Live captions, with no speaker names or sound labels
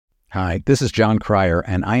Hi, this is John Cryer,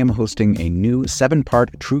 and I am hosting a new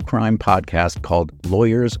 7-part true crime podcast called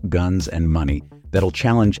Lawyers, Guns, and Money that'll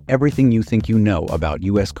challenge everything you think you know about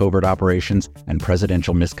U.S. covert operations and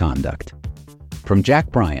presidential misconduct. From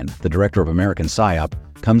Jack Bryan, the director of American PSYOP,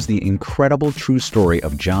 comes the incredible true story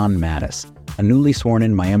of John Mattis, a newly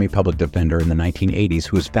sworn-in Miami public defender in the 1980s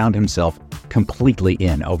who has found himself completely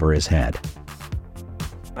in over his head.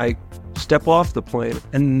 I step off the plane,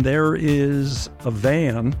 and there is a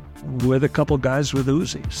van with a couple guys with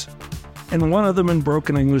Uzis. And one of them in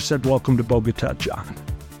broken English said, "Welcome to Bogota, John."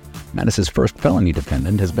 Mattis's first felony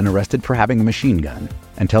defendant has been arrested for having a machine gun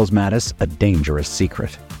and tells Mattis a dangerous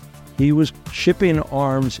secret. He was shipping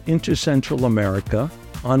arms into Central America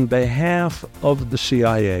on behalf of the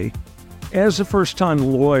CIA. As a first-time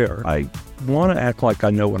lawyer, I want to act like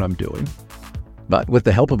I know what I'm doing. But with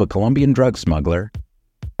the help of a Colombian drug smuggler,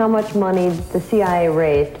 how much money the CIA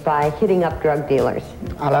raised by hitting up drug dealers?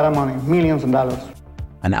 A lot of money, millions of dollars.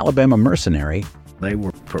 An Alabama mercenary, they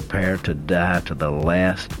were prepared to die to the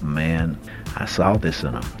last man. I saw this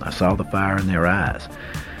in them. I saw the fire in their eyes.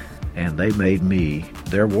 And they made me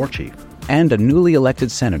their war chief. And a newly elected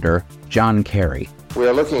senator, John Kerry. We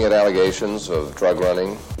are looking at allegations of drug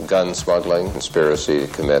running, gun smuggling, conspiracy to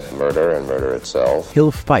commit murder and murder itself. He'll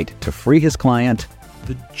fight to free his client.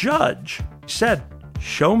 The judge said,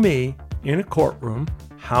 "Show me in a courtroom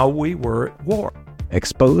how we were at war."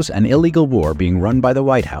 Expose an illegal war being run by the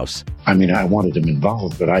White House. I mean, I wanted him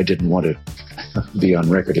involved, but I didn't want to be on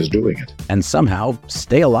record as doing it. And somehow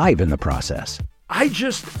stay alive in the process. I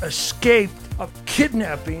just escaped a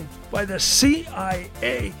kidnapping by the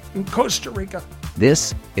CIA in Costa Rica.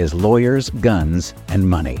 This is Lawyers, Guns, and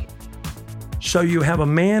Money. So you have a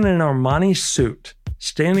man in an Armani suit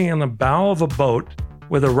standing on the bow of a boat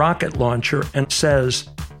with a rocket launcher and says,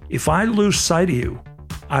 "If I lose sight of you,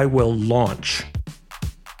 I will launch.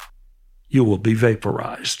 You will be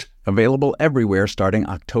vaporized." Available everywhere starting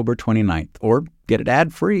October 29th, or get it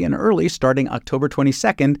ad-free and early starting October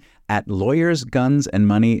 22nd at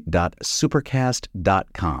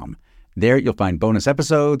lawyersgunsandmoney.supercast.com. There you'll find bonus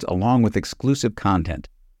episodes along with exclusive content.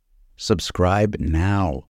 Subscribe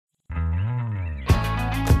now.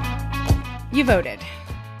 You voted.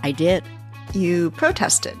 I did. You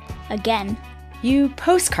protested. Again. You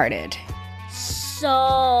postcarded.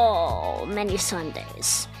 So many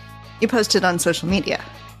Sundays. You posted on social media.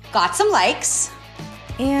 Got some likes.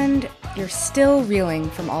 And you're still reeling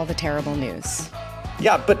from all the terrible news.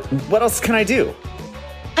 Yeah, but what else can I do?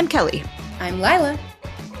 I'm Kelly. I'm Lila.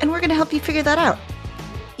 And we're going to help you figure that out.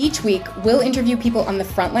 Each week, we'll interview people on the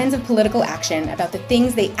front lines of political action about the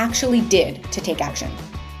things they actually did to take action.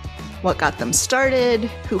 What got them started,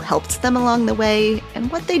 who helped them along the way,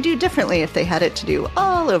 and what they'd do differently if they had it to do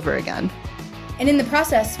all over again. And in the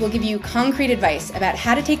process, we'll give you concrete advice about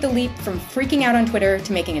how to take the leap from freaking out on Twitter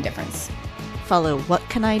to making a difference. Follow What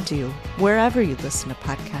Can I Do wherever you listen to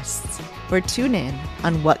podcasts, or tune in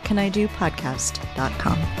on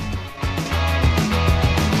whatcanidopodcast.com.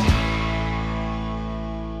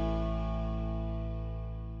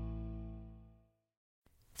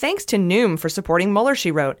 Thanks to Noom for supporting Mueller, She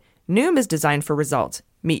Wrote. Noom is designed for results.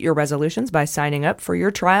 Meet your resolutions by signing up for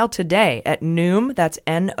your trial today at Noom, that's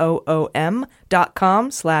Noom.com/AG.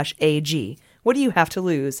 What do you have to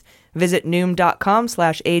lose? Visit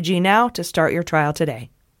Noom.com/AG now to start your trial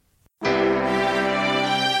today.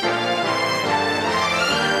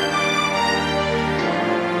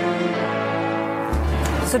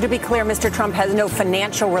 So to be clear, Mr. Trump has no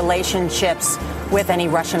financial relationships with any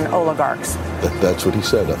Russian oligarchs. That's what he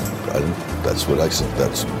said. That's what I said.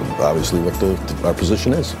 That's obviously what our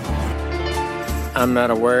position is. I'm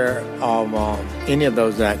not aware of any of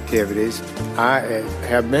those activities. I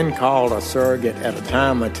have been called a surrogate at a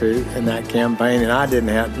time or two in that campaign, and I did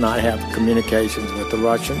not have communications with the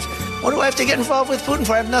Russians. What do I have to get involved with Putin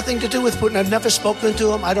for? I have nothing to do with Putin. I've never spoken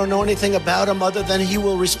to him. I don't know anything about him other than he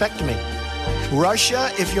will respect me. Russia,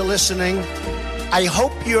 if you're listening, I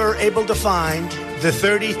hope you're able to find the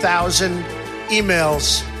 30,000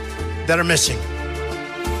 emails that are missing.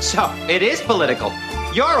 So, it is political.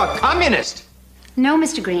 You're a communist. No,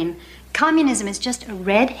 Mr. Green. Communism is just a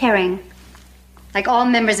red herring. Like all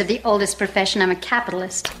members of the oldest profession, I'm a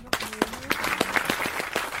capitalist.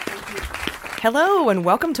 Hello, and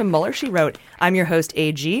welcome to Mueller, She Wrote. I'm your host,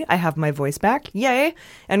 AG. I have my voice back. Yay.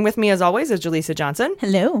 And with me, as always, is Jaleesa Johnson.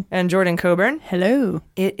 Hello. And Jordan Coburn. Hello.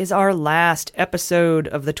 It is our last episode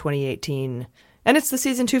of the 2018. And it's the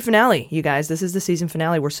season 2 finale, you guys. This is the season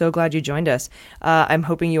finale. We're so glad you joined us. I'm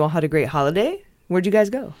hoping you all had a great holiday. Where'd you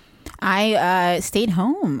guys go? I stayed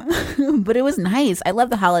home, but it was nice. I love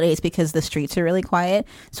the holidays because the streets are really quiet,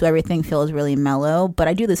 so everything feels really mellow, but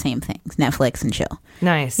I do the same things, Netflix and chill.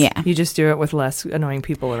 Nice. Yeah. You just do it with less annoying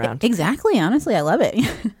people around. Exactly. Honestly, I love it.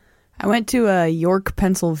 I went to York,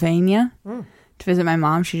 Pennsylvania to visit my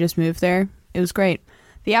mom. She just moved there. It was great.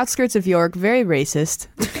 The outskirts of York, very racist.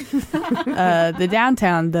 The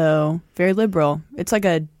downtown, though, very liberal. It's like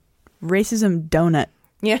a racism donut.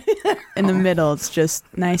 Yeah. In the middle, it's just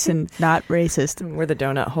nice and not racist. We're the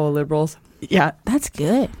donut hole liberals. Yeah. That's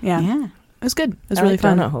good. Yeah. It was good. It was really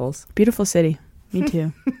fun. Donut holes. Beautiful city. Me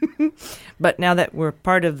too. But now that we're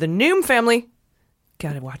part of the Noom family,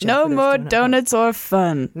 gotta watch out. No for more donut donuts or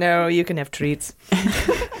fun. No, you can have treats.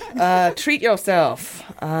 Treat yourself.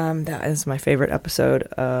 That is my favorite episode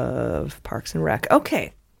of Parks and Rec.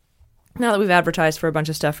 Okay. Now that we've advertised for a bunch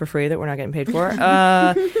of stuff for free that we're not getting paid for,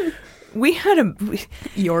 we had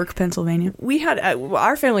York, Pennsylvania. We had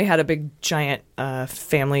our family had a big giant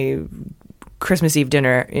family Christmas Eve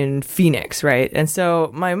dinner in Phoenix, right? And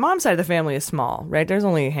so my mom's side of the family is small, right? There's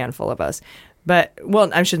only a handful of us. But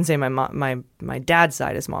well, I shouldn't say my dad's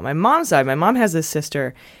side is small. My mom's side, my mom has this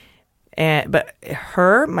sister, but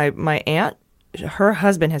my aunt, her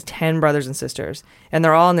husband has 10 brothers and sisters, and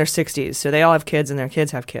they're all in their 60s. So they all have kids, and their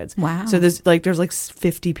kids have kids. Wow. So there's like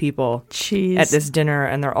 50 people at this dinner,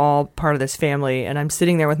 and they're all part of this family. And I'm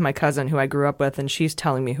sitting there with my cousin who I grew up with, and she's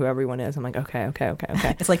telling me who everyone is. I'm like, okay.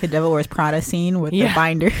 It's like the Devil Wears Prada scene with the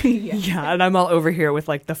binder. Yeah, and I'm all over here with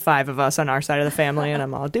like the 5 of us on our side of the family, and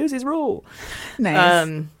I'm all Doozy's rule.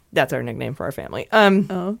 Nice. That's our nickname for our family.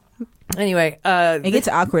 Anyway, it gets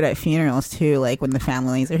awkward at funerals too, like when the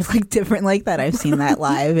families are like different like that. I've seen that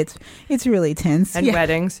live. It's really tense. And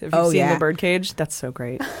weddings. If you've seen the Birdcage, that's so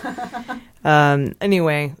great.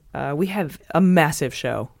 Anyway, we have a massive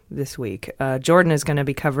show this week. Jordan is going to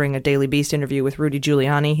be covering a Daily Beast interview with Rudy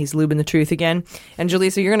Giuliani. He's lubing the truth again. And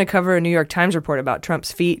Jaleesa, you're going to cover a New York Times report about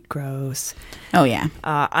Trump's feet. Gross. Oh, yeah.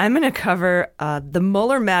 I'm going to cover the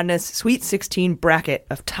Mueller Madness Sweet 16 bracket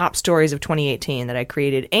of top stories of 2018 that I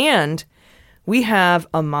created. And we have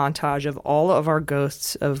a montage of all of our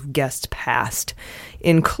ghosts of guests past,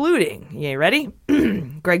 including, you ready?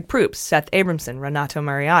 Greg Proops, Seth Abramson, Renato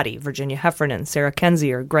Mariotti, Virginia Heffernan, Sarah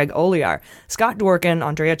Kendzior, Greg Olear, Scott Dworkin,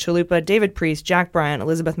 Andrea Chalupa, David Priess, Jack Bryan,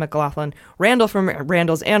 Elizabeth McLaughlin, Randall from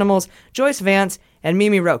Randall's Animals, Joyce Vance, and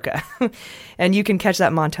Mimi Rocah. And you can catch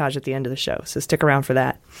that montage at the end of the show, so stick around for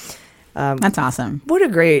that. That's awesome. What a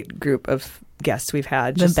great group of guests we've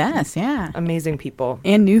had. Just the best, yeah. Amazing people.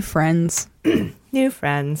 And new friends. New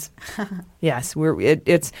friends. Yes,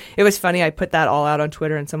 it was funny. I put that all out on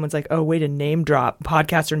Twitter and someone's like, "Oh, way to name drop.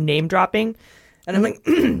 Podcasts are name dropping." And I'm like,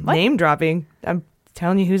 "Name dropping? I'm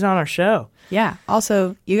telling you who's on our show." Yeah.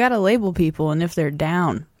 Also, you got to label people and if they're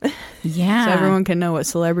down. Yeah. So everyone can know what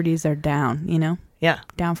celebrities are down, you know? Yeah.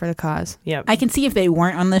 Down for the cause. Yeah. I can see if they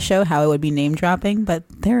weren't on the show how it would be name dropping, but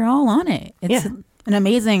they're all on it. It's an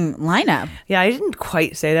amazing lineup. Yeah, I didn't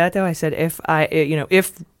quite say that though. I said if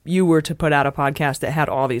you were to put out a podcast that had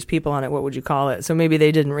all these people on it, what would you call it? So maybe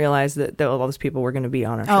they didn't realize that all those people were going to be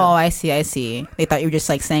on our show. Oh, I see. They thought you were just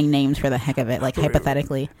like saying names for the heck of it, like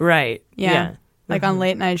hypothetically. Right. Yeah. Like on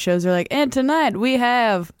late night shows, they're like, and tonight we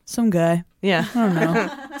have some guy. Yeah. I don't know.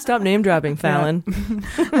 Stop name dropping, Fallon.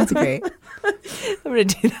 Yeah. That's great. I'm going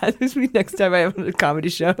to do that this week next time I have a comedy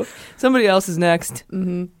show. Somebody else is next.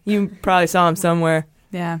 Mm-hmm. You probably saw him somewhere.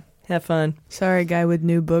 Yeah. Have fun. Sorry, guy with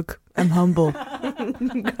new book. I'm humble.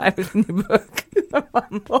 Guy with new book. I'm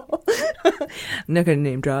humble. I'm not going to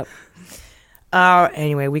name drop.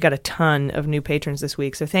 Anyway, we got a ton of new patrons this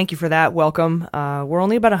week, so thank you for that. Welcome. We're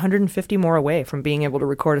only about 150 more away from being able to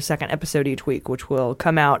record a second episode each week, which will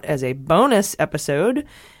come out as a bonus episode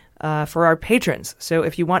for our patrons. So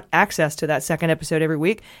if you want access to that second episode every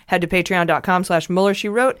week, head to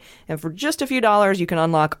patreon.com/MuellerSheWrote, and for just a few dollars, you can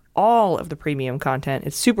unlock all of the premium content.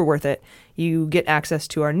 It's super worth it. You get access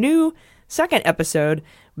to our new second episode,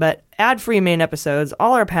 but ad-free main episodes,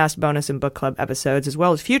 all our past bonus and book club episodes, as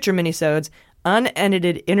well as future minisodes,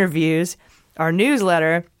 unedited interviews, our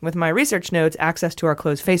newsletter with my research notes, access to our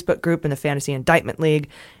closed Facebook group in the Fantasy Indictment League,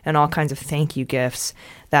 and all kinds of thank you gifts.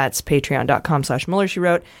 That's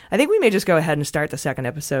patreon.com/MuellerSheWrote. I think we may just go ahead and start the second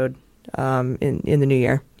episode in the new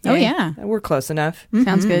year. Oh, yeah. We're close enough. Mm-hmm.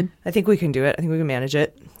 Sounds good. I think we can do it. I think we can manage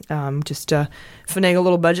it. Just finagle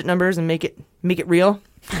little budget numbers and make it real.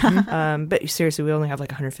 But seriously, we only have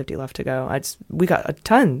like 150 left to go. We got a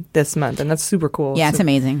ton this month, and that's super cool. Yeah, it's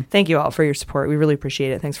amazing. Thank you all for your support. We really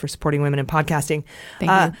appreciate it. Thanks for supporting women in podcasting.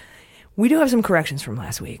 Thank you. We do have some corrections from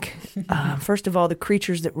last week. First of all, the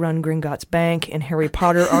creatures that run Gringotts Bank and Harry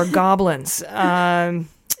Potter are goblins.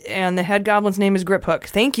 and the head goblin's name is Griphook.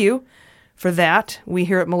 Thank you for that. We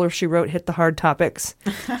here at Mueller, She Wrote hit the hard topics.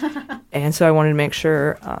 And so I wanted to make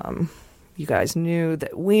sure you guys knew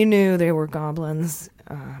that we knew they were goblins.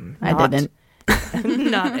 I didn't.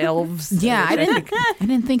 Not elves. Yeah, I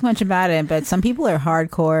didn't think much about it, but some people are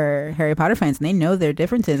hardcore Harry Potter fans, and they know their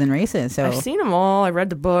differences in races. So I've seen them all. I read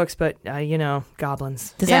the books, but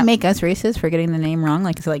goblins. Does that make us racist for getting the name wrong?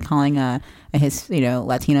 Like, is it like calling a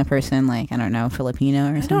Latino person, like, I don't know,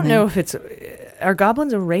 Filipino or something? I don't know if it's... Are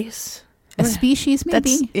goblins a race? A species,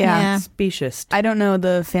 maybe? Yeah. Specious. I don't know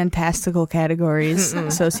the fantastical categories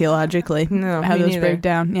sociologically. No, how me those neither. break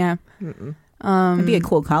down. Yeah. It'd be a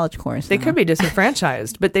cool college course. They could be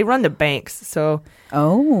disenfranchised, but they run the banks, so...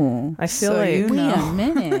 Oh. I feel like... Wait a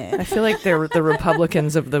minute. I feel like they're the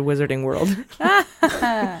Republicans of the wizarding world.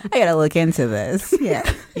 I gotta look into this. Yeah.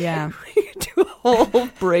 Yeah. Do a whole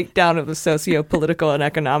breakdown of the socio-political and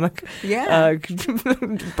economic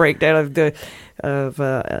breakdown of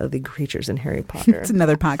the creatures in Harry Potter. It's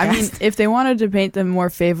another podcast. I mean, if they wanted to paint them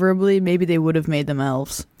more favorably, maybe they would have made them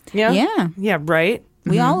elves. Yeah. Yeah. Yeah, right?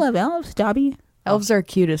 We all love elves, Dobby. Elves are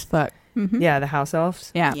cute as fuck. Mm-hmm. Yeah, the house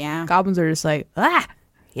elves. Yeah. Yeah. Goblins are just like, ah!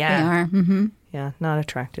 Yeah. They are. Mm-hmm. Yeah, not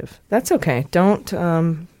attractive. That's okay. Don't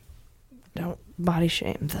body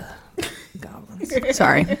shame the goblins.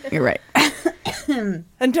 Sorry, you're right. And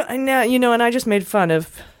now, and I just made fun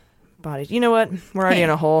of bodies. You know what? We're already in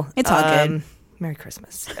a hole. It's all good. Merry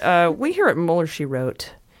Christmas. We here at Mueller, She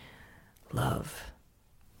Wrote, love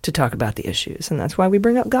to talk about the issues, and that's why we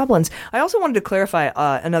bring up goblins. I also wanted to clarify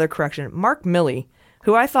another correction. Mark Milley,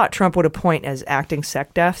 who I thought Trump would appoint as acting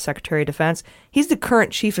SecDef, Secretary of Defense, he's the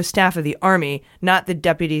current Chief of Staff of the Army, not the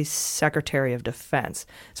Deputy Secretary of Defense.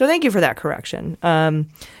 So thank you for that correction.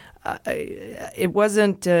 It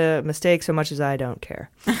wasn't a mistake so much as I don't care.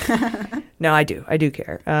 No, I do. I do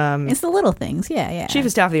care. It's the little things. Yeah. Chief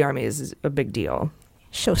of Staff of the Army is a big deal.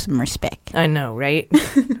 Show some respect. I know, right?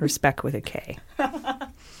 Respect with a K.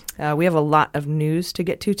 We have a lot of news to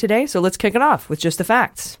get to today, so let's kick it off with just the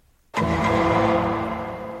facts.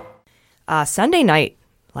 Sunday night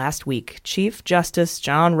last week, Chief Justice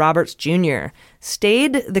John Roberts Jr.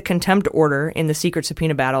 stayed the contempt order in the secret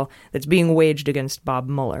subpoena battle that's being waged against Bob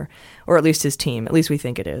Mueller, or at least his team. At least we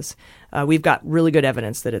think it is. We've got really good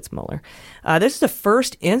evidence that it's Mueller. This is the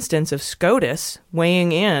first instance of SCOTUS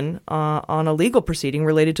weighing in on a legal proceeding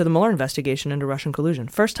related to the Mueller investigation into Russian collusion.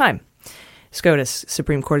 First time. SCOTUS,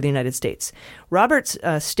 Supreme Court of the United States. Roberts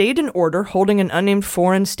stayed an order holding an unnamed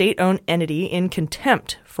foreign state-owned entity in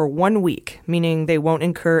contempt for 1 week, meaning they won't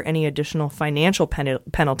incur any additional financial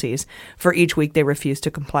penalties for each week they refuse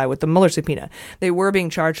to comply with the Mueller subpoena. They were being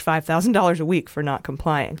charged $5,000 a week for not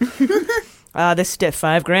complying. This stiff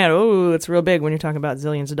 $5,000. Oh, it's real big when you're talking about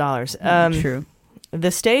zillions of dollars. True.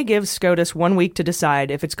 The stay gives SCOTUS 1 week to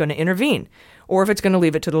decide if it's going to intervene or if it's going to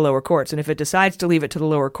leave it to the lower courts. And if it decides to leave it to the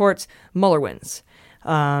lower courts, Mueller wins.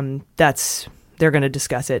 They're going to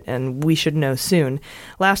discuss it, and we should know soon.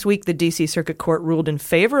 Last week, the D.C. Circuit Court ruled in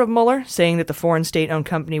favor of Mueller, saying that the foreign state-owned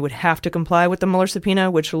company would have to comply with the Mueller subpoena,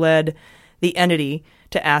 which led the entity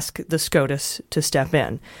to ask the SCOTUS to step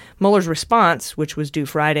in. Mueller's response, which was due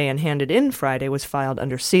Friday and handed in Friday, was filed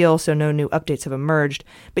under seal, so no new updates have emerged.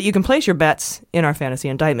 But you can place your bets in our Fantasy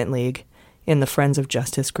Indictment League in the Friends of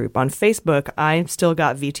Justice group. On Facebook, I still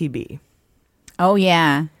got VTB. Oh,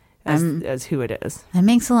 yeah. As who it is. That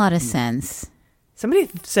makes a lot of sense. Somebody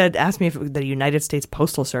asked me if it was the United States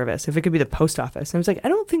Postal Service, if it could be the post office. And I was like, I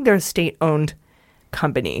don't think they're a state-owned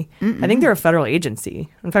company. I think they're a federal agency.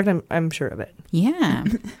 In fact, I'm sure of it. Yeah.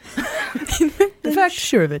 In fact,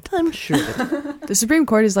 sure of it. I'm sure of it. The Supreme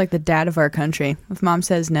Court is like the dad of our country. If mom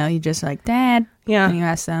says no, you just like, Dad. Yeah. And you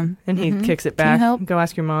ask them. And he kicks it back. Can you help? Go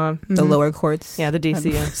ask your mom. The lower courts. Yeah, the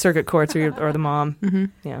D.C. Circuit courts or the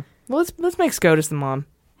mom. Yeah. Well, let's make SCOTUS the mom.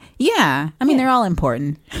 Yeah. I mean, they're all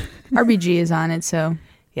important. RBG is on it, so.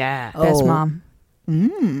 Yeah. Best mom.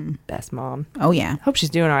 Best mom. Oh, yeah. Hope she's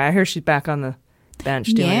doing all right. I hear she's back on the bench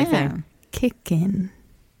doing anything. Kicking.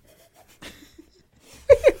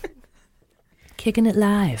 Kicking it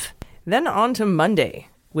live. Then on to Monday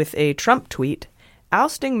with a Trump tweet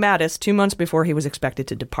ousting Mattis 2 months before he was expected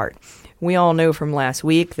to depart. We all know from last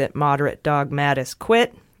week that moderate dog Mattis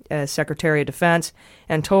quit as Secretary of Defense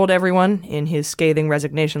and told everyone in his scathing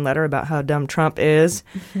resignation letter about how dumb Trump is.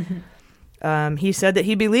 He said that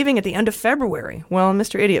he'd be leaving at the end of February. Well,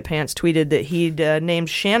 Mr. Idiot Pants tweeted that he'd named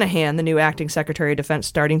Shanahan the new acting Secretary of Defense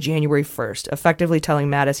starting January 1st, effectively telling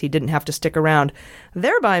Mattis he didn't have to stick around,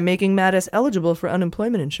 thereby making Mattis eligible for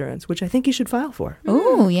unemployment insurance, which I think he should file for.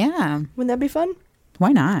 Oh, yeah. Wouldn't that be fun?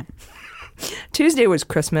 Why not? Tuesday was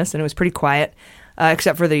Christmas, and it was pretty quiet.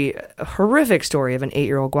 except for the horrific story of an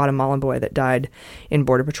 8-year-old Guatemalan boy that died in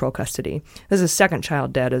Border Patrol custody. This is a second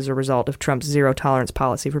child dead as a result of Trump's zero-tolerance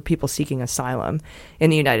policy for people seeking asylum in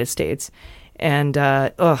the United States. And,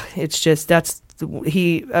 it's just,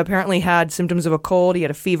 he apparently had symptoms of a cold. He had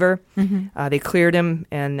a fever. Mm-hmm. They cleared him,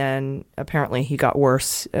 and then apparently he got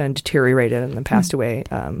worse and deteriorated and then passed away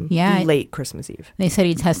late Christmas Eve. They said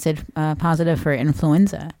he tested positive for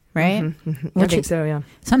influenza, right? Mm-hmm. I think so, yeah.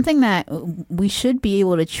 Something that we should be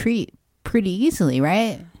able to treat pretty easily,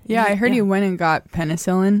 right? Yeah, I heard he went and got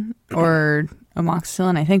penicillin or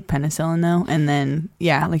amoxicillin, I think penicillin though, and then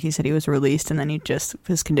like you said, he was released, and then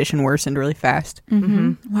his condition worsened really fast.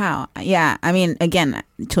 Mm-hmm. Wow. Yeah, I mean, again,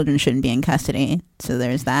 children shouldn't be in custody, so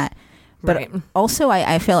there's that. But also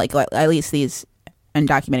I feel like at least these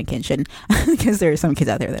undocumented kids shouldn't, because there are some kids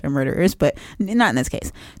out there that are murderers, but not in this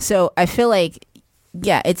case. So I feel like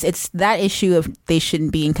it's that issue of they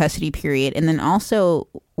shouldn't be in custody, period. And then also,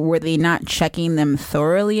 were they not checking them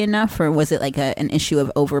thoroughly enough, or was it like an issue of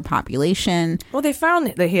overpopulation? Well, they found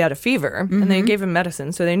that he had a fever, and they gave him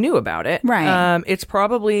medicine, so they knew about it. Right. It's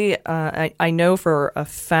probably, I know for a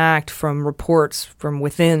fact from reports from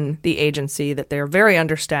within the agency that they're very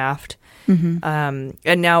understaffed. And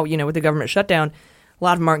now, with the government shutdown, a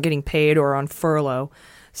lot of them aren't getting paid or on furlough.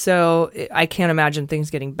 So I can't imagine things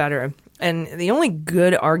getting better. And the only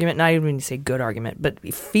good argument, not even to say good argument, but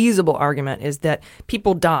feasible argument, is that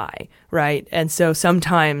people die, right? And so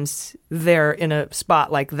sometimes they're in a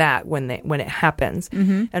spot like that when it happens.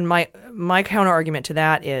 Mm-hmm. And my counter argument to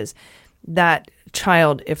that is that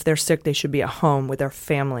child, if they're sick, they should be at home with their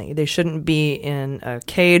family. They shouldn't be in a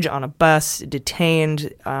cage on a bus,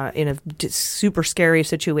 detained in a super scary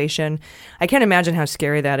situation. I can't imagine how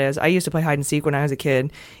scary that is. I used to play hide and seek when I was a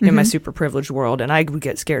kid in my super privileged world, and I would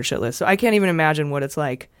get scared shitless. So I can't even imagine what it's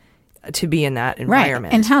like to be in that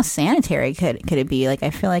environment. Right. And how sanitary could it be? Like, I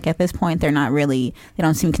feel like at this point they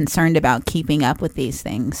don't seem concerned about keeping up with these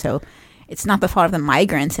things. So it's not the fault of the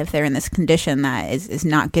migrants if they're in this condition that is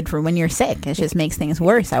not good for when you're sick. It just makes things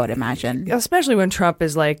worse, I would imagine. Especially when Trump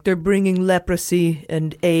is like, they're bringing leprosy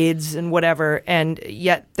and AIDS and whatever, and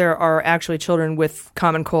yet there are actually children with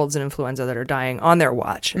common colds and influenza that are dying on their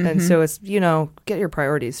watch. Mm-hmm. And so it's, get your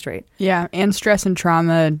priorities straight. Yeah, and stress and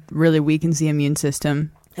trauma really weakens the immune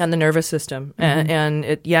system. And the nervous system. Mm-hmm. And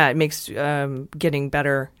it makes getting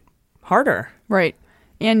better harder. Right.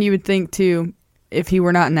 And you would think, too, if he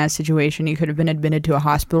were not in that situation, he could have been admitted to a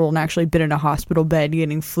hospital and actually been in a hospital bed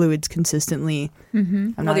getting fluids consistently.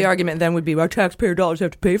 Mm-hmm. Well, the argument then would be, our taxpayer dollars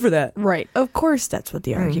have to pay for that. Right. Of course, that's what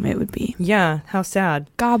the argument would be. Yeah. How sad.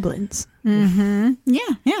 Goblins. Mm-hmm.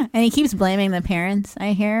 Yeah. And he keeps blaming the parents,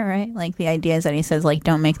 I hear, right? Like, the idea is that he says, like,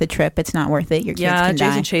 don't make the trip. It's not worth it. Your kids can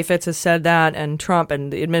die. Jason Chaffetz has said that, and Trump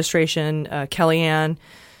and the administration, Kellyanne,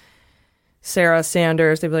 Sarah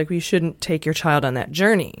Sanders, they'd be like, we shouldn't take your child on that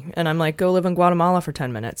journey. And I'm like, go live in Guatemala for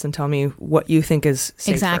 10 minutes and tell me what you think is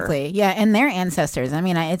safer. Exactly. Yeah. And their ancestors. I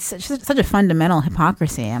mean, it's such a fundamental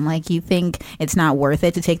hypocrisy. I'm like, you think it's not worth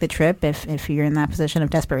it to take the trip if you're in that position of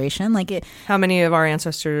desperation? How many of our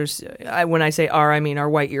ancestors, when I say our, I mean our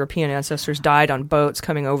white European ancestors, died on boats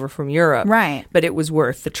coming over from Europe. Right. But it was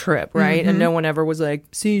worth the trip, right? Mm-hmm. And no one ever was like,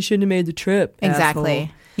 see, you shouldn't have made the trip. Exactly.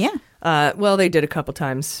 Asshole. Yeah. Well, they did a couple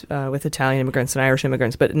times with Italian immigrants and Irish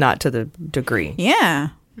immigrants, but not to the degree. Yeah.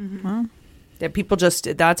 Mm-hmm. Well, that people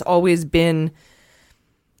that's always been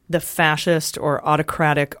the fascist or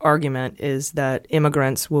autocratic argument, is that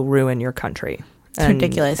immigrants will ruin your country. It's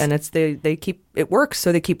ridiculous. And it works,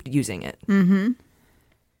 so they keep using it. Mm-hmm.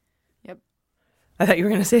 Yep. I thought you were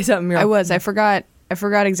going to say something. I was. I forgot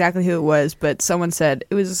exactly who it was, but someone said,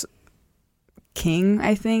 it was King,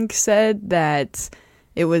 I think, said that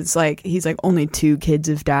it was like, he's like, only 2 kids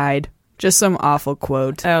have died. Just some awful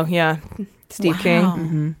quote. Oh, yeah. Steve King.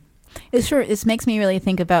 Mm-hmm. This makes me really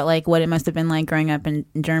think about like what it must have been like growing up in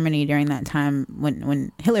Germany during that time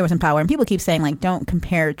when Hitler was in power. And people keep saying, like, don't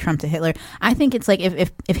compare Trump to Hitler. I think it's like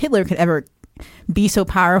if Hitler could ever be so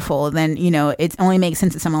powerful, then, it only makes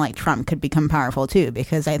sense that someone like Trump could become powerful too,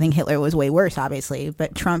 because I think Hitler was way worse, obviously.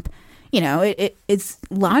 But Trump, it's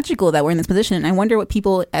logical that we're in this position. And I wonder what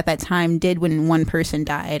people at that time did when one person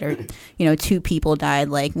died or, 2 people died.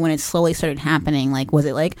 Like, when it slowly started happening, like, was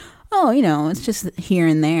it like, oh, it's just here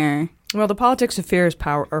and there? Well, the politics of fear is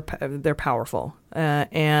they're powerful.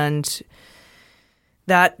 And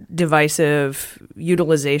that divisive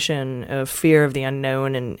utilization of fear of the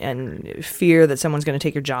unknown and fear that someone's going to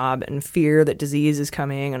take your job and fear that disease is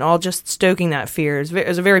coming and all, just stoking that fear is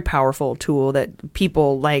a very powerful tool that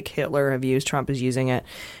people like Hitler have used. Trump is using it.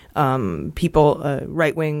 Right-wing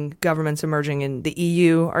governments emerging in the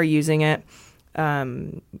EU are using it.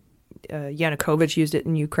 Yanukovych used it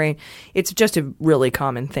in Ukraine. It's just a really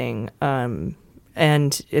common thing.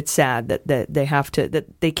 And it's sad that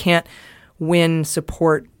they can't win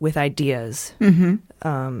support with ideas.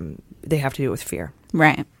 Mm-hmm. They have to do it with fear.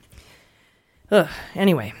 Right.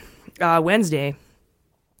 Anyway, Wednesday,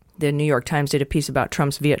 the New York Times did a piece about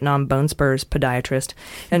Trump's Vietnam bone spurs podiatrist.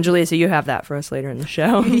 And Jaleesa, you have that for us later in the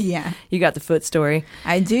show. Yeah. You got the foot story.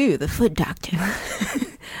 I do. The foot doctor.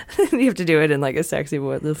 You have to do it in like a sexy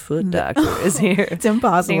voice. The foot doctor is here. It's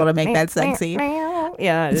impossible to make that sexy.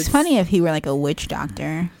 Yeah. It's funny if he were like a witch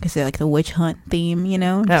doctor, because they're like the witch hunt theme, you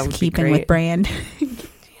know? That Just would be keeping great. with brand.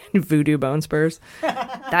 Voodoo Bone Spurs.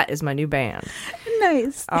 That is my new band.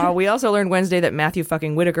 Nice. We also learned Wednesday that Matthew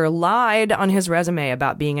fucking Whitaker lied on his resume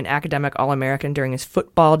about being an academic All-American during his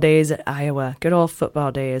football days at Iowa. Good old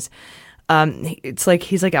football days. It's like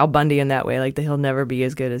he's like Al Bundy in that way. Like he'll never be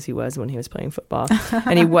as good as he was when he was playing football.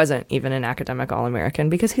 And he wasn't even an academic All-American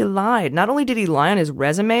because he lied. Not only did he lie on his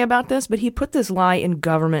resume about this, but he put this lie in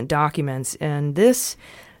government documents. And this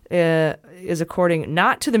is according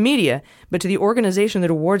not to the media, but to the organization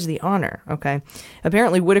that awards the honor. Okay.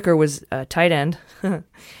 Apparently Whitaker was a tight end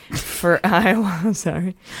for Iowa. I'm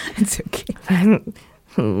sorry. It's okay.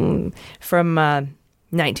 From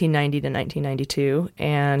 1990 to 1992,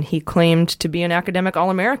 and he claimed to be an academic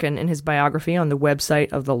All-American in his biography on the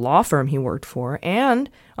website of the law firm he worked for, and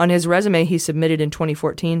on his resume he submitted in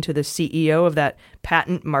 2014 to the CEO of that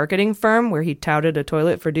patent marketing firm where he touted a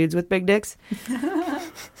toilet for dudes with big dicks.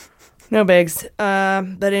 No bigs.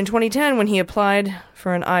 But in 2010, when he applied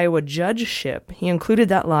for an Iowa judgeship, he included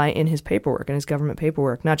that lie in his paperwork, in his government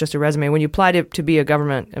paperwork, not just a resume. When you apply to be a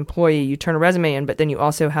government employee, you turn a resume in, but then you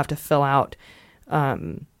also have to fill out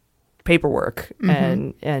paperwork.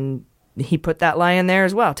 Mm-hmm. And he put that lie in there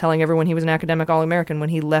as well, telling everyone he was an academic All-American when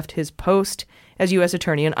he left his post as U.S.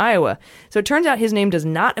 Attorney in Iowa. So it turns out his name does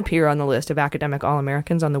not appear on the list of academic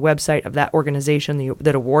All-Americans on the website of that organization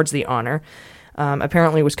that awards the honor.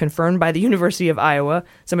 Apparently was confirmed by the University of Iowa.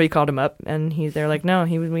 Somebody called him up, and they're like, no,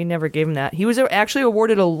 we never gave him that. He was actually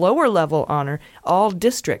awarded a lower level honor, all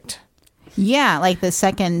district. Yeah, like the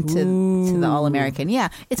second to the All-American. Yeah,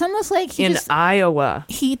 it's almost like in Iowa.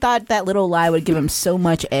 He thought that little lie would give him so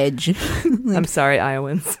much edge. I'm sorry,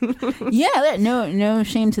 Iowans. Yeah, no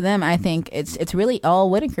shame to them. I think it's really all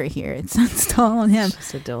Whitaker here. It's all on him. It's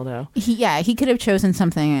just a dildo. He could have chosen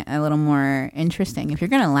something a little more interesting. If you're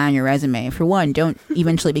going to lie on your resume, for one, don't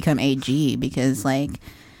eventually become AG because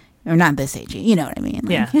or not this AG, you know what I mean?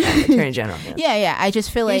 Like, yeah, Attorney General. Yeah. I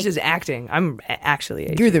just feel like he's just acting. I'm actually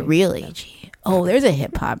AG. You're the real AG. Oh, there's a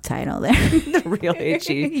hip hop title there. The real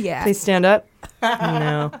AG. Yeah. Please stand up.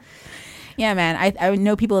 No. Yeah, man. I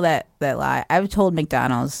know people that lie. I've told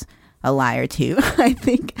McDonald's a lie or two. I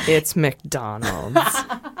think it's McDonald's.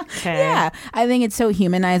 Okay. Yeah, I think it's so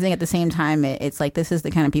humanizing. At the same time, it's like this is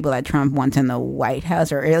the kind of people that Trump wants in the White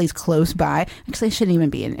House, or at least close by. Actually, shouldn't even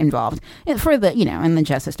be involved for the in the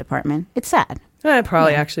Justice Department. It's sad.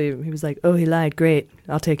 Probably actually, he was like, "Oh, he lied. Great,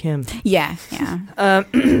 I'll take him." Yeah.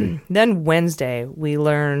 Then Wednesday, we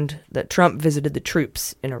learned that Trump visited the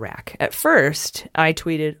troops in Iraq. At first, I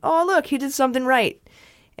tweeted, "Oh, look, he did something right."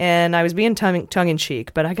 And I was being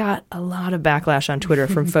tongue-in-cheek, but I got a lot of backlash on Twitter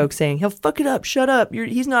from folks saying, he'll fuck it up, shut up,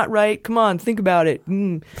 he's not right, come on, think about it.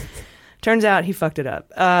 Turns out he fucked it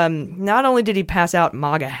up. Not only did he pass out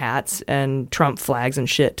MAGA hats and Trump flags and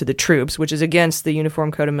shit to the troops, which is against the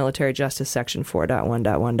Uniform Code of Military Justice Section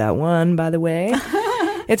 4.1.1.1, by the way.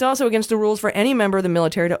 It's also against the rules for any member of the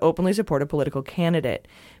military to openly support a political candidate.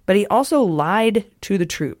 But he also lied to the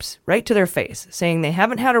troops, right to their face, saying they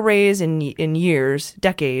haven't had a raise in years,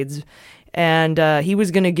 decades, and he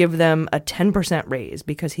was going to give them a 10% raise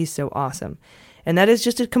because he's so awesome. And that is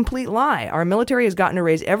just a complete lie. Our military has gotten a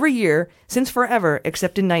raise every year since forever,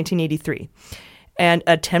 except in 1983. And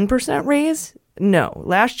a 10% raise? No.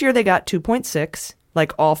 Last year they got 2.6,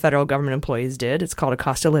 like all federal government employees did. It's called a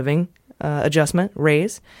cost of living adjustment,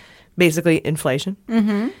 raise. Basically inflation.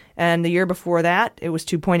 Mm-hmm. And the year before that, it was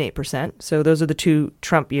 2.8%. So those are the two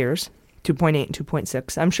Trump years, 2.8 and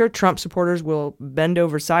 2.6. I'm sure Trump supporters will bend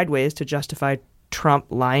over sideways to justify Trump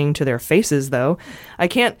lying to their faces, though. I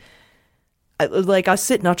can't, I'll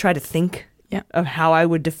sit and I'll try to think of how I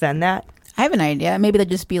would defend that. I have an idea. Maybe they'll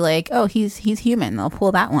just be like, oh, he's human. They'll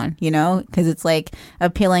pull that one, because it's like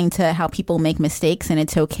appealing to how people make mistakes and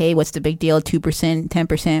it's okay. What's the big deal? 2%,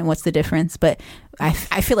 10%. What's the difference? But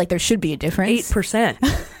I feel like there should be a difference.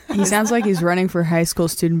 8%. He sounds like he's running for high school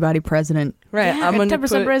student body president. Right. Yeah, I'm going to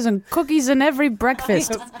 10% raise and cookies in every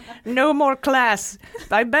breakfast. No more class.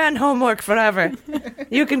 I ban homework forever.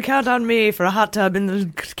 You can count on me for a hot tub in the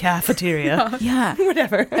cafeteria. Yeah.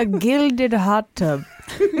 Whatever. A gilded hot tub.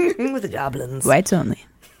 With the goblins. Whites only.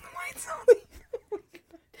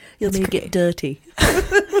 You'll make it dirty.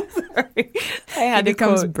 Sorry. It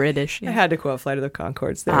becomes British. Yeah. I had to quote Flight of the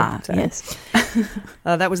Conchords there. Yes.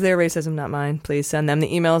 That was their racism, not mine. Please send them the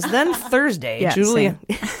emails. Then Thursday, Yeah, Julia.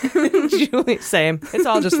 Same. It's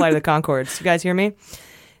all just Flight of the Conchords. You guys hear me?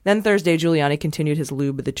 Then Thursday, Giuliani continued his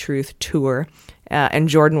Lube the Truth tour. And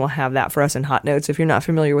Jordan will have that for us in Hot Notes. If you're not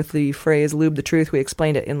familiar with the phrase Lube the Truth, we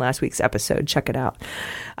explained it in last week's episode. Check it out.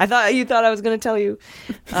 I thought you thought I was going to tell you.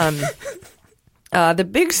 The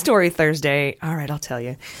big story Thursday. All right, I'll tell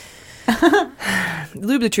you.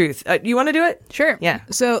 Lube the Truth. You want to do it? Sure. Yeah.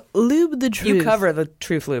 So, Lube the Truth. You cover the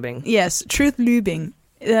truth lubing. Yes, truth lubing.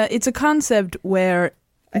 It's a concept where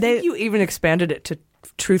I think you even expanded it to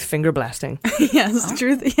truth finger blasting. Yes,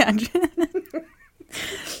 truth. Yeah.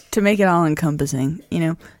 To make it all encompassing,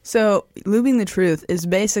 So, lubing the truth is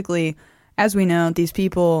basically, as we know, these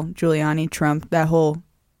people, Giuliani, Trump, that whole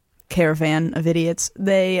caravan of idiots,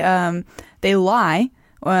 they lie,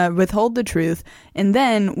 withhold the truth, and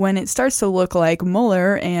then when it starts to look like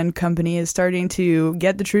Mueller and company is starting to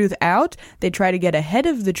get the truth out, they try to get ahead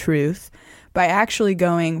of the truth by actually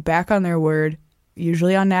going back on their word,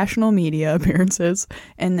 usually on national media appearances,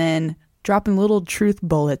 and then dropping little truth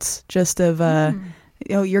bullets just of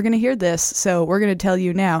you're going to hear this, so we're going to tell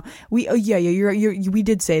you now. We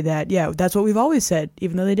did say that. Yeah, that's what we've always said,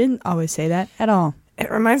 even though they didn't always say that at all. It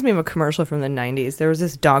reminds me of a commercial from the 90s. There was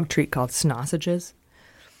this dog treat called Snossages.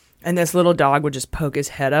 And this little dog would just poke his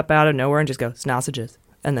head up out of nowhere and just go, Snossages.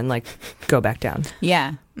 And then, go back down.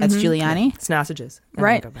 Yeah, that's Giuliani. Yeah. Snossages.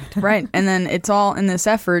 Right, right. And then it's all in this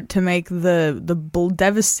effort to make the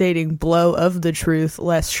devastating blow of the truth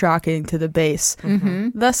less shocking to the base,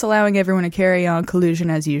 thus allowing everyone to carry on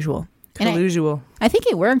collusion as usual. I think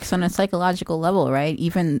it works on a psychological level, right?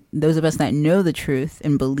 Even those of us that know the truth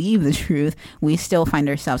and believe the truth, we still find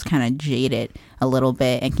ourselves kind of jaded a little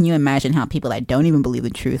bit. And can you imagine how people that don't even believe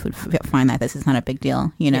the truth would find that this is not a big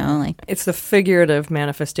deal, It's the figurative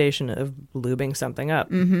manifestation of lubing something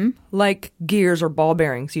up. Like gears or ball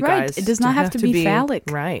bearings, you guys. It does not have to be phallic.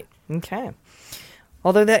 Right. Okay.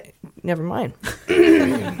 Although never mind.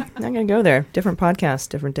 Not going to go there. Different podcast,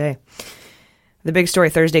 different day. The big story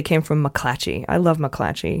Thursday came from McClatchy. I love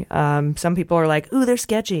McClatchy. Some people are like, ooh, they're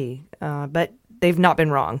sketchy. But they've not been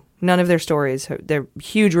wrong. None of their stories, their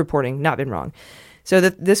huge reporting, not been wrong. So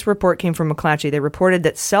this report came from McClatchy. They reported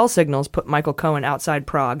that cell signals put Michael Cohen outside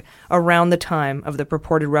Prague around the time of the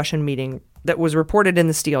purported Russian meeting that was reported in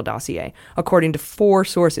the Steele dossier, according to 4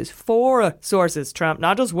 sources. 4 sources, Trump,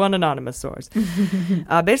 not just one anonymous source.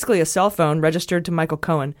 Basically, a cell phone registered to Michael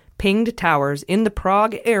Cohen pinged towers in the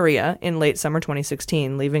Prague area in late summer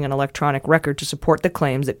 2016, leaving an electronic record to support the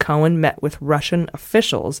claims that Cohen met with Russian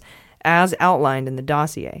officials, as outlined in the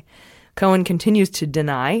dossier. Cohen continues to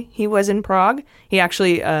deny he was in Prague. He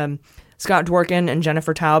actually, Scott Dworkin and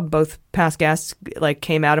Jennifer Taub, both past guests,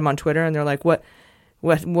 came at him on Twitter, and they're like, What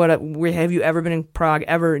have you ever been in Prague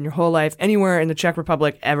ever in your whole life? Anywhere in the Czech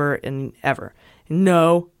Republic ever and ever?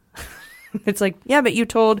 No. It's like, yeah, but you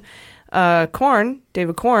told David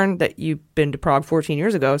Korn, that you've been to Prague 14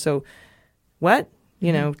 years ago. So what?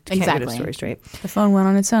 Can't get a story straight. The phone went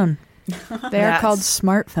on its own. They are called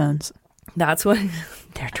smartphones. That's what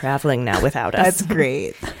they're traveling now without us. That's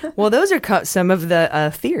great. Well, those are some of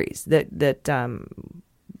the theories that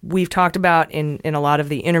we've talked about in a lot of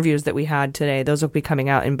the interviews that we had today. Those will be coming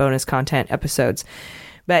out in bonus content episodes.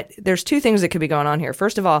 But there's 2 things that could be going on here.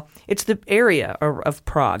 First of all, it's the area of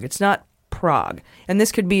Prague. It's not Prague. And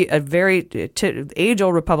this could be a very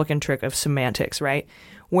age-old Republican trick of semantics, right?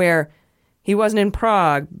 Where he wasn't in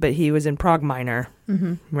Prague, but he was in Prague Minor,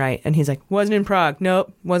 right? And he's like, wasn't in Prague.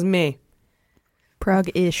 Nope, wasn't me.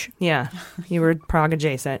 Prague-ish. Yeah, you were Prague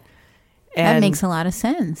adjacent. And that makes a lot of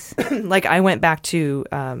sense. I went back to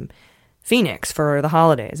Phoenix for the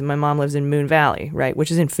holidays, and my mom lives in Moon Valley, right,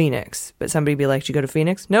 which is in Phoenix. But somebody would be like, did you go to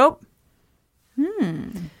Phoenix? Nope.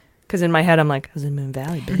 Because in my head, I'm like, I was in Moon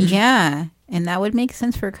Valley, bitch. Yeah, and that would make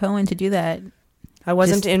sense for Cohen to do that. I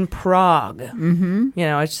wasn't in Prague.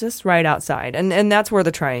 It's just right outside. And that's where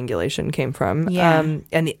the triangulation came from. Yeah.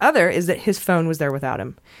 And the other is that his phone was there without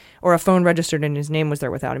him. Or a phone registered in his name was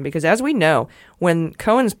there without him. Because as we know, when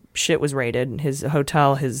Cohen's shit was raided, his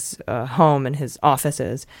hotel, his home, and his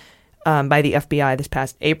offices by the FBI this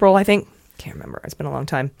past April, I think. Can't remember. It's been a long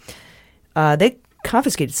time. They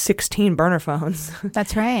confiscated 16 burner phones.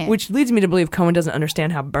 That's right. Which leads me to believe Cohen doesn't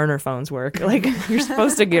understand how burner phones work. You're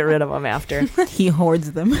supposed to get rid of them after. He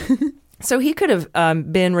hoards them. So he could have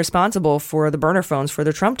been responsible for the burner phones for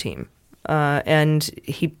the Trump team. And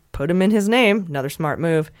he put them in his name, another smart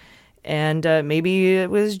move. And maybe it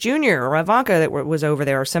was Junior or Ivanka that was over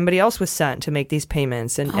there, or somebody else was sent to make these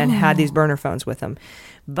payments and had these burner phones with them.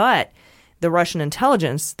 But the Russian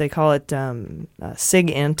intelligence, they call it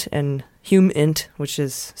SIGINT and HUMINT, which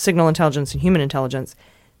is signal intelligence and human intelligence,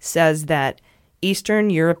 says that Eastern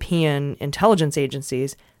European intelligence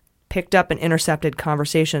agencies picked up and intercepted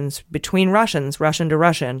conversations between Russians, Russian to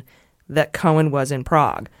Russian, that Cohen was in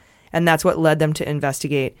Prague. And that's what led them to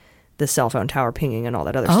investigate the cell phone tower pinging and all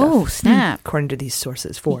that other stuff. Oh, snap. According to these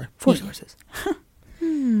sources, four sources.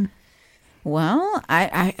 Well,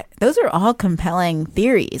 I those are all compelling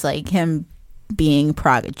theories, like him being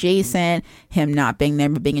Prague adjacent, him not being there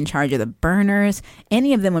but being in charge of the burners.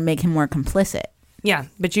 Any of them would make him more complicit. Yeah,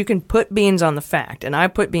 but you can put beans on the fact, and I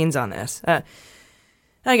put beans on this.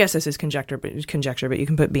 I guess this is conjecture, but you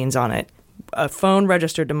can put beans on it. A phone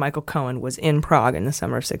registered to Michael Cohen was in Prague in the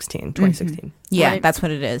summer of 2016. Mm-hmm. Yeah, right? That's what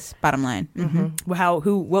it is. Bottom line.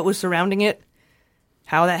 Mm-hmm. What was surrounding it?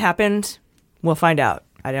 How that happened? We'll find out.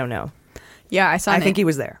 I don't know. Yeah, I think he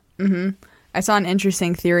was there. Mm-hmm. I saw an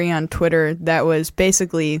interesting theory on Twitter that was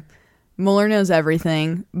basically Mueller knows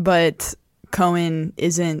everything, but Cohen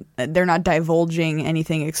isn't. They're not divulging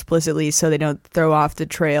anything explicitly, so they don't throw off the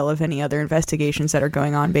trail of any other investigations that are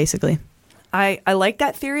going on. Basically. I like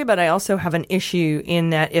that theory, but I also have an issue in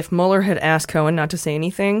that if Mueller had asked Cohen not to say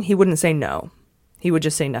anything, he wouldn't say no. He would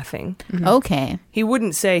just say nothing. Mm-hmm. Okay. He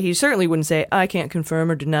certainly wouldn't say, I can't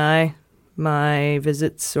confirm or deny my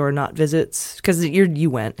visits or not visits, because you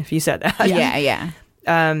went if you said that. Yeah.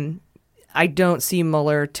 I don't see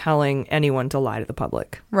Mueller telling anyone to lie to the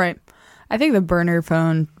public. Right. I think the burner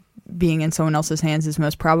phone being in someone else's hands is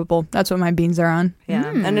most probable. That's what my beans are on. Yeah.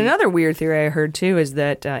 And another weird theory I heard too is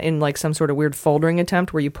that in like some sort of weird foldering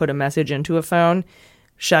attempt where you put a message into a phone,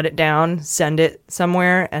 shut it down, send it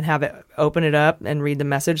somewhere, and have it open it up and read the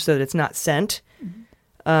message so that it's not sent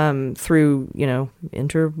through,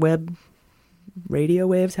 interweb radio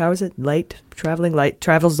waves. How is it? Light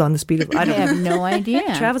travels on the speed of light. I have no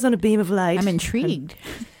idea. Travels on a beam of light. I'm intrigued.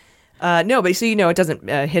 No, but so it doesn't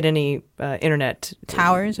hit any internet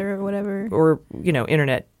towers or whatever, or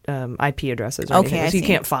internet IP addresses. Or anything, so you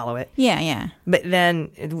can't follow it. Yeah. But then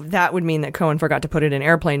that would mean that Cohen forgot to put it in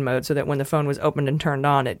airplane mode, so that when the phone was opened and turned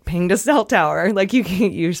on, it pinged a cell tower. Like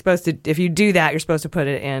you're supposed to, if you do that, you're supposed to put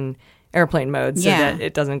it in airplane mode so that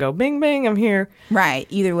it doesn't go bing bing. I'm here. Right.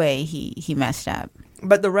 Either way, he messed up.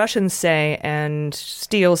 But the Russians say, and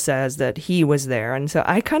Steele says, that he was there. And so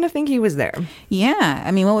I kind of think he was there. Yeah. I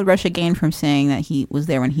mean, what would Russia gain from saying that he was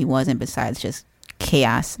there when he wasn't, besides just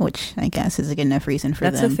chaos, which I guess is a good enough reason for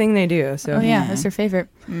them. That's the thing they do. So that's their favorite.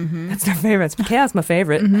 Mm-hmm. That's their favorite. Chaos, my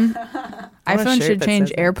favorite. Mm-hmm. iPhone should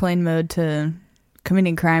change airplane mode to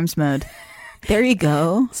committing crimes mode. There you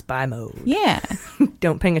go. Spy mode. Yeah.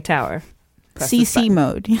 Don't ping a tower. CC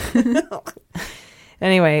mode.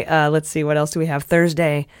 Anyway, let's see. What else do we have?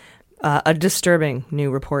 Thursday, a disturbing new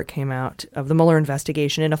report came out of the Mueller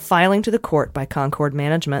investigation in a filing to the court by Concord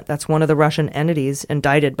Management. That's one of the Russian entities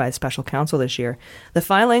indicted by special counsel this year. The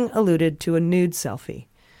filing alluded to a nude selfie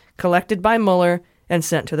collected by Mueller and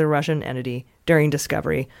sent to the Russian entity during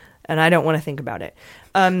discovery. And I don't want to think about it.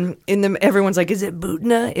 Everyone's like, is it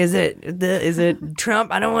Butina? Is it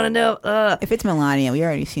Trump? I don't want to know. If it's Melania, we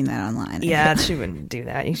already seen that online. Yeah, she wouldn't do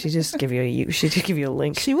that. She should just give you a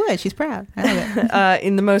link. She would. She's proud. I love it.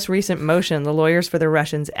 In the most recent motion, the lawyers for the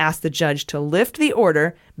Russians asked the judge to lift the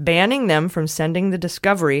order banning them from sending the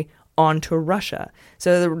discovery onto Russia.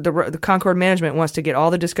 So the Concord Management wants to get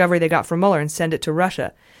all the discovery they got from Mueller and send it to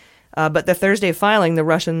Russia. But the Thursday filing, the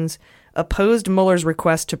Russians opposed Mueller's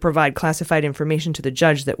request to provide classified information to the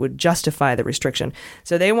judge that would justify the restriction.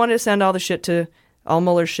 So they wanted to send all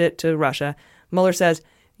Mueller's shit to Russia. Mueller says,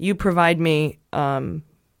 you provide me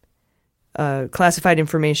classified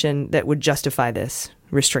information that would justify this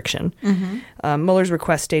restriction. Mm-hmm. Mueller's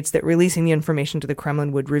request states that releasing the information to the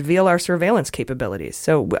Kremlin would reveal our surveillance capabilities.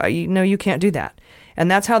 So, you can't do that.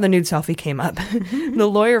 And that's how the nude selfie came up. The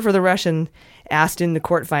lawyer for the Russian asked in the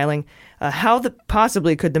court filing, how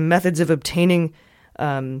possibly could the methods of obtaining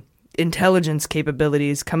intelligence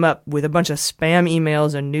capabilities come up with a bunch of spam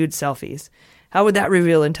emails and nude selfies? How would that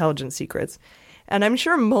reveal intelligence secrets? And I'm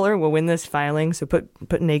sure Mueller will win this filing, so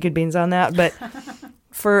put naked beans on that. But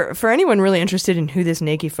for anyone really interested in who this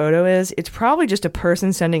naked photo is, it's probably just a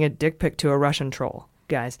person sending a dick pic to a Russian troll,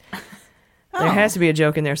 guys. There has to be a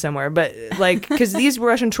joke in there somewhere, but because these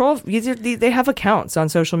Russian trolls, they have accounts on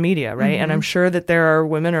social media, right? Mm-hmm. And I'm sure that there are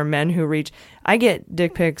women or men who reach. I get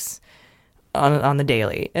dick pics on the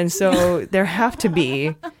daily, and so there have to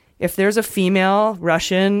be If there's a female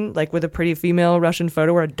Russian, like with a pretty female Russian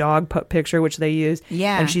photo or a dog picture, which they use,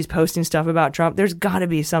 and she's posting stuff about Trump, there's got to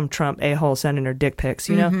be some Trump a-hole sending her dick pics,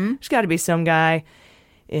 you know? There's got to be some guy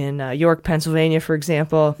in York, Pennsylvania, for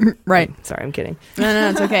example. Right. Sorry, I'm kidding.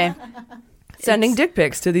 No, it's okay. Sending dick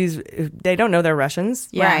pics to these, they don't know they're Russians.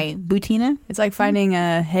 Yeah. Right. Butina? It's like finding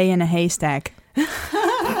a hay in a haystack.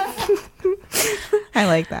 I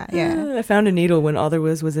like that, yeah. I found a needle when all there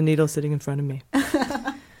was a needle sitting in front of me.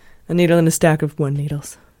 A needle in a stack of 1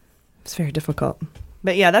 needles. It's very difficult.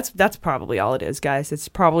 But yeah, that's probably all it is, guys. It's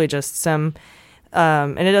probably just some,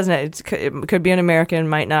 and it could be an American,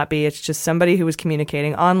 might not be. It's just somebody who was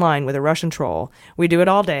communicating online with a Russian troll. We do it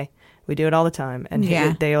all day. We do it all the time. And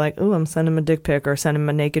they're like, oh, I'm sending him a dick pic or sending him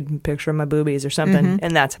a naked picture of my boobies or something.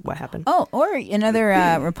 And that's what happened. Oh, or another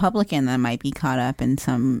Republican that might be caught up in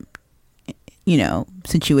some,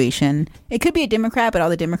 situation. It could be a Democrat, but all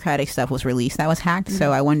the Democratic stuff was released. That was hacked.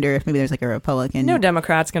 So I wonder if maybe there's like a Republican. No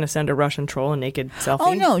Democrat's going to send a Russian troll a naked selfie.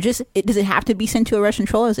 Oh, no. Does it have to be sent to a Russian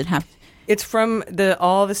troll or does it have... It's from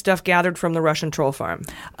all the stuff gathered from the Russian troll farm.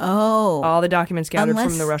 Oh. All the documents gathered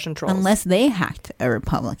from the Russian trolls. Unless they hacked a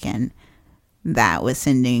Republican that was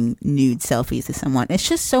sending nude selfies to someone. It's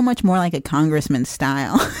just so much more like a congressman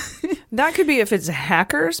style. That could be if it's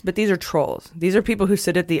hackers, but these are trolls. These are people who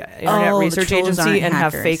sit at the Internet Research Agency and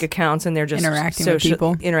have fake accounts, and they're just interacting with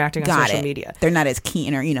people. Interacting on social media. They're not as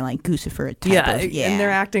keen or, like Guccifer type of, and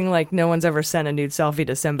they're acting like no one's ever sent a nude selfie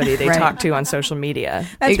to somebody they talk to on social media.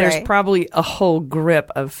 There's probably a whole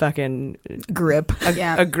grip of fucking... Grip.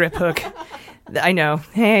 A grip hook. I know.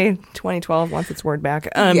 Hey, 2012 wants its word back.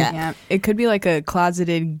 Yeah. It could be like a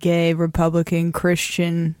closeted gay Republican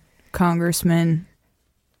Christian congressman.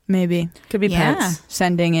 Maybe. Could be Pence.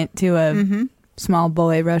 Sending it to a small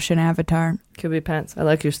boy Russian avatar. Could be Pence. I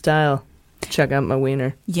like your style. Check out my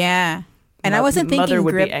wiener. Yeah. And I wasn't thinking Mother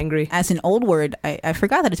would grip be angry. as an old word. I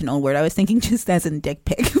forgot that it's an old word. I was thinking just as in dick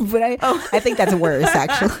pic. But I think that's worse,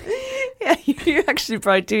 actually. Yeah, you're actually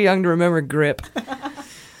probably too young to remember grip.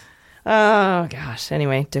 Oh, gosh.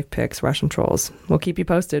 Anyway, dick pics, Russian trolls. We'll keep you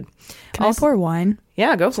posted. Can I pour wine?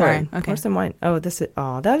 Yeah, go for it. Okay. Pour some wine. Oh,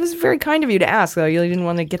 that was very kind of you to ask, though. You didn't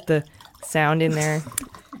want to get the sound in there.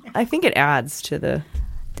 I think it adds to the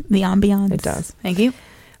ambiance. It does. Thank you.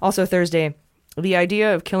 Also, Thursday, the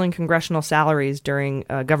idea of killing congressional salaries during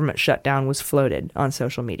a government shutdown was floated on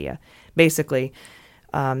social media. Basically,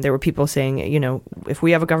 there were people saying, if we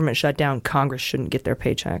have a government shutdown, Congress shouldn't get their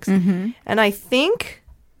paychecks. And I think...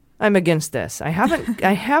 I'm against this. I've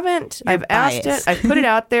asked it. I've put it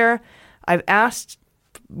out there. I've asked,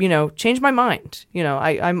 change my mind.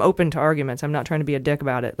 I'm open to arguments. I'm not trying to be a dick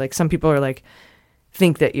about it. Like some people are like,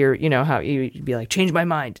 think that you're, how you'd be like, change my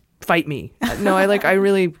mind, fight me. No, I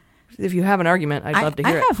really, if you have an argument, I'd love to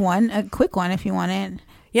hear it. I have one, a quick one if you want it.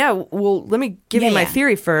 Yeah. Well, let me give you my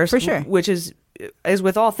theory first. For sure. Which is as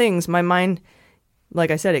with all things, my mind, like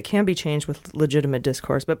I said, it can be changed with legitimate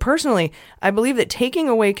discourse. But personally, I believe that taking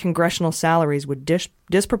away congressional salaries would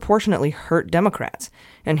disproportionately hurt Democrats.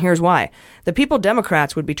 And here's why. The people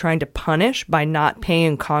Democrats would be trying to punish by not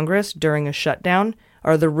paying Congress during a shutdown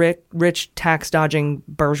are the rich tax-dodging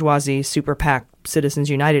bourgeoisie super PAC Citizens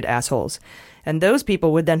United assholes. And those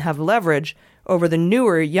people would then have leverage over the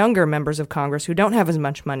newer, younger members of Congress who don't have as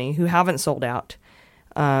much money, who haven't sold out,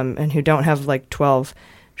 and who don't have like 12...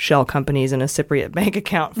 shell companies and a Cypriot bank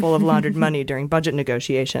account full of laundered money during budget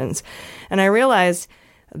negotiations. And I realize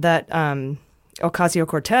that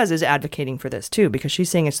Ocasio-Cortez is advocating for this too, because she's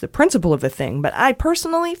saying it's the principle of the thing. But I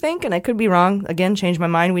personally think, and I could be wrong, again, change my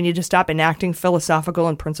mind, we need to stop enacting philosophical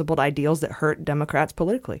and principled ideals that hurt Democrats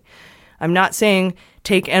politically. I'm not saying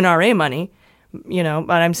take NRA money, but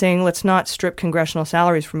I'm saying let's not strip congressional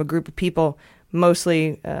salaries from a group of people,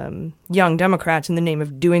 mostly young Democrats, in the name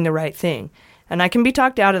of doing the right thing. And I can be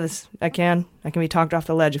talked out of this. I can be talked off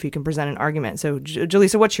the ledge if you can present an argument. So,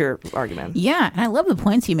 Jaleesa, what's your argument? Yeah, and I love the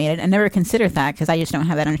points you made. I never considered that because I just don't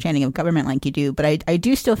have that understanding of government like you do. But I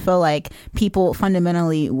do still feel like people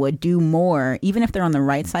fundamentally would do more, even if they're on the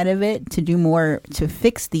right side of it, to do more to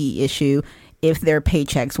fix the issue if their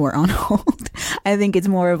paychecks were on hold. I think it's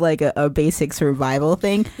more of like a basic survival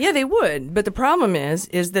thing. Yeah, they would. But the problem is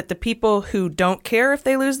that the people who don't care if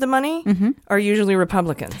they lose the money are usually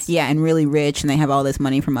Republicans. Yeah, and really rich, and they have all this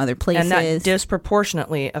money from other places. And that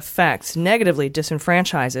disproportionately negatively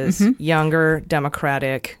disenfranchises younger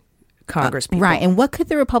Democratic Congress people. Right. And what could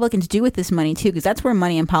the Republicans do with this money too? Because that's where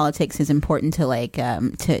money in politics is important to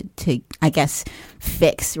to I guess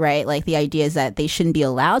fix, right? Like the idea is that they shouldn't be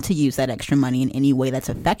allowed to use that extra money in any way that's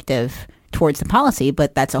effective towards the policy,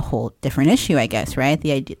 but that's a whole different issue, I guess, right?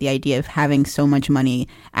 The idea of having so much money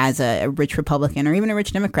as a rich Republican or even a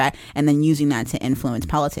rich Democrat and then using that to influence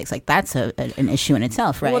politics. Like, that's an issue in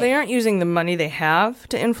itself, right? Well, they aren't using the money they have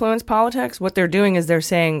to influence politics. What they're doing is they're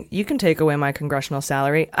saying, you can take away my congressional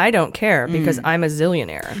salary. I don't care because I'm a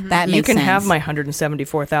zillionaire. That makes You can sense. have my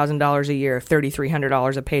 $174,000 a year,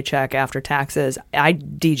 $3,300 a paycheck after taxes. I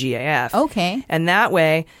DGAF. Okay. And that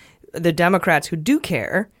way, the Democrats who do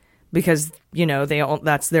care, because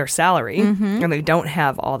that's their salary, and they don't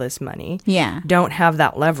have all this money. Yeah. Don't have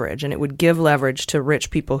that leverage, and it would give leverage to rich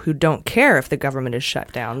people who don't care if the government is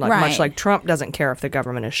shut down. Much like Trump doesn't care if the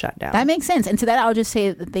government is shut down. That makes sense. And to that, I'll just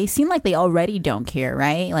say that they seem like they already don't care,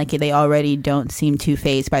 right? Like they already don't seem too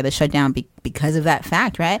fazed by the shutdown because of that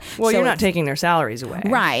fact, right? Well, so you're not taking their salaries away,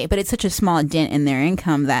 right? But it's such a small dent in their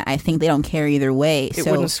income that I think they don't care either way. It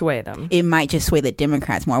wouldn't sway them. It might just sway the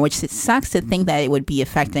Democrats more, which it sucks to think that it would be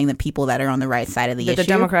affecting the people that are on the right side of the issue. The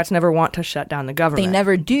Democrats never want to shut down the government. They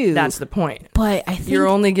never do. That's the point. But I think you're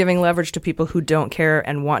only giving leverage to people who don't care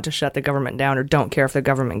and want to shut the government down or don't care if the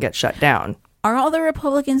government gets shut down. Are all the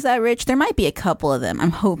Republicans that rich? There might be a couple of them.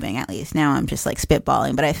 I'm hoping, at least. Now I'm just like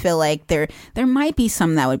spitballing, but I feel like there might be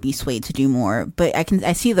some that would be swayed to do more. But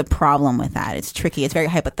I see the problem with that. It's tricky. It's very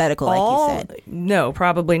hypothetical, like you said. No,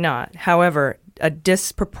 probably not. However, a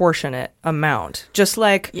disproportionate amount. Just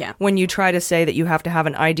like when you try to say that you have to have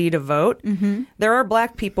an ID to vote, there are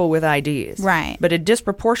black people with IDs. Right. But a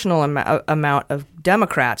disproportional amount of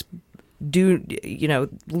Democrats do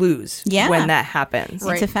lose when that happens.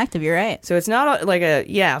 It's effective. You're right. So it's not like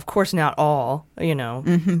of course not all, but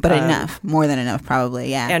enough, more than enough,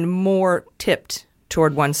 probably. Yeah. And more tipped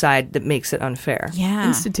toward one side that makes it unfair. Yeah.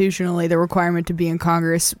 Institutionally, the requirement to be in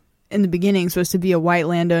Congress in the beginning was supposed to be a white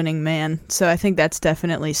landowning man. So I think that's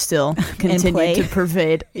definitely still continued to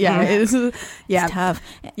pervade. Yeah. It's tough.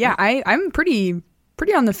 Yeah. I'm pretty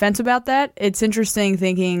on the fence about that. It's interesting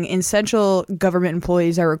thinking essential government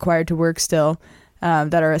employees are required to work still,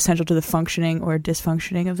 that are essential to the functioning or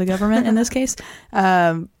dysfunctioning of the government in this case.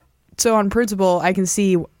 So on principle, I can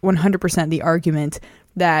see 100% the argument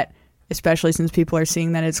that, especially since people are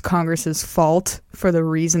seeing that it's Congress's fault for the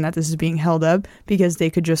reason that this is being held up, because they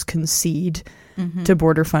could just concede to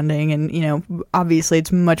border funding. And, obviously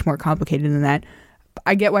it's much more complicated than that.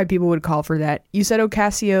 I get why people would call for that. You said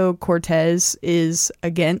Ocasio-Cortez is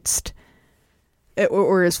against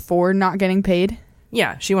or is for not getting paid?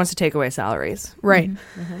 Yeah, she wants to take away salaries. Right.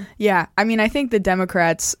 Yeah, I mean, I think the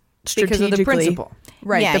Democrats strategically... Because of the principle.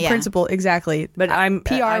 Right, the principle, exactly. But I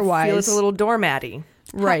PR-wise... feel it's a little doormatty.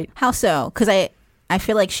 Right. How so? Because I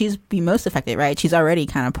feel like she's the most affected, right? She's already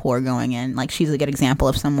kind of poor going in. Like, she's a good example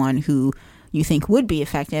of someone who you think would be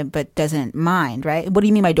affected but doesn't mind, right? What do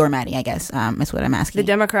you mean by doormatty, I guess, is what I'm asking. The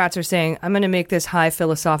Democrats are saying, I'm going to make this high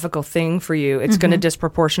philosophical thing for you. It's going to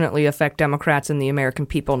disproportionately affect Democrats and the American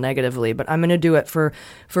people negatively, but I'm going to do it for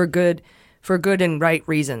good and right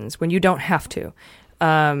reasons when you don't have to.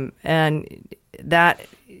 And that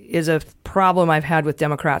is a problem I've had with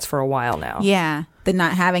Democrats for a while now. Yeah. The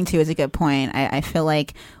not having to is a good point. I feel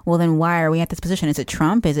like, well, then why are we at this position? Is it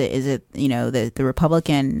Trump? Is it the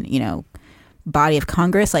Republican, body of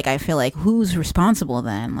Congress? Like, I feel like who's responsible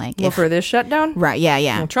then? Like, for this shutdown? Right.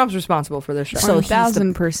 Yeah. Well, Trump's responsible for this shutdown. So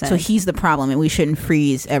 1,000%. So he's the problem, and we shouldn't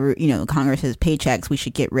freeze Congress's paychecks. We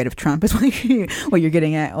should get rid of Trump. Is what you're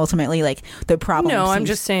getting at ultimately. Like, the problem. No, I'm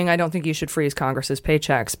just saying I don't think you should freeze Congress's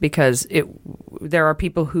paychecks because there are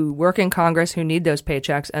people who work in Congress who need those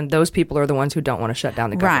paychecks, and those people are the ones who don't want to shut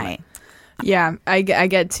down the government. Right. Yeah, I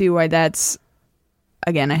get to why that's.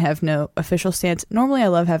 Again, I have no official stance. Normally, I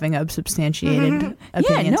love having unsubstantiated opinions.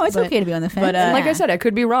 Yeah, no, it's okay to be on the fence. But like I said, I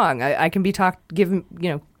could be wrong. I can be talked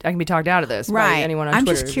out of this by anyone on Twitter.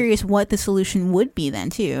 I'm just curious what the solution would be then,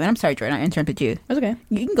 too. And I'm sorry, Jordan, I interrupted you. That's okay.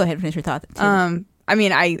 You can go ahead and finish your thought, too. I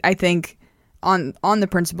mean, I think on the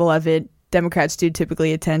principle of it, Democrats do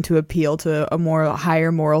typically tend to appeal to a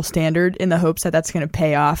higher moral standard in the hopes that that's going to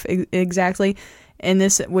pay off exactly. In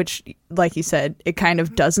this, which, like you said, it kind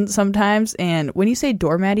of doesn't sometimes. And when you say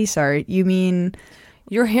doormatty, sorry, you mean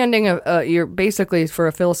you're handing you're basically, for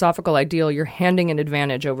a philosophical ideal, you're handing an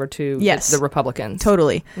advantage over to the Republicans.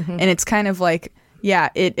 Totally. And it's kind of like,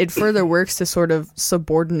 it further works to sort of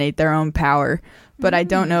subordinate their own power. But I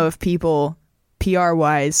don't know if people,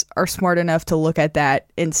 PR-wise, are smart enough to look at that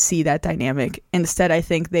and see that dynamic. Instead, I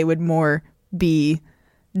think they would more be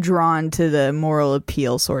drawn to the moral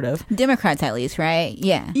appeal, sort of. Democrats, at least, right?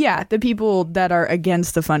 Yeah. Yeah, the people that are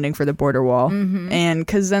against the funding for the border wall. And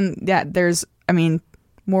because then,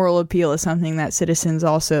 moral appeal is something that citizens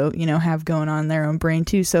also, have going on in their own brain,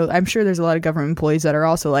 too. So I'm sure there's a lot of government employees that are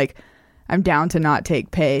also like, I'm down to not take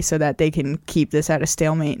pay so that they can keep this at a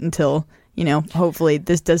stalemate until, hopefully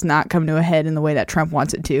this does not come to a head in the way that Trump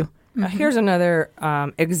wants it to. Here's another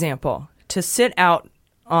example. To sit out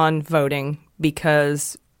on voting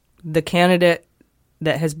because the candidate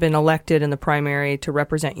that has been elected in the primary to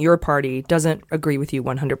represent your party doesn't agree with you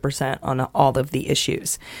 100% on all of the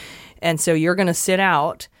issues. And so you're going to sit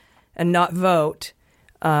out and not vote,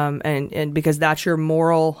 and because that's your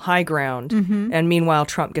moral high ground. And meanwhile,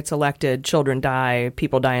 Trump gets elected, children die,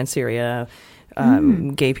 people die in Syria,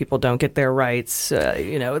 gay people don't get their rights.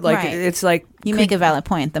 It's like you make a valid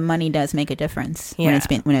point. The money does make a difference when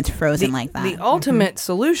it's frozen like that. The ultimate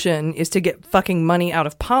solution is to get fucking money out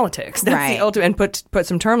of politics. That's the ultimate, and put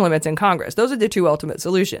some term limits in Congress. Those are the two ultimate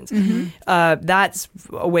solutions. That's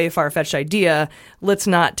a way far-fetched idea. Let's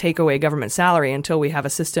not take away government salary until we have a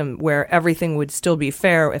system where everything would still be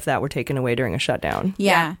fair if that were taken away during a shutdown.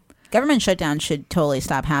 Yeah. Government shutdown should totally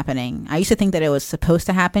stop happening. I used to think that it was supposed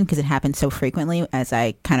to happen because it happened so frequently as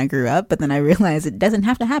I kind of grew up, but then I realized it doesn't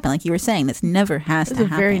have to happen. Like you were saying, this never has to happen.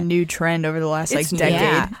 It's a very new trend over the last decade.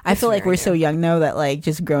 Yeah. I feel like we're so young now that like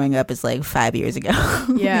just growing up is like 5 years ago.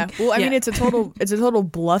 Yeah. Well, I mean, it's a total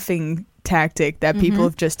bluffing tactic that people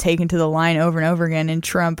have just taken to the line over and over again. And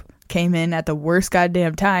Trump came in at the worst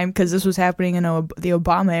goddamn time because this was happening in the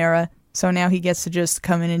Obama era. So now he gets to just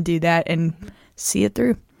come in and do that and see it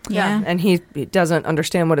through. Yeah, and he doesn't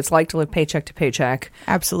understand what it's like to live paycheck to paycheck.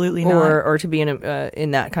 Absolutely not. Or to be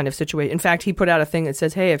in that kind of situation. In fact, he put out a thing that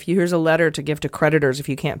says, hey, here's a letter to give to creditors if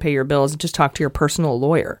you can't pay your bills, just talk to your personal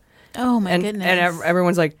lawyer. Oh, my goodness. And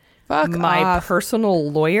everyone's like, fuck my off. Personal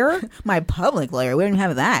lawyer? My public lawyer. We don't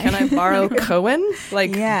have that. Can I borrow Cohen?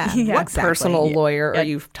 Like, what exactly. personal lawyer are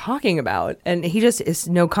you talking about? And he just is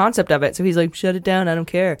no concept of it. So he's like, shut it down. I don't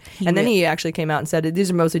care. Then he actually came out and said, these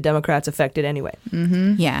are mostly Democrats affected anyway.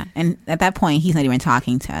 Yeah. And at that point, he's not even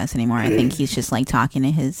talking to us anymore. I think he's just like talking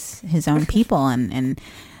to his own people. And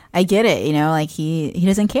I get it. Like he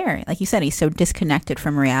doesn't care. Like you said, he's so disconnected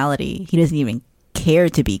from reality. He doesn't even care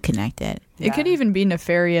to be connected. It could even be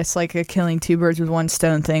nefarious, like a killing two birds with one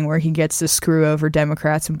stone thing where he gets to screw over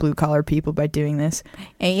Democrats and blue collar people by doing this.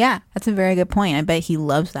 And yeah, that's a very good point. I bet he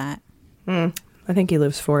loves that. I think he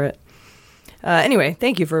lives for it. Anyway,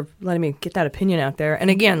 thank you for letting me get that opinion out there. And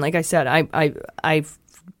again, like I said, I've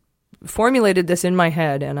formulated this in my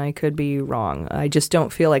head and I could be wrong. I just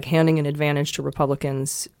don't feel like handing an advantage to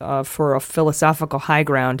Republicans for a philosophical high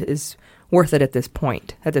ground is worth it at this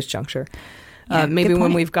point, at this juncture. Maybe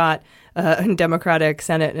when we've got a Democratic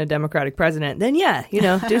Senate and a Democratic president, then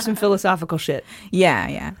do some philosophical shit.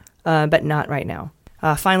 Yeah. But not right now.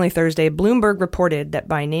 Finally, Thursday, Bloomberg reported that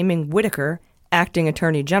by naming Whitaker acting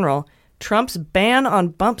attorney general, Trump's ban on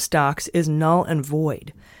bump stocks is null and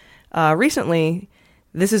void. Recently,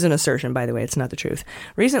 this is an assertion, by the way, it's not the truth.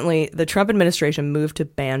 Recently, the Trump administration moved to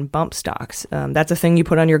ban bump stocks. That's a thing you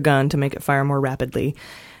put on your gun to make it fire more rapidly.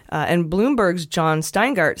 And Bloomberg's John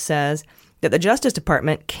Steingart says that the Justice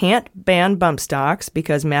Department can't ban bump stocks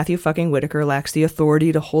because Matthew fucking Whitaker lacks the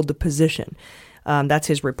authority to hold the position. That's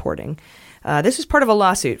his reporting. This is part of a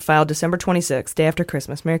lawsuit filed December 26th, day after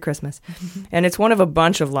Christmas. Merry Christmas. And it's one of a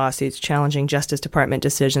bunch of lawsuits challenging Justice Department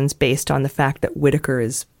decisions based on the fact that Whitaker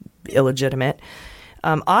is illegitimate.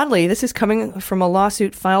 Oddly, this is coming from a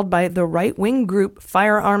lawsuit filed by the right-wing group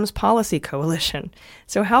Firearms Policy Coalition.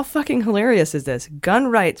 So how fucking hilarious is this? Gun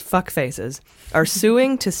rights fuckfaces are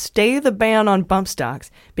suing to stay the ban on bump stocks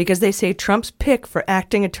because they say Trump's pick for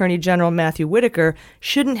acting Attorney General Matthew Whitaker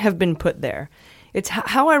shouldn't have been put there. It's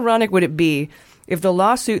how ironic would it be if the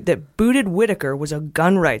lawsuit that booted Whitaker was a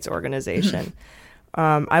gun rights organization?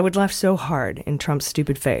 I would laugh so hard in Trump's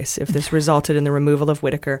stupid face if this resulted in the removal of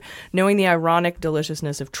Whitaker, knowing the ironic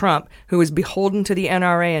deliciousness of Trump, who is beholden to the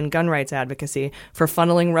NRA and gun rights advocacy for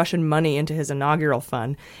funneling Russian money into his inaugural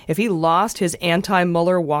fund. If he lost his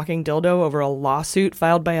anti-Mueller walking dildo over a lawsuit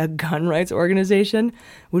filed by a gun rights organization,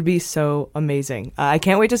 would be so amazing. I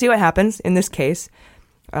can't wait to see what happens in this case,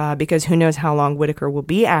 because who knows how long Whitaker will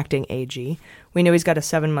be acting AG. We know he's got a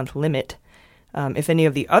 7-month limit. If any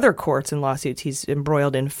of the other courts and lawsuits he's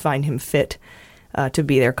embroiled in find him fit to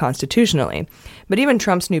be there constitutionally. But even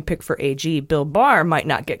Trump's new pick for AG, Bill Barr, might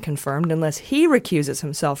not get confirmed unless he recuses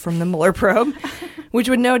himself from the Mueller probe, which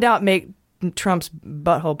would no doubt make Trump's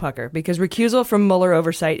butthole pucker, because recusal from Mueller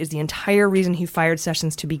oversight is the entire reason he fired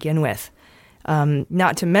Sessions to begin with.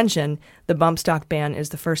 Not to mention, the bump stock ban is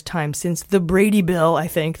the first time since the Brady bill, I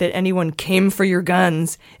think, that anyone came for your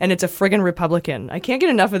guns, and it's a friggin' Republican. I can't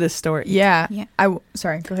get enough of this story. Yeah.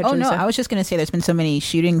 Sorry, go ahead, Oh, Jaleesa. no, I was just going to say there's been so many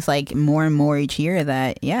shootings, like, more and more each year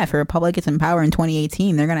that, if a Republican's in power in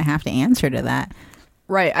 2018, they're going to have to answer to that.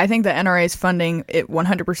 Right. I think the NRA's funding, it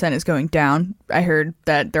 100% is going down. I heard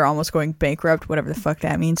that they're almost going bankrupt, whatever the fuck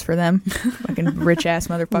that means for them. Fucking rich-ass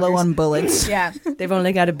motherfuckers. Low on bullets. Yeah. They've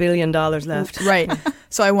only got $1 billion left. Right.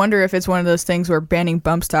 So I wonder if it's one of those things where banning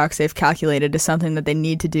bump stocks they've calculated is something that they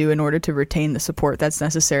need to do in order to retain the support that's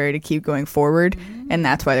necessary to keep going forward. And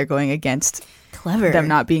that's why they're going against them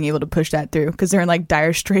not being able to push that through, because they're in like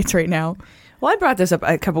dire straits right now. Well, I brought this up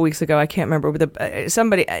a couple weeks ago. I can't remember. But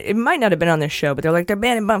somebody, it might not have been on this show, but they're like, they're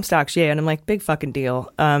banning bump stocks. Yeah. And I'm like, big fucking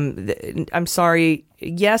deal. I'm sorry.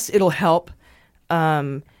 Yes, it'll help.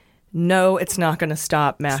 No, it's not going to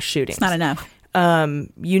stop mass shootings. It's not enough.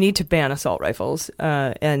 You need to ban assault rifles.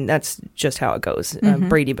 And that's just how it goes.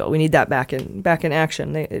 Brady Bill. We need that back in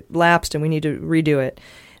action. It lapsed and we need to redo it.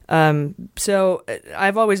 So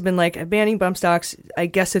I've always been like, banning bump stocks. I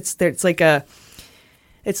guess it's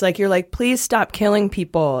like you're like, please stop killing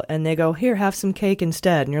people. And they go, here, have some cake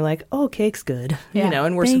instead. And you're like, oh, cake's good. Yeah,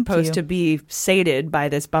 and we're supposed to be sated by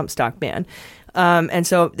this bump stock ban. And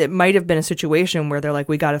so it might have been a situation where they're like,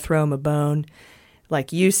 we got to throw them a bone.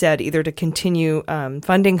 Like you said, either to continue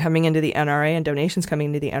funding coming into the NRA and donations coming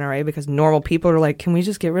into the NRA, because normal people are like, can we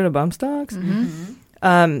just get rid of bump stocks?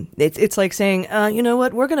 It's like saying, you know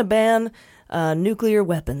what, we're going to ban nuclear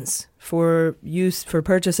weapons for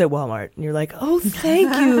purchase at Walmart. And you're like, oh,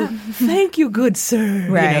 thank you, good sir.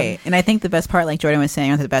 Right. And I think the best part, like Jordan was saying,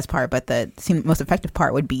 not the best part, but the most effective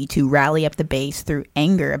part would be to rally up the base through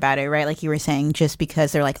anger about it, right? Like you were saying, just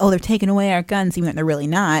because they're like, oh, they're taking away our guns, even though they're really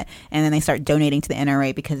not. And then they start donating to the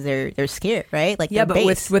NRA because they're scared, right? Like, yeah, but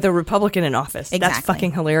base. with a Republican in office. Exactly. That's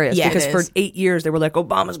fucking hilarious. Yeah, because for 8 years, they were like,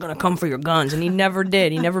 Obama's going to come for your guns. And he never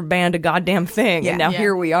did. He never banned a goddamn thing. And now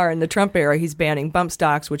here we are in the Trump era. He's banning bump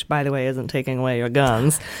stocks, which, by the way, isn't taking away your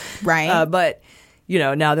guns, right? But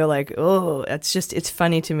now they're like, oh, it's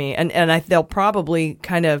funny to me, and they'll probably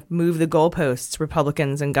kind of move the goalposts.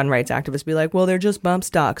 Republicans and gun rights activists be like, well, they're just bump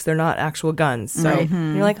stocks, they're not actual guns. So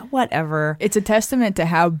you're like, whatever. It's a testament to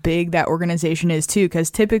how big that organization is too, because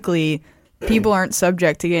typically people aren't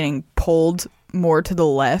subject to getting pulled more to the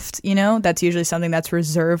left, that's usually something that's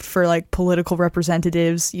reserved for like political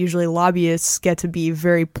representatives. Usually lobbyists get to be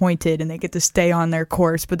very pointed and they get to stay on their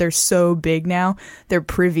course, but they're so big now, they're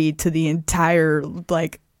privy to the entire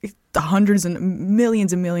like the hundreds and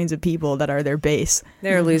millions of people that are their base.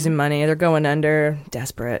 They're losing money, they're going under,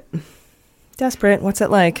 desperate. What's it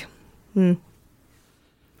like? I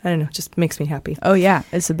don't know, it just makes me happy. Oh yeah,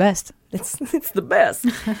 it's the best. It's the best.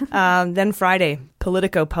 Then Friday,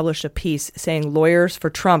 Politico published a piece saying lawyers for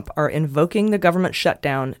Trump are invoking the government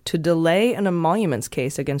shutdown to delay an emoluments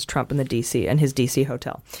case against Trump in his D.C.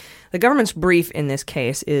 hotel. The government's brief in this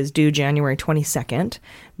case is due January 22nd,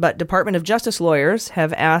 but Department of Justice lawyers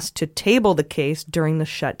have asked to table the case during the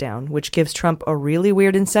shutdown, which gives Trump a really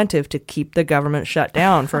weird incentive to keep the government shut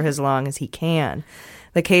down for as long as he can.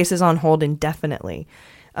 The case is on hold indefinitely.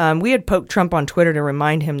 We had poked Trump on Twitter to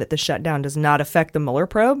remind him that the shutdown does not affect the Mueller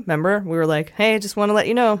probe. Remember? We were like, hey, just want to let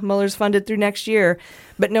you know, Mueller's funded through next year.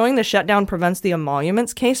 But knowing the shutdown prevents the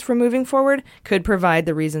emoluments case from moving forward could provide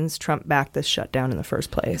the reasons Trump backed this shutdown in the first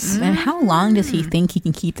place. And how long does he think he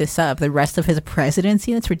can keep this up? The rest of his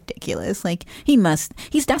presidency? That's ridiculous. Like,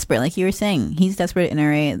 he's desperate, like you were saying. He's desperate,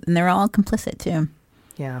 NRA, and they're all complicit, too.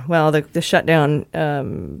 Yeah, well, the shutdown,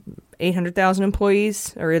 800,000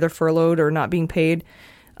 employees are either furloughed or not being paid.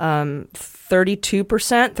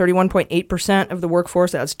 31.8% of the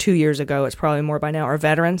workforce, that was 2 years ago, it's probably more by now, are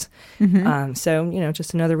veterans. So,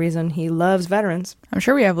 just another reason he loves veterans. I'm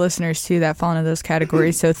sure we have listeners, too, that fall into those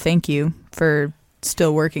categories. So thank you for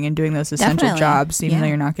still working and doing those essential jobs, even though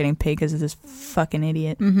you're not getting paid because of this fucking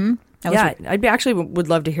idiot. I actually would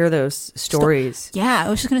love to hear those stories. I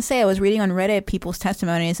was just going to say, I was reading on Reddit people's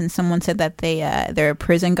testimonies, and someone said that they're a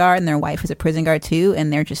prison guard and their wife is a prison guard too,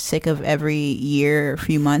 and they're just sick of every year or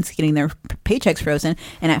few months getting their paychecks frozen.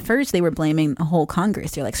 And at first they were blaming the whole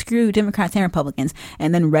Congress. They're like, screw Democrats and Republicans.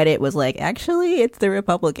 And then Reddit was like, actually, it's the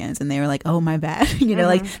Republicans. And they were like, oh, my bad.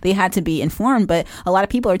 Like they had to be informed. But a lot of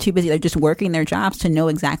people are too busy. They're just working their jobs to know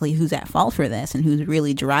exactly who's at fault for this and who's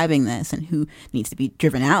really driving this and who needs to be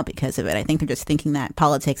driven out because of it. I think they're just thinking that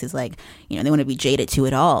politics is like, they want to be jaded to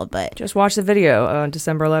it all. But just watch the video on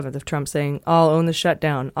December 11th of Trump saying, I'll own the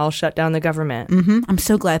shutdown. I'll shut down the government. I'm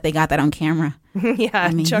so glad they got that on camera. Chuck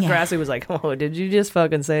Grassley was like, oh, did you just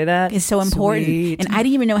fucking say that? It's so important. Sweet. And I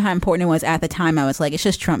didn't even know how important it was at the time. I was like, it's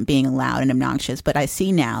just Trump being loud and obnoxious. But I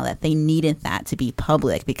see now that they needed that to be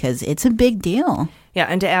public because it's a big deal. Yeah,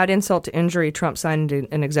 and to add insult to injury, Trump signed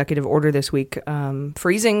an executive order this week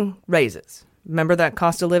freezing raises Remember that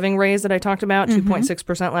cost of living raise that I talked about?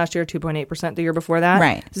 2.6% last year, 2.8% the year before that?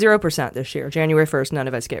 Right. 0% this year. January 1st, none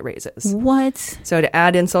of us get raises. What? So to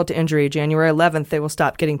add insult to injury, January 11th, they will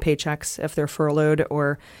stop getting paychecks if they're furloughed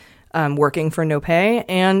or working for no pay,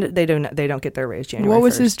 and they don't get their raise January 1st. What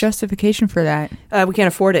was his justification for that? We can't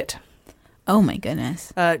afford it. Oh, my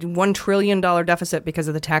goodness. $1 trillion deficit because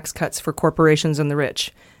of the tax cuts for corporations and the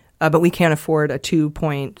rich. But we can't afford a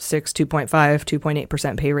 2.6, 2.5,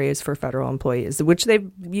 2.8% pay raise for federal employees, which they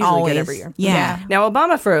usually get every year. Yeah. Now,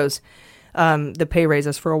 Obama froze the pay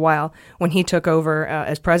raises for a while when he took over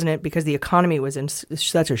as president because the economy was in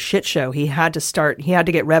such a shit show. He had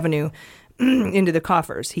to get revenue into the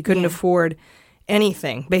coffers. He couldn't afford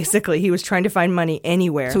anything, basically. He was trying to find money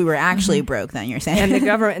anywhere. So we were actually broke then, you're saying?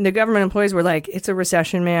 And the government employees were like, it's a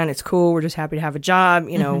recession, man. It's cool. We're just happy to have a job.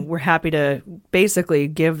 You know, we're happy to basically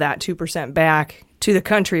give that 2% back to the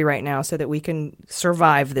country right now so that we can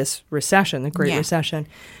survive this recession, the Great Recession.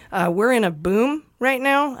 We're in a boom right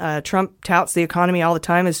now. Trump touts the economy all the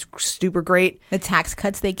time is super great. The tax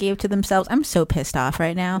cuts they gave to themselves, I'm so pissed off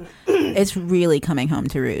right now. It's really coming home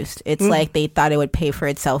to roost. It's like they thought it would pay for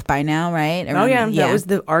itself by now, right? That was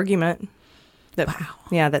the argument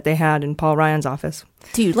that they had in Paul Ryan's office.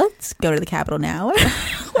 Dude, let's go to the Capitol now.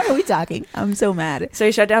 Why are we talking? I'm so mad. So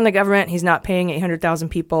he shut down the government. He's not paying 800,000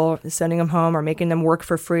 people, sending them home or making them work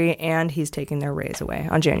for free, and he's taking their raise away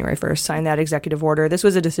on January 1st. Signed that executive order. This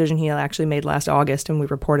was a decision he actually made last August, and we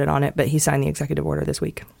reported on it, but he signed the executive order this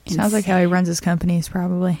week. Sounds like how he runs his companies,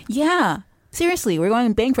 probably. Yeah. Seriously, we're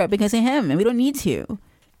going bankrupt because of him, and we don't need to.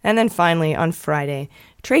 And then finally, on Friday,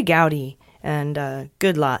 Trey Gowdy and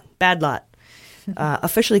Bad Lot,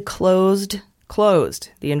 officially closed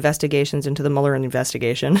the investigations into the Mueller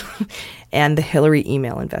investigation and the Hillary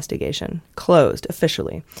email investigation. Closed,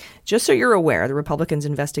 officially. Just so you're aware, the Republicans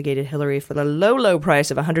investigated Hillary for the low price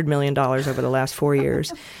of $100 million over the last 4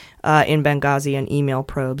 years in Benghazi and email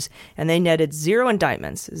probes. And they netted 0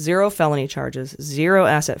 indictments, 0 felony charges, 0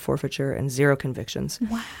 asset forfeiture, and 0 convictions.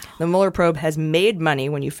 Wow. The Mueller probe has made money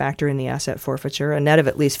when you factor in the asset forfeiture, a net of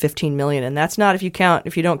at least $15 million. And that's not if you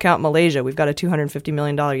don't count Malaysia. We've got a $250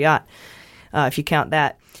 million yacht. If you count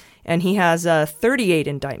that. And he has 38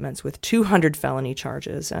 indictments with 200 felony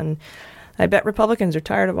charges. And I bet Republicans are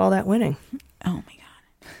tired of all that winning. Oh, my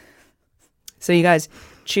God. So you guys,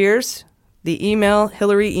 cheers. The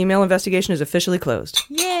Hillary email investigation is officially closed.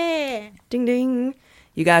 Yeah. Ding, ding.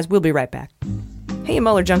 You guys, we'll be right back. Hey,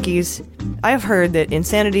 Mueller junkies. I have heard that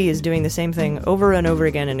insanity is doing the same thing over and over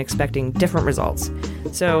again and expecting different results.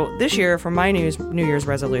 So this year, for my New Year's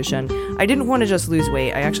resolution, I didn't want to just lose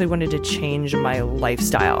weight. I actually wanted to change my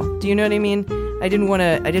lifestyle. Do you know what I mean? I didn't want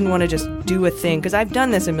to just do a thing, because I've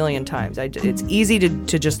done this a million times. It's easy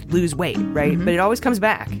to just lose weight, right? But it always comes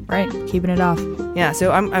back. Right, keeping it off. Yeah,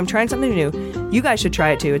 so I'm trying something new. You guys should try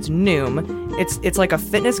it too. It's Noom. It's like a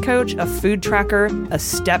fitness coach, a food tracker, a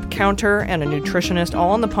step counter, and a nutritionist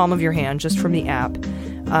all in the palm of your hand just from the app.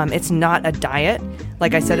 It's not a diet.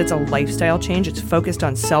 Like I said, it's a lifestyle change. It's focused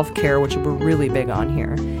on self-care, which we're really big on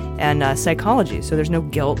here, and psychology. So there's no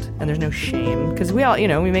guilt and there's no shame, because we all,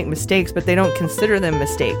 we make mistakes, but they don't consider them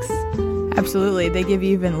mistakes. Absolutely. They give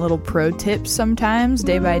you even little pro tips sometimes,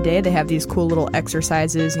 day by day. They have these cool little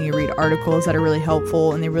exercises, and you read articles that are really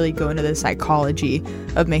helpful, and they really go into the psychology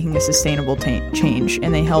of making a sustainable change,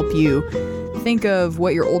 and they help you think of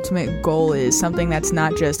what your ultimate goal is, something that's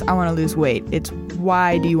not just, I want to lose weight. It's,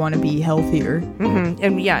 why do you want to be healthier? Mm-hmm.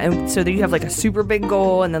 And so that you have like a super big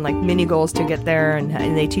goal and then like mini goals to get there,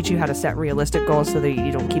 and they teach you how to set realistic goals so that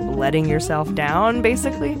you don't keep letting yourself down,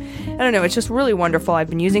 basically. I don't know, it's just really wonderful.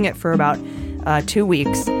 I've been using it for about 2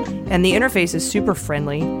 weeks, and the interface is super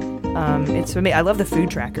friendly. It's for me. I love the food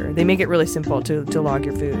tracker. They make it really simple to log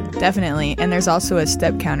your food. Definitely. And there's also a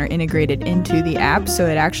step counter integrated into the app, so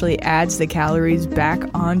it actually adds the calories back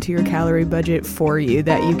onto your calorie budget for you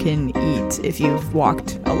that you can eat if you've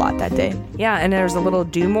walked a lot that day. Yeah, and there's a little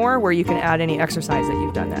do more where you can add any exercise that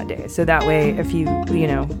you've done that day. So that way, if you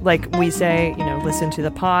like we say, listen to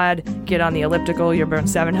the pod, get on the elliptical, you burn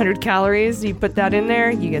 700 calories, you put that in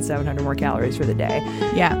there, you get 700 more calories for the day.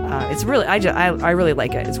 Yeah. It's really, I really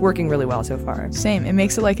like it. It's working really well so far. Same. It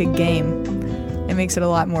makes it like a game. It makes it a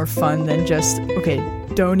lot more fun than just, okay,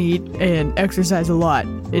 don't eat and exercise a lot.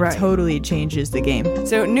 It totally changes the game.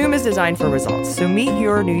 So Noom is designed for results. So meet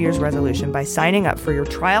your New Year's resolution by signing up for your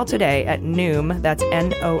trial today at Noom, that's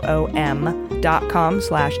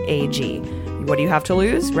Noom.com/AG. What do you have to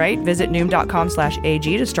lose, right? Visit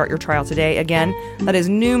Noom.com/AG to start your trial today. Again, that is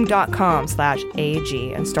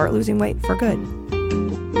Noom.com/AG, and start losing weight for good.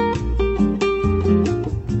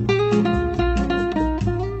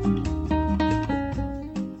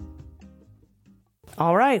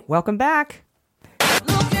 right, welcome back.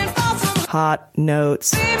 Hot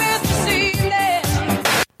notes.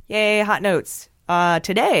 Yay, hot notes.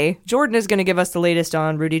 Today, Jordan is going to give us the latest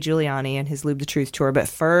on Rudy Giuliani and his Lube the Truth tour. But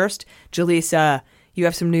first, Jaleesa, you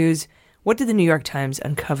have some news. What did the New York Times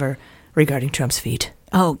uncover regarding Trump's feet?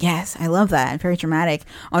 Oh, yes. I love that. Very dramatic.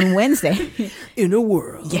 On Wednesday. In a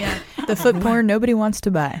world. Yeah. The foot porn nobody wants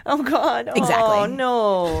to buy. Oh, God. Exactly. Oh,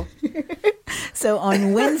 no. So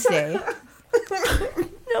on Wednesday.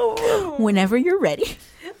 No. Whenever you're ready.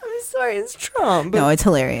 I'm sorry, it's Trump. No, it's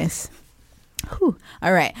hilarious. Whew.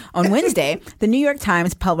 All right. On Wednesday, the New York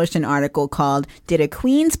Times published an article called "Did a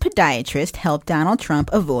Queens Podiatrist Help Donald Trump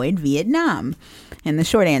Avoid Vietnam?" And the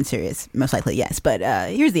short answer is most likely yes. But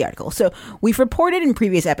here's the article. So we've reported in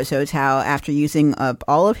previous episodes how after using up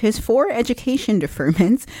all of his 4 education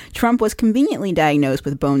deferments, Trump was conveniently diagnosed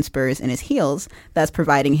with bone spurs in his heels, thus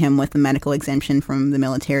providing him with a medical exemption from the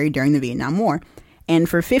military during the Vietnam War. And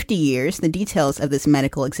for 50 years, the details of this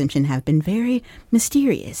medical exemption have been very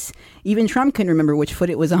mysterious. Even Trump couldn't remember which foot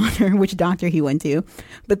it was on or which doctor he went to.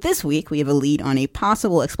 But this week, we have a lead on a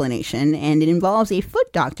possible explanation, and it involves a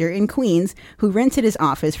foot doctor in Queens who rented his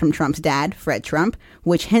office from Trump's dad, Fred Trump,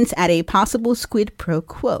 which hints at a possible quid pro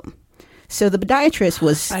quo. So the podiatrist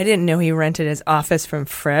was... I didn't know he rented his office from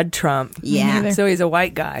Fred Trump. Yeah. So he's a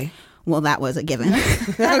white guy. Well, that was a given.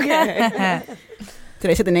 Okay. Did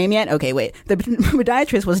I say the name yet? Okay, wait. The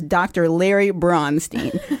podiatrist was Dr. Larry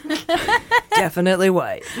Bronstein. Definitely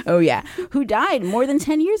white. Oh, yeah. Who died more than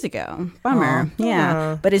 10 years ago. Bummer.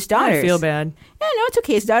 Yeah. But his daughters... I feel bad. Yeah, no, it's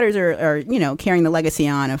okay. His daughters are carrying the legacy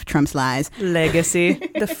on of Trump's lies. Legacy.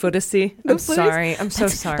 The footacy. I'm sorry. I'm so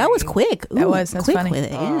sorry. That was quick. Ooh, That's quick funny. with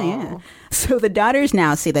it. Yeah. So the daughters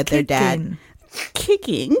now say that their dad...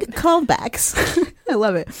 Kicking callbacks. I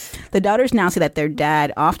love it. The daughters now say that their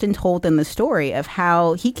dad often told them the story of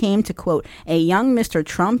how he came to, quote, a young Mr.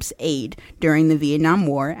 Trump's aide during the Vietnam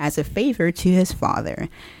War as a favor to his father.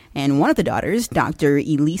 And one of the daughters, Dr.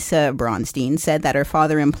 Jaleesa Bronstein, said that her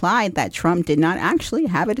father implied that Trump did not actually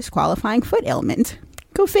have a disqualifying foot ailment.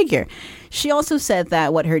 Go figure. She also said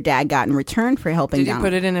that what her dad got in return for helping Did he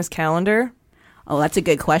put it in his calendar? Oh, that's a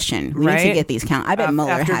good question. We need to get these count. I bet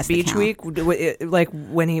Mueller after has Beach the count. Week, like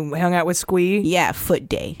when he hung out with Squee? Yeah, foot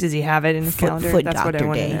day. Does he have it in his calendar? Foot That's doctor what I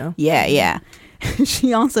want day. to know. Yeah.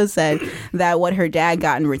 She also said that what her dad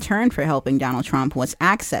got in return for helping Donald Trump was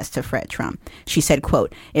access to Fred Trump. She said,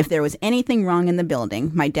 quote, if there was anything wrong in the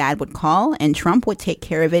building, my dad would call and Trump would take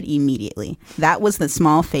care of it immediately. That was the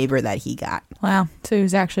small favor that he got. Wow. So he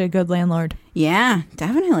was actually a good landlord. Yeah,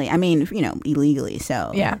 definitely. I mean, illegally.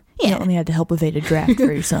 So yeah. You only had to help evade a draft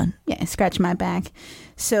for your son. Yeah, scratch my back.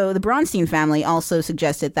 So the Bronstein family also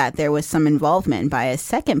suggested that there was some involvement by a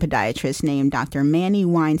second podiatrist named Dr. Manny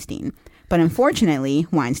Weinstein. But unfortunately,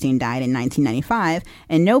 Weinstein died in 1995,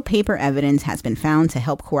 and no paper evidence has been found to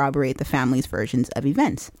help corroborate the family's versions of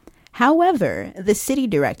events. However, the city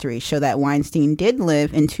directories show that Weinstein did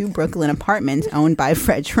live in 2 Brooklyn apartments owned by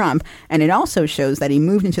Fred Trump, and it also shows that he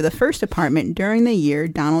moved into the first apartment during the year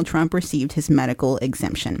Donald Trump received his medical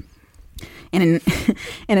exemption. And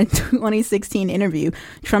in a 2016 interview,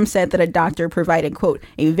 Trump said that a doctor provided, quote,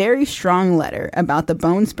 a very strong letter about the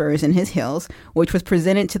bone spurs in his heels, which was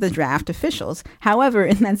presented to the draft officials. However,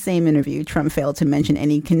 in that same interview, Trump failed to mention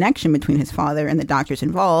any connection between his father and the doctors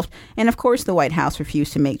involved. And of course, the White House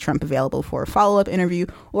refused to make Trump available for a follow-up interview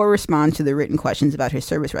or respond to the written questions about his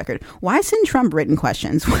service record. Why send Trump written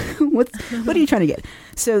questions? What are you trying to get?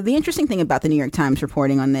 So the interesting thing about the New York Times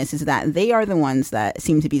reporting on this is that they are the ones that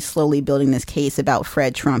seem to be slowly building this case about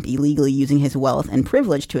Fred Trump illegally using his wealth and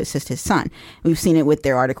privilege to assist his son. We've seen it with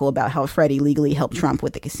their article about how Fred illegally helped Trump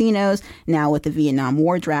with the casinos, now with the Vietnam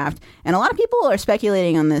War draft. And a lot of people are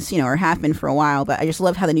speculating on this, or have been for a while, but I just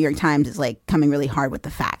love how the New York Times is like coming really hard with the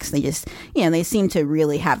facts. They just, they seem to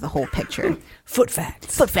really have the whole picture. Foot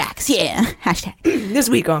facts. Foot facts, yeah. Hashtag. This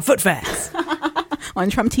week on Foot Facts. On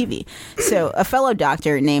Trump TV. So a fellow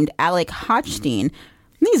doctor named Alec Hochstein,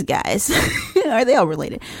 these guys, are they all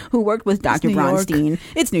related, who worked with Dr. Bronstein.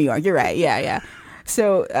 It's New York. You're right. Yeah.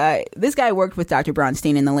 So this guy worked with Dr.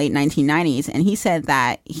 Bronstein in the late 1990s, and he said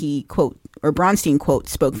that he, quote, or Bronstein, quote,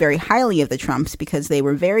 spoke very highly of the Trumps because they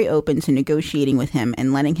were very open to negotiating with him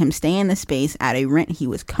and letting him stay in the space at a rent he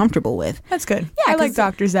was comfortable with. That's good. Yeah, I like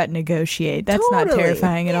doctors that negotiate. That's not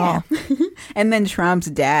terrifying at all. And then Trump's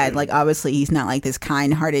dad, like, obviously he's not like this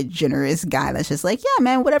kind-hearted, generous guy that's just like, yeah,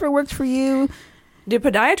 man, whatever works for you. Do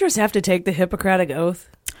podiatrists have to take the Hippocratic Oath?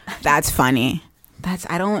 That's funny.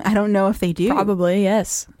 I don't know if they do. Probably,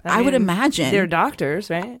 yes. I would imagine. They're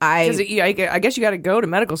doctors, right? I guess you got to go to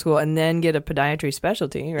medical school and then get a podiatry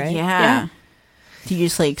specialty, right? Yeah. Do you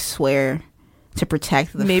just like swear to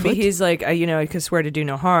protect the Maybe foot. he's like, he could swear to do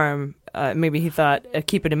no harm. Maybe he thought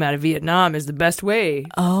keeping him out of Vietnam is the best way.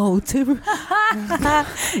 Oh,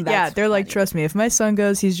 yeah, they're like, trust me, if my son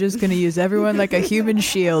goes, he's just going to use everyone like a human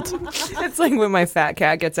shield. It's like when my fat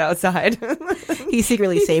cat gets outside. He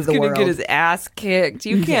secretly saved the world. He's going to get his ass kicked.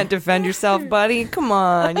 You can't defend yourself, buddy. Come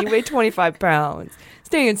on. You weigh 25 pounds.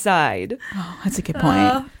 Stay inside. Oh, that's a good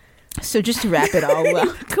point. So just to wrap it all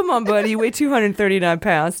up. Come on, buddy. You weigh 239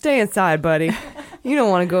 pounds. Stay inside, buddy. You don't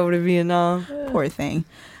want to go over to Vietnam. Poor thing.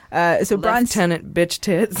 So Lieutenant Bitch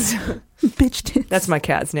Tits. Bitch Tits. That's my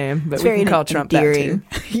cat's name, but It's we very can call Trump endearing.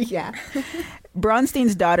 that too. Yeah.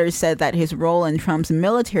 Braunstein's daughter said that his role in Trump's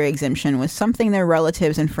military exemption was something their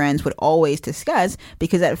relatives and friends would always discuss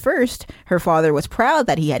because at first her father was proud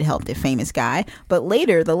that he had helped a famous guy, but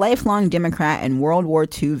later the lifelong Democrat and World War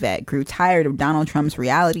II vet grew tired of Donald Trump's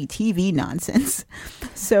reality TV nonsense.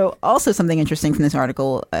 So also something interesting from this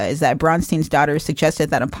article is that Braunstein's daughter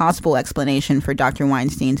suggested that a possible explanation for Dr.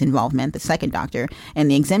 Weinstein's involvement, the second doctor, and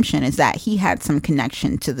the exemption is that he had some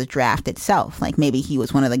connection to the draft itself. Like maybe he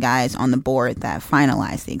was one of the guys on the board that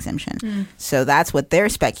finalized the exemption. So that's what they're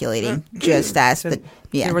speculating. Just as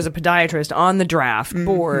there was a podiatrist on the draft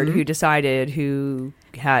board who decided who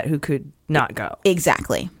could not go.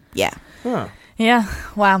 Exactly. Yeah. Huh. Yeah.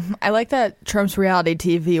 Wow. I like that Trump's reality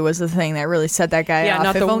TV was the thing that really set that guy off.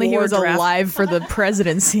 Not if the only he war was draft. alive for the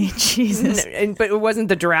presidency. Jesus. But it wasn't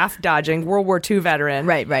the draft dodging World War II veteran.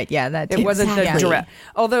 Right. Yeah, that It wasn't the draft.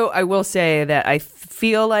 Although I will say that I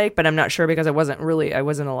feel like, but I'm not sure because I wasn't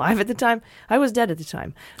alive at the time. I was dead at the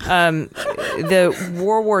time. The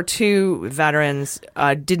World War II veterans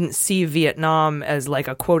didn't see Vietnam as like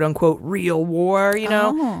a quote unquote real war,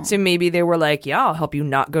 So maybe they were like, yeah, I'll help you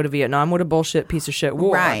not go to Vietnam. What a bullshit piece of shit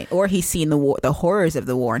war. Right. Or he's seen the horrors of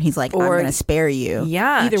the war and he's like, I'm going to spare you.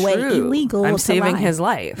 Yeah. Either way, illegal. I'm to saving lie. his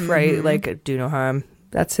life, right? Like, do no harm.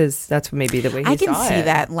 That's maybe the way he I can saw see it.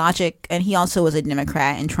 that logic, and he also was a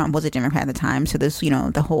Democrat, and Trump was a Democrat at the time. So this,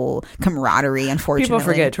 the whole camaraderie. Unfortunately, People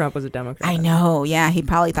forget Trump was a Democrat. I know. Yeah, he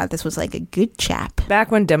probably thought this was like a good chap.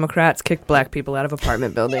 Back when Democrats kicked black people out of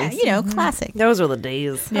apartment buildings. Yeah, classic. Those were the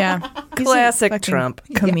days. Yeah. Classic Trump.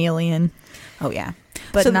 Chameleon. Oh yeah.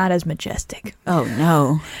 But not as majestic. Oh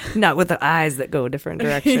no. Not with the eyes that go different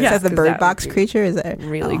directions. Is that the Bird Box creature? Is that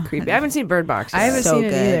really creepy? I haven't seen Bird Box. I haven't seen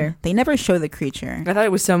it either. They never show the creature. I thought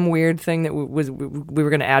it was some weird thing that we were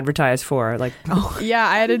going to advertise for. Like, yeah,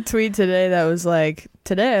 I had a tweet today that was like,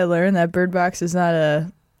 today I learned that Bird Box is not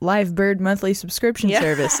a live bird monthly subscription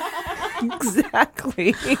service.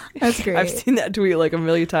 Exactly. That's great. I've seen that tweet like a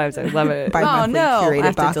million times. I love it. Oh no, I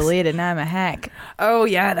have to delete it. Now I'm a hack. Oh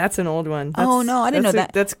yeah, that's an old one. Oh no, I didn't know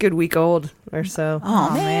that. That's a good week old or so.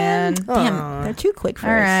 Oh man. Damn, they're too quick for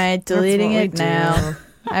us. All right, deleting it now.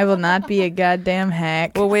 I will not be a goddamn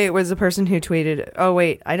hack. Well, wait, was the person who tweeted? Oh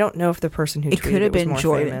wait, I don't know if the person who tweeted could have been was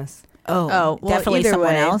Jordan. more famous. Oh, well, definitely either someone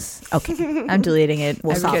way. else. Okay, I'm deleting it.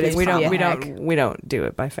 We'll solve this We problem. don't do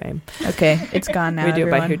it by fame. Okay, it's gone now. We do it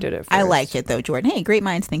by everyone. who did it first. I liked it though, Jordan. Hey, great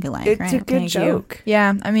minds think alike. It's right? a good Thank joke. you.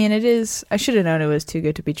 Yeah, I mean it is. I should have known it was too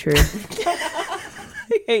good to be true.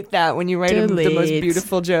 I hate that when you write the most Delete.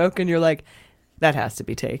 beautiful joke and you're like, that has to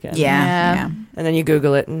be taken. Yeah. And then you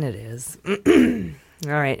Google it and it is.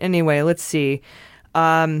 All right. Anyway, let's see.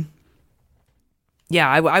 Yeah,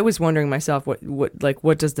 I was wondering myself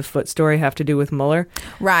what does the Foot story have to do with Mueller?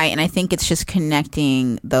 Right, and I think it's just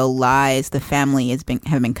connecting the lies the family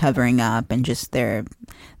have been covering up and just their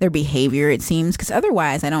behavior. It seems because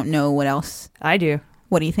otherwise, I don't know what else. I do.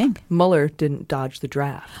 What do you think? Mueller didn't dodge the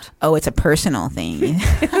draft. Oh, it's a personal thing.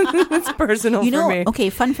 It's personal for me. Okay,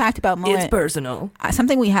 fun fact about Mueller. It's personal.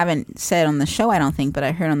 Something we haven't said on the show, I don't think, but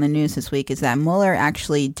I heard on the news this week is that Mueller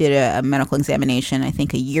actually did a medical examination, I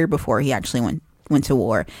think a year before he actually went to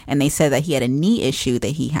war, and they said that he had a knee issue that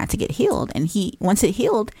he had to get healed, and once it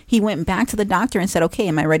healed, he went back to the doctor and said, okay,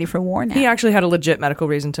 am I ready for war now? He actually had a legit medical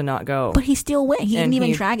reason to not go, but he still went. He didn't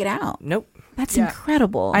even drag it out. Nope. That's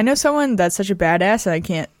incredible. I know someone that's such a badass, and I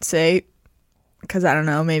can't say because I don't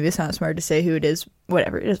know, maybe it's not smart to say who it is.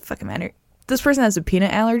 Whatever, it doesn't fucking matter. This person has a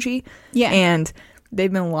peanut allergy, and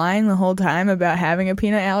they've been lying the whole time about having a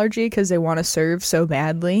peanut allergy because they want to serve so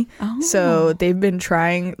badly. So they've been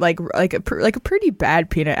trying like a pretty bad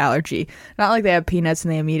peanut allergy. Not like they have peanuts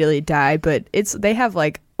and they immediately die, but they have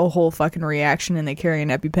like a whole fucking reaction, and they carry an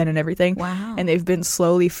EpiPen and everything. Wow. And they've been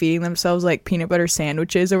slowly feeding themselves like peanut butter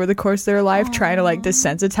sandwiches over the course of their life, trying to like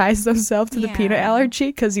desensitize themselves to the peanut allergy,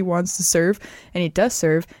 because he wants to serve, and he does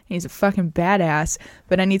serve, and he's a fucking badass.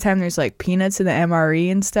 But anytime there's like peanuts in the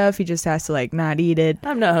MRE and stuff, he just has to like not eat it.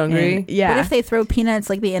 I'm not hungry. And, yeah. What if they throw peanuts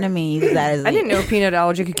like the enemy? That is. I didn't know peanut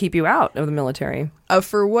allergy could keep you out of the military.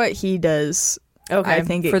 For what he does. Okay, I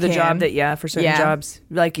think for the can. job that for certain jobs,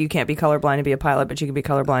 like you can't be colorblind and be a pilot, but you can be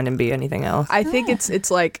colorblind and be anything else. I think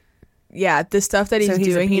it's like the stuff that he's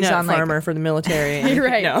doing. A peanut he's on farmer for the military. You're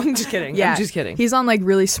right. No, I'm just kidding. Yeah, I'm just kidding. He's on like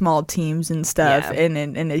really small teams and stuff,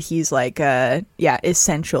 and he's like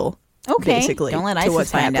essential. Okay. Basically, don't let to ISIS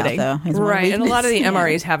what's find happening. out though. Right, and a lot of the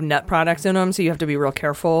MREs have nut products in them, so you have to be real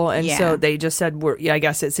careful. And so they just said, I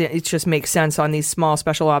guess it just makes sense on these small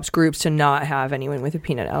special ops groups to not have anyone with a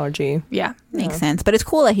peanut allergy. Yeah, makes sense. But it's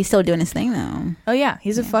cool that he's still doing his thing though. Oh yeah,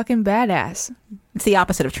 he's a fucking badass. It's the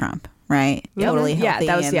opposite of Trump, right? Yep. Totally healthy.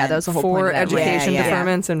 That was the whole point of that. Education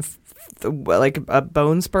deferments and like a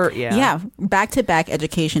bone spurt. Yeah, back to back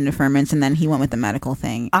education deferments, and then he went with the medical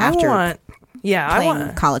thing after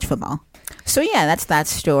playing college football. So yeah, that's that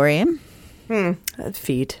story.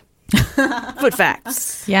 Feet. Foot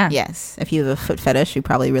facts. Yeah. Yes. If you have a foot fetish, you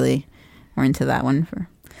probably really were into that one.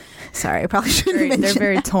 Sorry, I probably shouldn't mention They're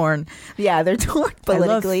very that. torn. Yeah, they're torn politically.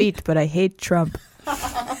 I love feet, but I hate Trump.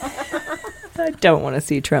 I don't want to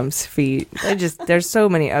see Trump's feet. There's so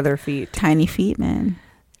many other feet. Tiny feet, man.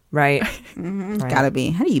 Right. Mm-hmm. Right. Gotta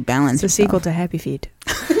be. How do you balance It's a sequel to Happy Feet.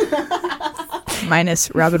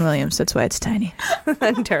 Minus Robin Williams. That's why it's tiny.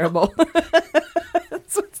 And terrible.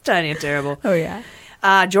 That's what's tiny and terrible. Oh, yeah.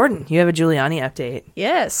 Jordan, you have a Giuliani update.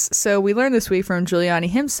 Yes. So we learned this week from Giuliani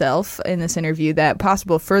himself in this interview that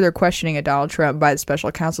possible further questioning of Donald Trump by the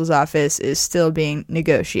special counsel's office is still being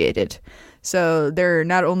negotiated. So they're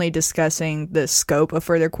not only discussing the scope of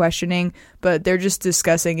further questioning, but they're just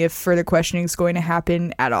discussing if further questioning is going to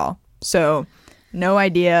happen at all. So no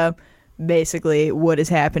idea basically what is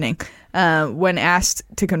happening. When asked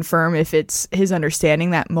to confirm if it's his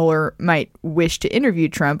understanding that Mueller might wish to interview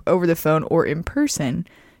Trump over the phone or in person,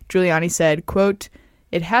 Giuliani said, quote,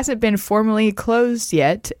 "It hasn't been formally closed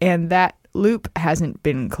yet, and that loop hasn't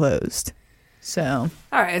been closed." So,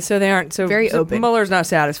 all right, so they aren't very open. Mueller's not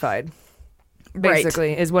satisfied.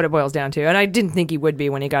 Basically, right. Is what it boils down to. And I didn't think he would be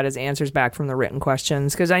when he got his answers back from the written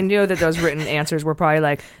questions, because I knew that those written answers were probably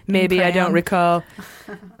like, maybe, I don't recall,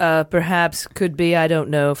 perhaps, could be, I don't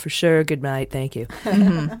know, for sure, good night, thank you.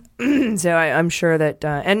 Mm-hmm. So I'm sure that,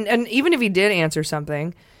 and even if he did answer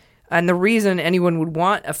something, and the reason anyone would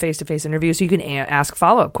want a face-to-face interview so you can ask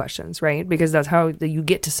follow-up questions, right? Because that's how you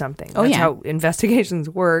get to something. That's how investigations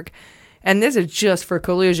work. And this is just for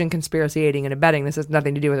collusion, conspiracy, aiding, and abetting. This has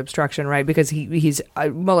nothing to do with obstruction, right? Because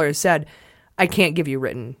Mueller has said, I can't give you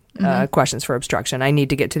written questions for obstruction. I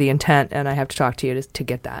need to get to the intent, and I have to talk to you to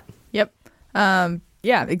get that. Yep.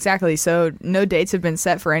 Yeah, exactly. So no dates have been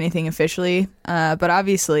set for anything officially, but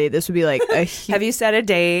obviously this would be like a Have you set a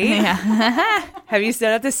date? Yeah. Have you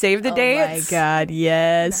set up to save the dates? Oh my God,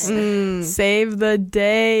 yes. Save the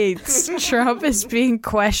dates. Trump is being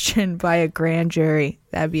questioned by a grand jury.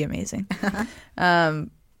 That'd be amazing.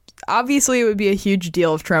 Obviously, it would be a huge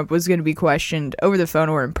deal if Trump was going to be questioned over the phone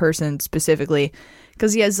or in person specifically,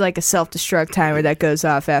 because he has like a self-destruct timer that goes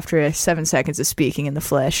off after 7 seconds of speaking in the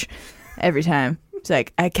flesh every time. It's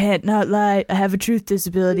like, I can't not lie. I have a truth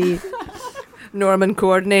disability. Norman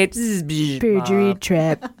coordinates. Perjury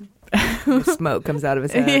trap. Smoke comes out of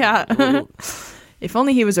his head. Yeah. If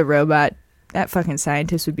only he was a robot, that fucking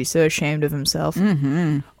scientist would be so ashamed of himself.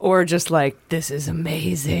 Mm-hmm. Or just like, this is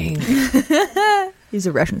amazing. He's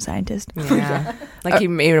a Russian scientist. Yeah. Like he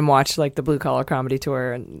made him watch like the Blue Collar Comedy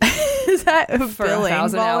Tour. And is that for Bill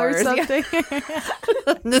 1,000 Engvall hours or something? Yeah.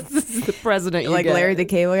 This is the president. Like Larry the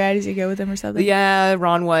Cable Guy. Does he go with him or something? Yeah,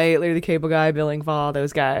 Ron White, Larry the Cable Guy, Bill Engvall,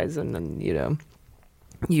 those guys. And then, you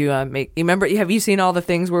remember, have you seen all the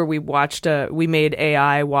things where we made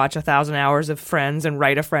AI watch 1,000 hours of Friends and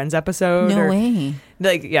write a Friends episode? No way.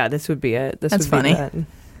 Like, yeah, this would be it. That's funny. That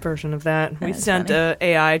version of that. We sent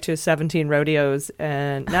AI to 17 rodeos,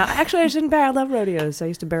 and now actually I shouldn't barrel. I love rodeos. I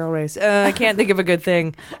used to barrel race. I can't think of a good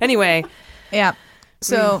thing. Anyway, yeah.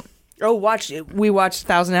 So we watched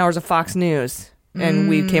 1,000 hours of Fox News, and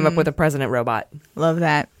we came up with a president robot. Love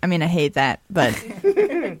that. I mean, I hate that, but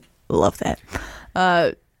love that.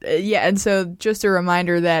 Yeah, and so just a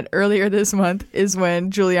reminder that earlier this month is when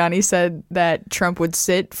Giuliani said that Trump would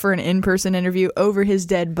sit for an in-person interview over his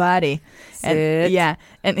dead body. And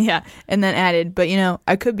then added, but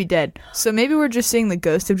I could be dead. So maybe we're just seeing the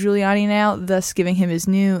ghost of Giuliani now, thus giving him his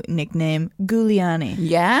new nickname, Giuliani.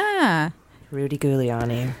 Yeah. Rudy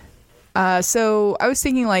Giuliani. So I was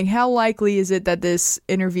thinking, like, how likely is it that this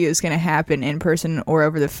interview is going to happen in person or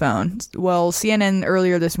over the phone? Well, CNN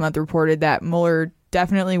earlier this month reported that Mueller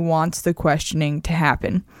definitely wants the questioning to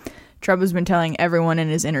happen. Trump has been telling everyone in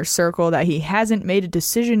his inner circle that he hasn't made a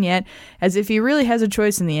decision yet, as if he really has a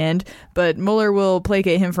choice in the end, but Mueller will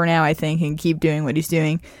placate him for now, I think, and keep doing what he's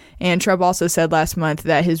doing. And Trump also said last month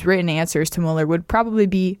that his written answers to Mueller would probably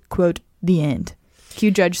be, quote, the end. Cue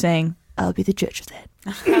judge saying, I'll be the judge of that.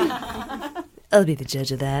 I'll be the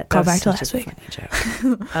judge of that. Call back to last week.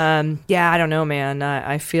 Yeah, I don't know, man.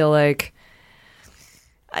 I feel like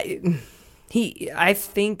I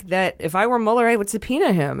think that if I were Mueller, I would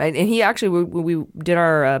subpoena him. And he actually, we did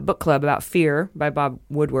our book club about Fear by Bob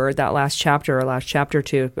Woodward, that last chapter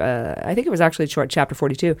two. I think it was actually short chapter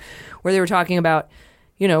 42, where they were talking about,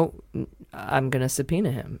 you know, I'm going to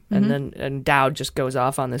subpoena him. Mm-hmm. And Dowd just goes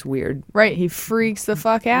off on this weird. Right. He freaks the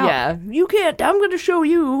fuck out. Yeah. You can't. I'm going to show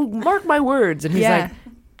you. Mark my words. And he's like,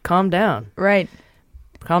 calm down. Right.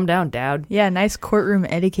 Calm down, Dowd. Yeah. Nice courtroom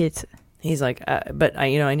etiquette. He's like, but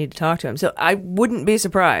I need to talk to him. So I wouldn't be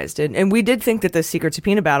surprised. And we did think that the secret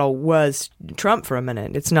subpoena battle was Trump for a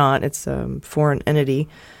minute. It's not. It's a foreign entity,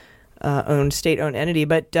 state-owned entity.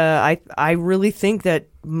 But I really think that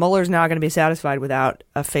Mueller's not going to be satisfied without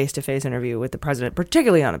a face-to-face interview with the president,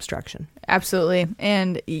 particularly on obstruction. Absolutely.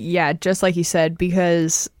 And yeah, just like you said,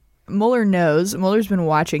 because Mueller's been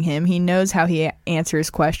watching him. He knows how he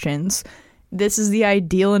answers questions. This is the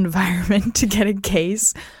ideal environment to get a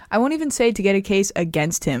case. I won't even say to get a case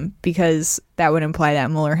against him, because that would imply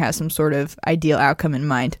that Mueller has some sort of ideal outcome in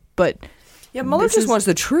mind. But yeah, Mueller just wants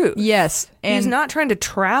the truth. Yes. And he's not trying to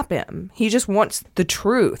trap him. He just wants the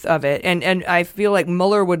truth of it. And I feel like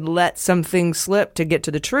Mueller would let some things slip to get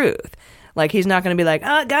to the truth. Like, he's not going to be like,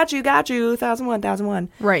 got you, 1001.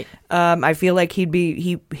 Right. I feel like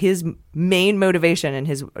his main motivation and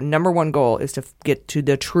his number one goal is to get to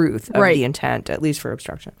the truth of the intent, at least for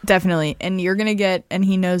obstruction. Definitely. And you're going to get, and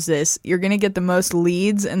he knows this, you're going to get the most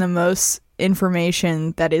leads and the most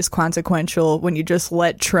information that is consequential when you just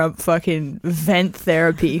let Trump fucking vent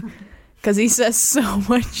therapy. Because he says so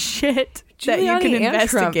much shit that you can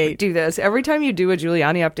investigate. Do this every time you do a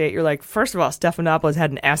Giuliani update. You're like, first of all, Stephanopoulos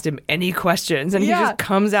hadn't asked him any questions, and he just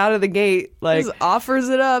comes out of the gate like, just offers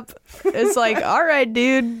it up. It's like, all right,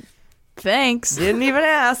 dude, thanks. Didn't even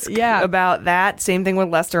ask about that. Same thing with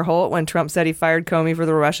Lester Holt when Trump said he fired Comey for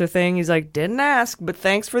the Russia thing. He's like, didn't ask, but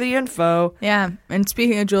thanks for the info. Yeah. And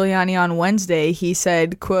speaking of Giuliani, on Wednesday, he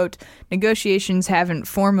said, quote, negotiations haven't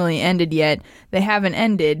formally ended yet. They haven't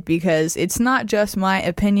ended because it's not just my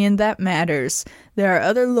opinion that matters. There are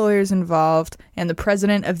other lawyers involved and the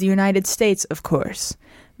President of the United States, of course.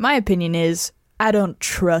 My opinion is I don't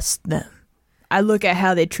trust them. I look at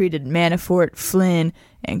how they treated Manafort, Flynn,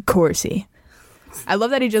 and Corsi. I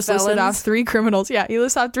love that he just listed off 3 criminals. Yeah, he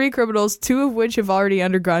lists off 3 criminals, 2 of which have already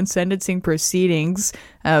undergone sentencing proceedings.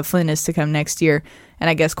 Flynn is to come next year. And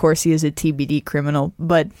I guess Corsi is a TBD criminal,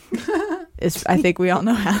 but I think we all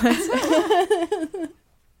know how that's...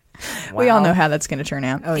 We all know how that's going to turn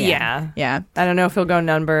out. Oh, yeah. Yeah. I don't know if he'll go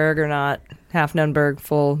Nunberg or not. Half Nunberg,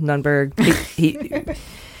 full Nunberg.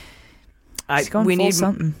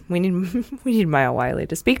 We need Maya Wiley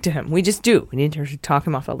to speak to him. We just do. We need her to talk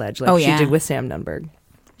him off a ledge like she did with Sam Nunberg.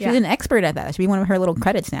 She's an expert at that. That should be one of her little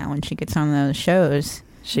credits now when she gets on those shows.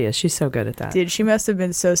 She is. She's so good at that. Dude, she must have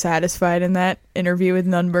been so satisfied in that interview with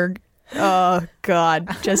Nunberg. Oh, God.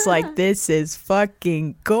 Just like, this is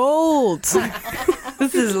fucking gold.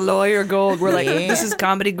 This is lawyer gold. We're like, this is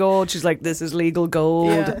comedy gold. She's like, this is legal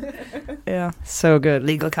gold. Yeah. So good.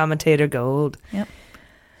 Legal commentator gold. Yep.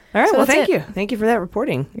 All right. So well, thank it. you. Thank you for that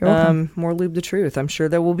reporting. You're welcome. More Lube the Truth. I'm sure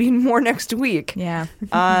there will be more next week. Yeah.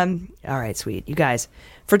 All right, sweet. You guys,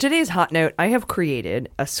 for today's Hot Note, I have created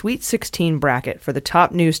a Sweet 16 bracket for the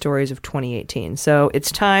top news stories of 2018. So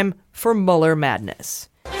it's time for Mueller Madness.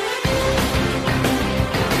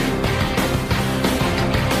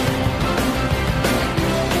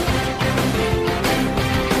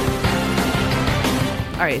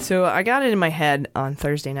 All right, so I got it in my head on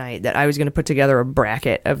Thursday night that I was going to put together a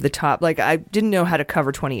bracket of the top, like I didn't know how to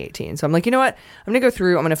cover 2018. So I'm like, you know what? I'm going to go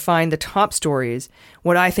through, I'm going to find the top stories,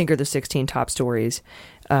 what I think are the 16 top stories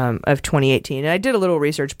of 2018. And I did a little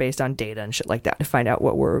research based on data and shit like that to find out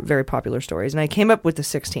what were very popular stories. And I came up with the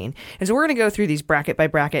 16. And so we're going to go through these bracket by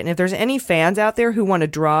bracket. And if there's any fans out there who want to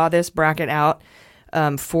draw this bracket out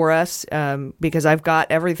for us, because I've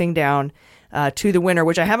got everything down to the winner,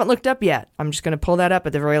 which I haven't looked up yet. I'm just going to pull that up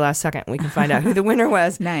at the very last second. We can find out who the winner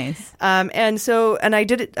was. Nice. And I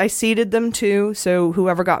did it. I seeded them too. So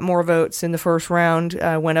whoever got more votes in the first round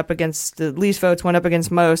went up against the least votes, went up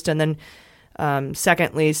against most, and then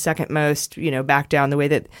second least, second most, back down the way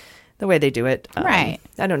they do it. Right.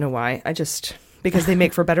 I don't know why. Because they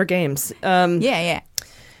make for better games. Yeah.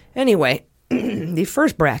 Anyway, the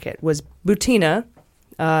first bracket was Butina.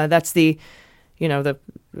 That's the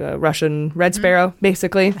Russian red sparrow,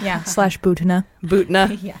 basically. Yeah. / Butina.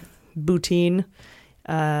 Yeah. Butine.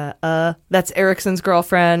 That's Erickson's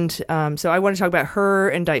girlfriend. So I want to talk about her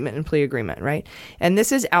indictment and plea agreement, right? And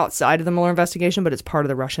this is outside of the Mueller investigation, but it's part of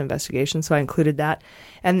the Russia investigation, so I included that.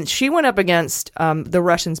 And she went up against the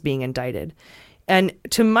Russians being indicted. And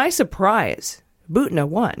to my surprise, Butina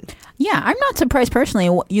won. Yeah, I'm not surprised personally.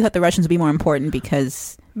 You thought the Russians would be more important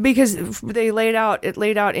because they laid out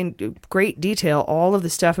in great detail all of the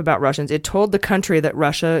stuff about Russians. It told the country that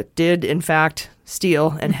Russia did, in fact,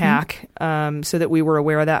 steal and hack, so that we were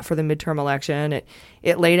aware of that for the midterm election.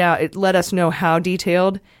 It let us know how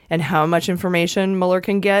detailed and how much information Mueller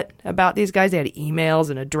can get about these guys. They had emails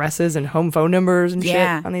and addresses and home phone numbers and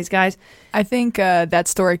shit on these guys. I think that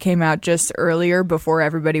story came out just earlier before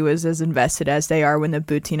everybody was as invested as they are when the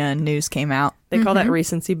Butina news came out. They call that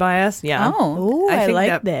recency bias. Yeah. Oh, I think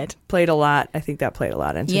like that. Played a lot. I think that played a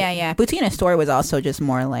lot into it. Yeah. Butina's story was also just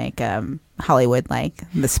more like Hollywood, like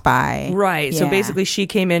the spy. Right. Yeah. So basically she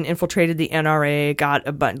came in, infiltrated the NRA, got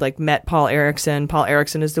a bunch, met Paul Erickson. Paul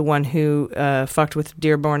Erickson is the one who fucked with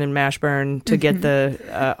Dearborn and Mashburn to get the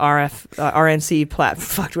RNC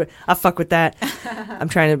platform. I'll fuck with that. I'm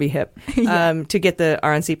trying to be hip. To get the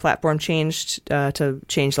RNC platform changed, to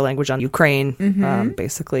change the language on Ukraine,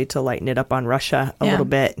 basically to lighten it up on Russia a little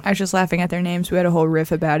bit. I was just laughing at their names. We had a whole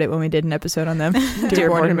riff about it when we did an episode on them.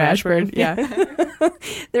 Dearborn and Mashburn. Yeah.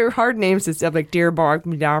 They're hard names to stuff like Dearborn.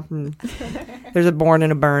 There's a born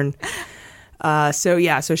and a burn.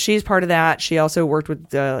 So she's part of that. She also worked with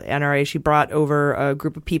the NRA. She brought over a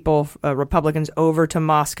group of people, Republicans, over to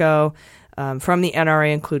Moscow from the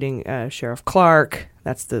NRA, including Sheriff Clark.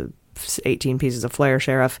 That's the 18 pieces of flare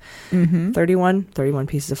sheriff. 31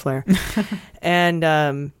 pieces of flare.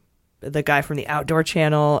 And the guy from the Outdoor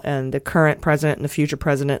Channel, and the current president and the future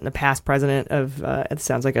president and the past president of, it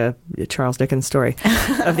sounds like a Charles Dickens story,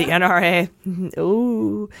 of the NRA.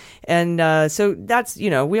 Ooh. And so that's,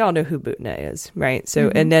 we all know who Butina is, right?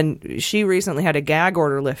 So, and then she recently had a gag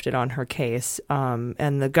order lifted on her case,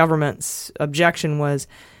 and the government's objection was,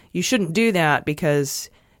 you shouldn't do that because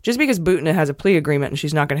Butina has a plea agreement and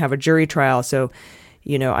she's not going to have a jury trial. So,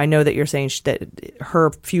 I know that you're saying that her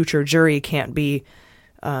future jury can't be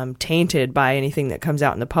tainted by anything that comes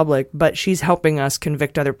out in the public, but she's helping us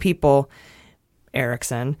convict other people,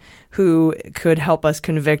 Erickson, who could help us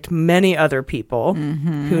convict many other people.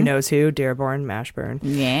 Who knows who? Dearborn, Mashburn.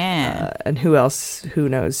 Yeah. And who else? Who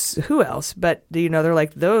knows who else? But, they're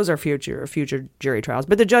like, those are future jury trials.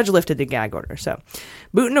 But the judge lifted the gag order. So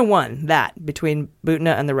Butina won that between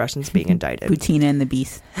Butina and the Russians being indicted. Butina and the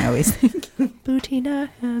Beast, I always think.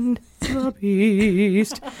 Butina and the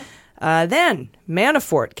Beast. Then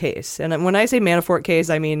Manafort case. And when I say Manafort case,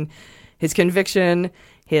 I mean his conviction,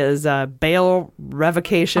 his bail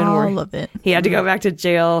revocation. All of it. He had to go back to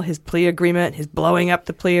jail, his plea agreement, his blowing up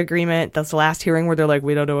the plea agreement. That's the last hearing where they're like,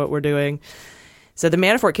 we don't know what we're doing. So the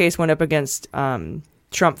Manafort case went up against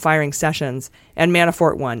Trump firing Sessions, and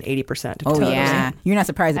Manafort won 80%. Oh, yeah. You're not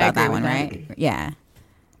surprised about that one, right? Yeah.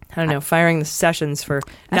 I don't know, firing the Sessions for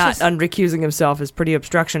not unrecusing himself is pretty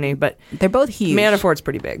obstruction-y, but they're both huge. Manafort's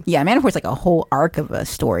pretty big. Yeah, Manafort's like a whole arc of a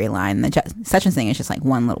storyline. The Sessions thing is just like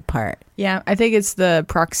one little part. Yeah, I think it's the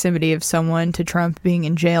proximity of someone to Trump being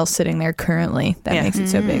in jail sitting there currently that makes it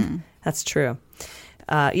so big. That's true.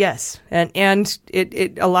 Yes, and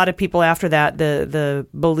it a lot of people after that, the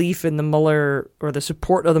belief in the Mueller or the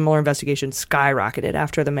support of the Mueller investigation skyrocketed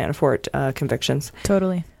after the Manafort convictions.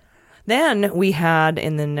 Totally. Then we had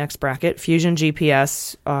in the next bracket, Fusion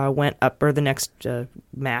GPS went up, or the next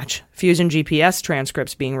match, Fusion GPS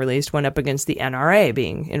transcripts being released went up against the NRA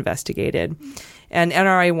being investigated. And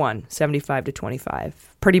NRA won 75-25.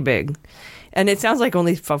 Pretty big. And it sounds like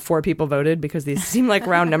only 4 people voted because these seem like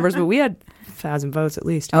round numbers, but we had 1,000 votes at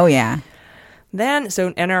least. Oh, yeah. Then,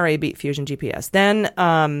 so NRA beat Fusion GPS. Then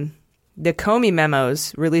the Comey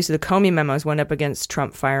memos, release of the Comey memos went up against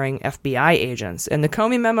Trump firing FBI agents. And the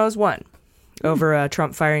Comey memos won over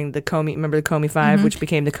Trump firing the Comey, remember the Comey 5, which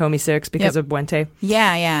became the Comey 6 because of Buente?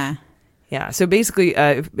 Yeah. Yeah, so basically,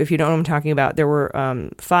 if you don't know what I'm talking about, there were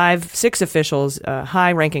 6 officials,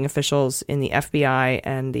 high-ranking officials in the FBI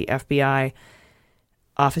and the FBI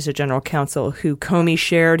Office of General Counsel who Comey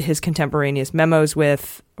shared his contemporaneous memos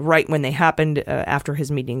with right when they happened after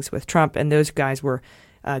his meetings with Trump. And those guys were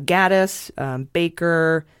Gaddis,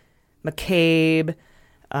 Baker, McCabe,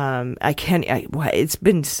 It's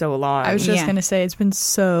been so long. I was just going to say, it's been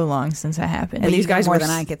so long since that happened. And these guys more than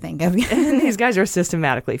I could think of. And these guys are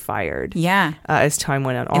systematically fired. Yeah. As time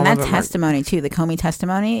went on. And that testimony, too, the Comey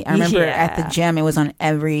testimony, I remember at the gym, it was on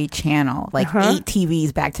every channel, like 8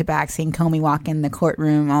 TVs back to back, seeing Comey walk in the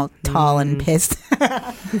courtroom all tall and pissed.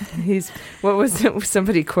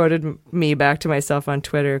 Somebody quoted me back to myself on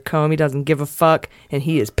Twitter, Comey doesn't give a fuck, and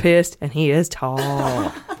he is pissed, and he is tall.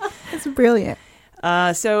 That's brilliant.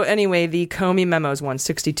 So anyway, the Comey memos won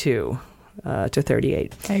 62 to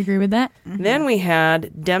 38. I agree with that. Mm-hmm. Then we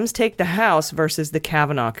had Dems take the House versus the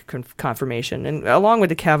Kavanaugh confirmation. And along with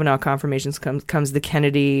the Kavanaugh confirmations comes the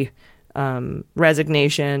Kennedy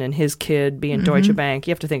resignation and his kid being Deutsche Bank.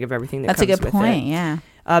 You have to think of everything that That's comes with it. That's a good point, yeah.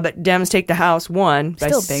 But Dems take the House won by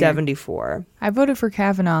Still bigger. 74. I voted for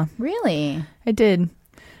Kavanaugh. Really? I did.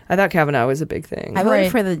 I thought Kavanaugh was a big thing. I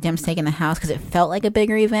voted for the Dems taking the House because it felt like a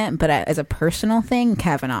bigger event, but as a personal thing,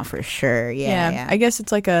 Kavanaugh for sure. Yeah. I guess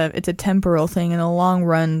it's a temporal thing. In the long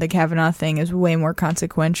run, the Kavanaugh thing is way more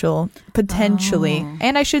consequential, potentially. Oh.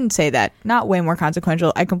 And I shouldn't say that. Not way more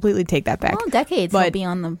consequential. I completely take that back. Well, decades will be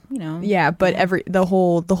on the, Yeah, but the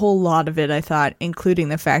whole lot of it, I thought, including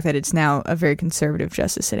the fact that it's now a very conservative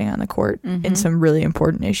justice sitting on the court in some really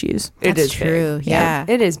important issues. It is true. Big. Yeah,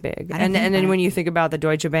 it is big. And then when you think about the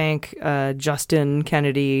Deutsche Bank, Justin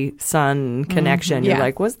Kennedy son connection, you're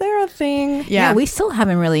like, was there a thing? Yeah, we still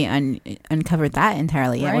haven't really uncovered that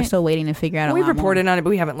entirely yet. Right. We're still waiting to figure out. We've reported on it, but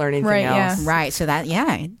we haven't learned anything else. Yeah. Right. So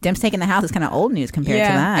Dems taking the House is kind of old news compared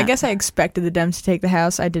to that. I guess I expected the Dems to take the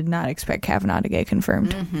House. I did not expect Kavanaugh to get confirmed.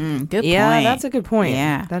 Good point. Yeah, that's a good point.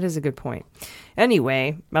 Yeah, that is a good point.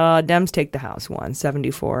 Anyway, Dems take the House, won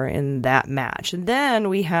 74 in that match. And then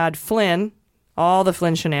we had Flynn. All the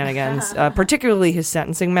Flynn shenanigans, particularly his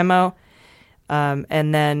sentencing memo,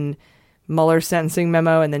 and then Mueller's sentencing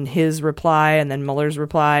memo, and then his reply, and then Mueller's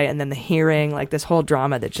reply, and then the hearing, like this whole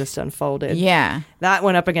drama that just unfolded. Yeah. That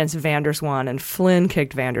went up against Van der Zwaan, and Flynn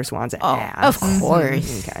kicked Van der Zwaan's ass. Of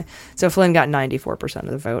course. Okay. So Flynn got 94% of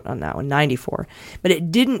the vote on that one, 94. But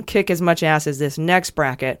it didn't kick as much ass as this next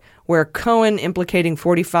bracket, where Cohen implicating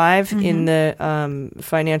 45 in the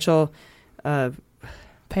financial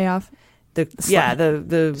payoff. The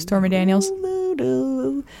Stormy Daniels,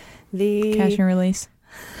 the cash and release,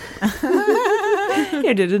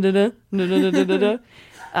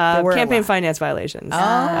 campaign finance violations.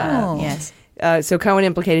 Yes. So Cohen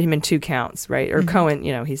implicated him in 2 counts, right? Or Cohen,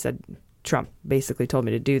 he said Trump basically told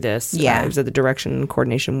me to do this. Yeah, it was at the direction and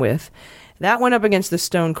coordination with. That went up against the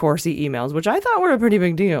Stone Corsi emails, which I thought were a pretty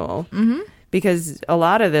big deal, because a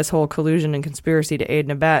lot of this whole collusion and conspiracy to aid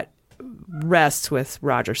and abet rests with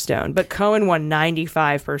Roger Stone, but Cohen won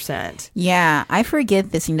 95%. Yeah, I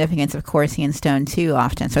forget the significance of Corsi and Stone too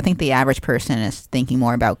often. So I think the average person is thinking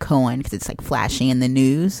more about Cohen because it's like flashing in the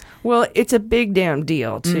news. Well, it's a big damn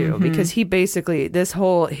deal too, because he basically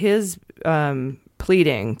his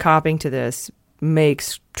pleading, copying to this,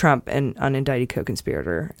 makes Trump an unindicted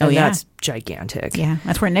co-conspirator, and that's gigantic. Yeah,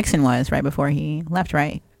 that's where Nixon was right before he left,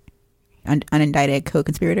 right? Unindicted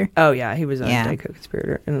co-conspirator. Oh yeah, he was an unindicted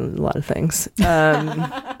co-conspirator in a lot of things. Then,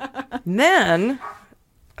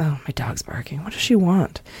 my dog's barking. What does she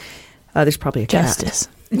want? There's probably a justice.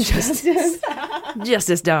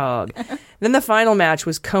 Justice dog. Then the final match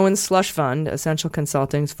was Cohen's slush fund, Essential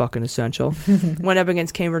Consulting's fucking essential, went up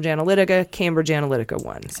against Cambridge Analytica. Cambridge Analytica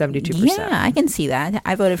won 72%. Yeah, I can see that.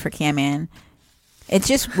 I voted for Cam-Ann. It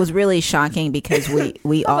just was really shocking because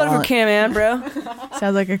we all voted for Cam-Ann, bro.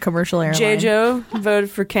 Sounds like a commercial airline. J-Jo voted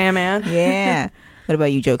for Cam-Ann. Yeah. What about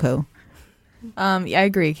you, Joko? I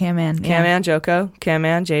agree. Cam-Ann. Cam-Ann, Joko.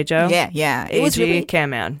 Cam-Ann, J-Jo. Yeah. It was really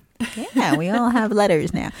Cam-Ann. Yeah, we all have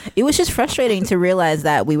letters now. It was just frustrating to realize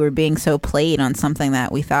that we were being so played on something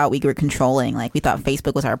that we thought we were controlling. Like, we thought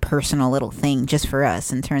Facebook was our personal little thing just for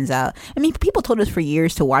us. And turns out, people told us for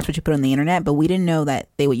years to watch what you put on the internet, but we didn't know that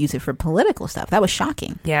they would use it for political stuff. That was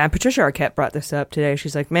shocking. Yeah, Patricia Arquette brought this up today.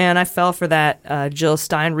 She's like, man, I fell for that Jill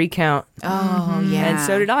Stein recount. Oh, yeah. And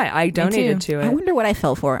so did I. I donated to it. I wonder what I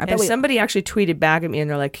fell for. Somebody actually tweeted back at me,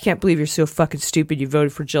 and they're like, I can't believe you're so fucking stupid. You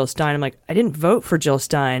voted for Jill Stein. I'm like, I didn't vote for Jill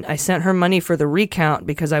Stein. I sent her money for the recount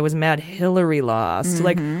because I was mad Hillary lost.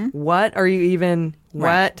 Like, what are you even?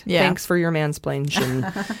 Right. What? Yeah. Thanks for your mansplaining.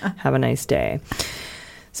 Have a nice day.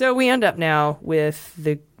 So we end up now with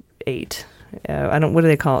the 8. What do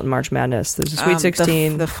they call it in March Madness? There's a Sweet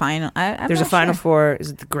 16. The final. There's a Final Four.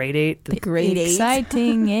 Is it the Great 8? The Great 8.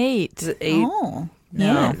 Exciting 8. Is it 8? Oh,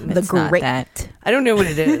 no, yeah. The Great. I don't know what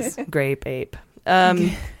it is. Grape Ape.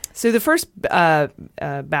 So the first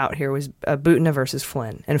bout here was Butina versus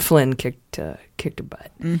Flynn, and Flynn kicked her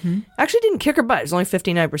butt. Mm-hmm. Actually, didn't kick her butt. It was only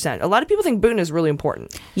 59%. A lot of people think Butina is really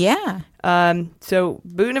important. Yeah. So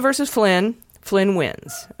Butina versus Flynn. Flynn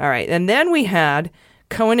wins. All right. And then we had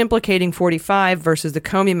Cohen implicating 45 versus the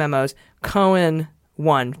Comey memos. Cohen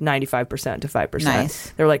won 95% to 5%.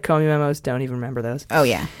 Nice. They're like Comey memos. Don't even remember those. Oh,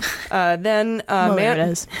 yeah. Then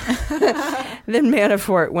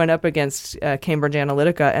Manafort went up against Cambridge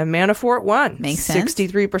Analytica, and Manafort won. Makes sense.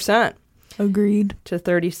 63%. Agreed. To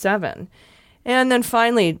 37%. And then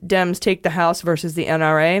finally, Dems take the House versus the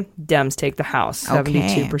NRA. Dems take the House,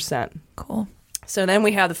 72%. Cool. So then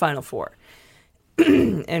we had the final four.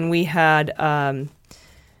 And we had...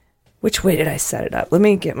 which way did I set it up? I'm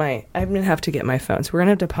going to have to get my phone. So we're going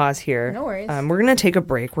to have to pause here. No worries. We're going to take a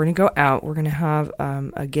break. We're going to go out. We're going to have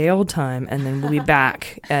a gay old time, and then we'll be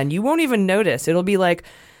back. And you won't even notice. It'll be like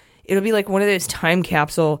one of those time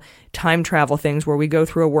capsule, time travel things where we go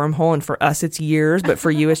through a wormhole, and for us it's years, but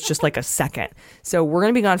for you it's just like a second. So we're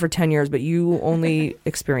going to be gone for 10 years, but you only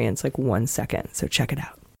experience like 1 second. So check it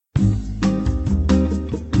out.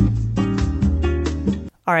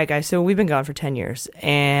 All right, guys, so we've been gone for 10 years,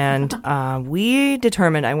 and we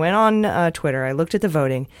determined, I went on Twitter, I looked at the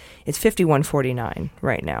voting, it's 51-49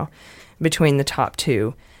 right now between the top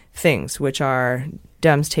two things, which are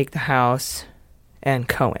Dems take the House and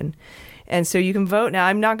Cohen. And so you can vote. Now,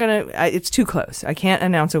 I'm not going to, it's too close. I can't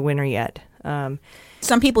announce a winner yet.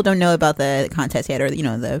 Some people don't know about the contest yet, or,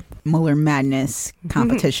 the Mueller Madness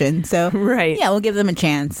competition. So, right. Yeah, we'll give them a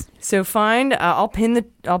chance. So I'll pin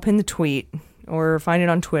the tweet, or find it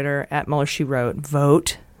on Twitter at Mueller She Wrote.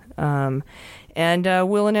 Vote. And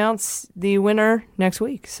we'll announce the winner next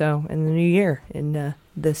week. So in the new year, in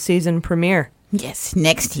the season premiere. Yes,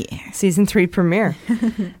 next year. Season 3 premiere.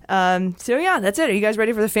 So yeah, that's it. Are you guys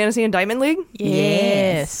ready for the Fantasy Indictment League?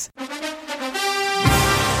 Yes.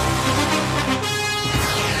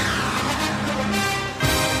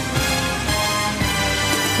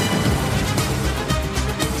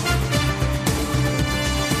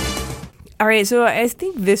 All right, so I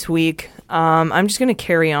think this week I'm just going to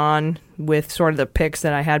carry on with sort of the picks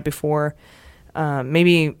that I had before.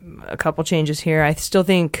 Maybe a couple changes here. I still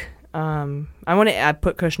think I want to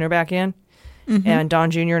put Kushner back in, and Don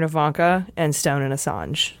Jr. and Ivanka, and Stone and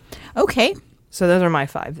Assange. Okay. So those are my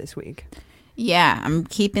 5 this week. Yeah, I'm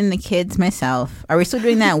keeping the kids myself. Are we still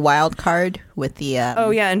doing that wild card with the... Oh,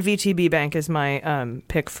 yeah, and VTB Bank is my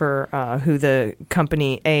pick for who the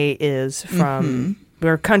company A is from...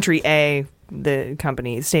 Or Country A, the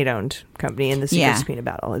company, state-owned company in the secret subpoena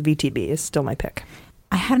battle. VTB is still my pick.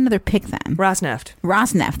 I had another pick then.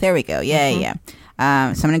 Rosneft. There we go. Yeah. So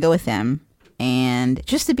I'm going to go with them. And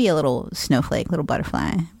just to be a little snowflake, little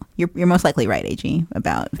butterfly, you're most likely right, AG,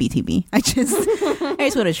 about VTB. I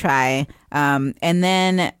just want to try. And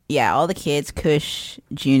then, all the kids, Kush,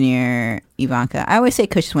 Junior, Ivanka. I always say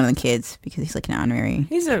Kush is one of the kids because he's like an honorary.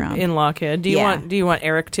 He's an in-law kid. Do you want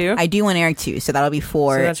Eric too? I do want Eric too. So that'll be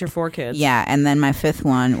 4. So that's your 4 kids. Yeah, and then my 5th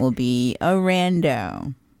one will be a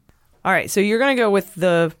rando. All right, so you're going to go with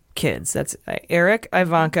the kids. That's Eric,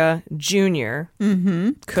 Ivanka, Junior,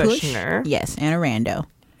 Kushner. Yes, and a rando.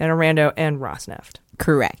 And Rosneft.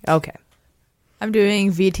 Correct. Okay. I'm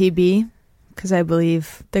doing VTB because I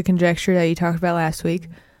believe the conjecture that you talked about last week.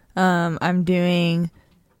 I'm doing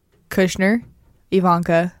Kushner,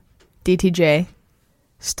 Ivanka, DTJ,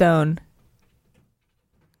 Stone,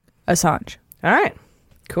 Assange. All right.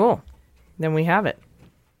 Cool. Then we have it.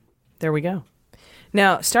 There we go.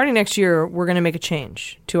 Now, starting next year, we're going to make a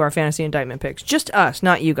change to our fantasy indictment picks. Just us,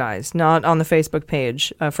 not you guys. Not on the Facebook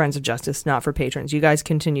page, Friends of Justice, not for patrons. You guys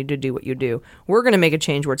continue to do what you do. We're going to make a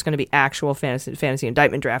change where it's going to be actual fantasy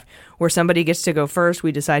indictment draft, where somebody gets to go first.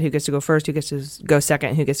 We decide who gets to go first, who gets to go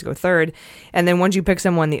second, who gets to go third. And then once you pick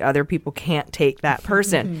someone, the other people can't take that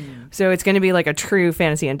person. So it's going to be like a true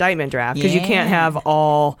fantasy indictment draft because you can't have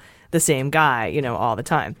all the same guy, all the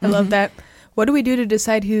time. I love that. What do we do to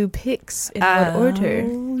decide who picks in what order?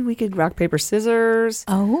 We could rock, paper, scissors.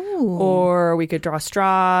 Oh. Or we could draw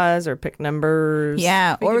straws or pick numbers.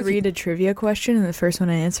 Yeah. Or we could read a trivia question and the first one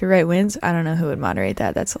I answer right wins. I don't know who would moderate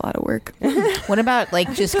that. That's a lot of work. What about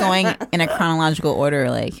just going in a chronological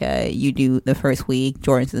order? Like you do the first week,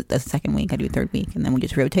 Jordan does the second week, I do the third week, and then we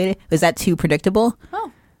just rotate it. Is that too predictable?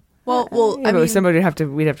 Oh. Well, I mean, we'd have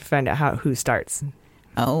to find out who starts.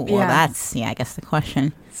 Oh, well, that's, I guess the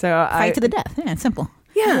question. So fight to the death. Yeah, it's simple.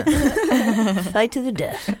 Yeah. Fight to the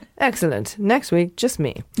death. Excellent. Next week, just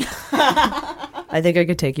me. I think I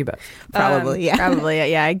could take you both. Probably,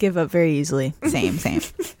 Probably, yeah. I give up very easily. Same.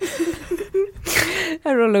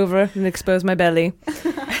 I roll over and expose my belly.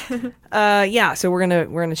 Yeah, so we're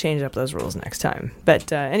gonna change up those rules next time.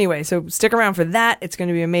 But anyway, so stick around for that. It's going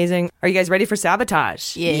to be amazing. Are you guys ready for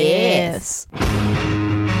sabotage? Yes.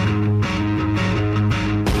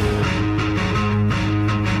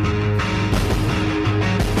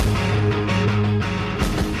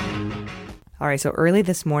 All right, so early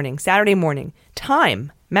this morning, Saturday morning,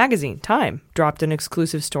 Time magazine, Time, dropped an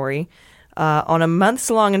exclusive story on a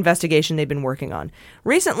months-long investigation they've been working on.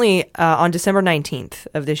 Recently, on December 19th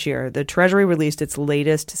of this year, the Treasury released its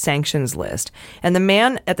latest sanctions list. And the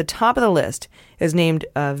man at the top of the list is named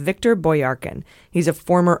Viktor Boyarkin. He's a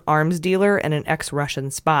former arms dealer and an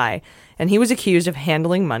ex-Russian spy. And he was accused of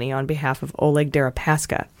handling money on behalf of Oleg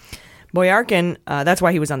Deripaska. Boyarkin, that's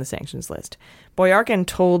why he was on the sanctions list. Boyarkin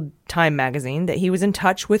told Time magazine that he was in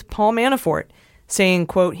touch with Paul Manafort, saying,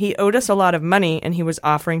 quote, he owed us a lot of money and he was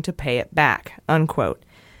offering to pay it back, unquote.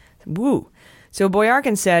 Woo. So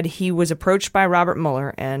Boyarkin said he was approached by Robert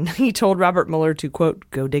Mueller and he told Robert Mueller to, quote,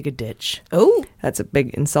 go dig a ditch. Oh. That's a big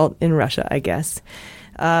insult in Russia, I guess.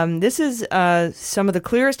 This is some of the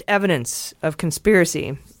clearest evidence of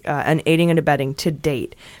conspiracy and aiding and abetting to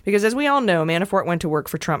date. Because as we all know, Manafort went to work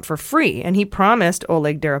for Trump for free, and he promised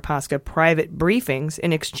Oleg Deripaska private briefings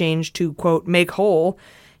in exchange to, quote, make whole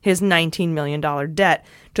his $19 million debt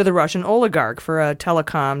to the Russian oligarch for a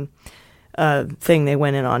telecom thing they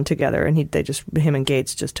went in on together, and him and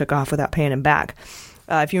Gates just took off without paying him back.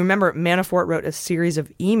 If you remember, Manafort wrote a series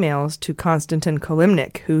of emails to Konstantin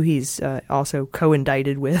Kilimnik, who he's also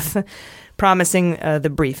co-indicted with, promising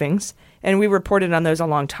the briefings. And we reported on those a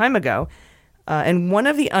long time ago. And one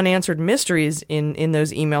of the unanswered mysteries in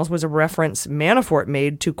those emails was a reference Manafort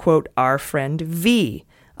made to, quote, our friend V,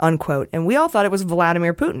 unquote. And we all thought it was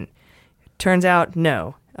Vladimir Putin. Turns out,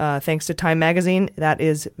 no. Thanks to Time magazine, that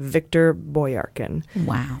is Viktor Boyarkin.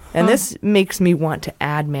 Wow. And this makes me want to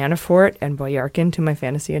add Manafort and Boyarkin to my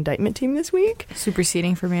fantasy indictment team this week.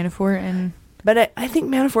 Superseding for Manafort. But I think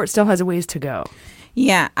Manafort still has a ways to go.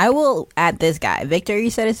 Yeah, I will add this guy. Victor, you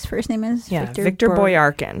said his first name is? Yeah, Viktor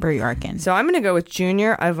Boyarkin. Boyarkin. So I'm going to go with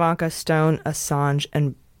Junior, Ivanka, Stone, Assange,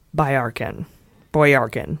 and Boyarkin.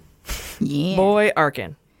 Boyarkin. Yeah.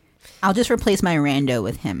 Boyarkin. I'll just replace my rando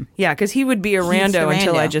with him. Yeah, because he would be a rando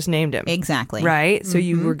until I just named him. Exactly. Right? So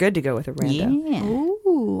you were good to go with a rando. Yeah.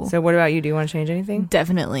 Ooh. So what about you? Do you want to change anything?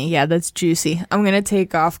 Definitely. Yeah, that's juicy. I'm going to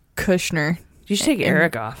take off Kushner. You should take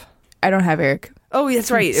Eric off. I don't have Eric. Oh, that's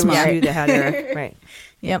right. It was you that had Eric. Right.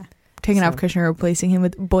 Yep. Taking off Kushner, replacing him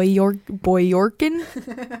with Boyarkin.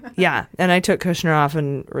 Yeah. And I took Kushner off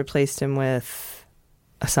and replaced him with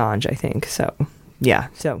Assange, I think. So, yeah.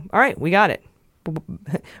 So, all right. We got it.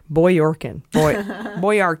 Boyarkin.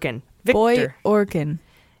 Boyarkin. Victor. Boyarkin.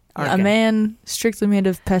 A man strictly made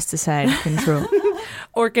of pesticide control.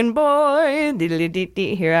 Orkin boy.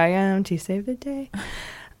 Here I am to save the day.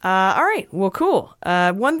 All right. Well, cool.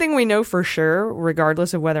 One thing we know for sure,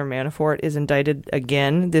 regardless of whether Manafort is indicted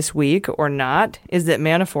again this week or not, is that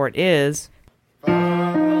Manafort is...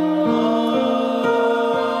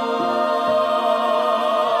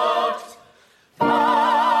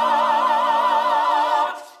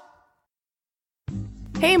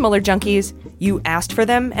 Hey, Mueller junkies. You asked for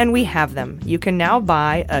them, and we have them. You can now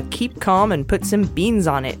buy a Keep Calm and Put Some Beans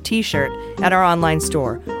on It t-shirt at our online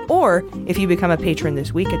store. Or, if you become a patron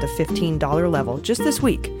this week at the $15 level, just this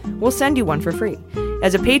week, we'll send you one for free.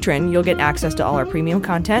 As a patron, you'll get access to all our premium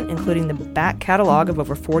content, including the back catalog of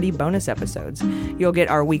over 40 bonus episodes. You'll get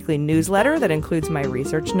our weekly newsletter that includes my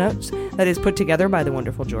research notes that is put together by the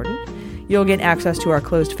wonderful Jordan. You'll get access to our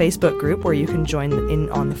closed Facebook group where you can join in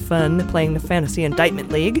on the fun playing the Fantasy Indictment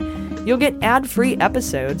League. You'll get ad-free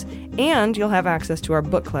episodes, and you'll have access to our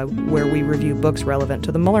book club where we review books relevant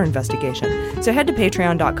to the Mueller investigation. So head to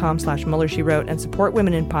patreon.com/MuellerSheWrote and support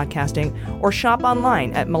women in podcasting, or shop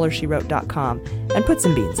online at MuellerSheWrote.com and put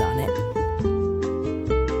some beans on it.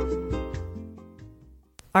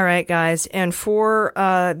 All right, guys, and for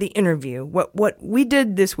the interview, what we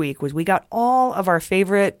did this week was we got all of our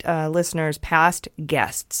favorite listeners, past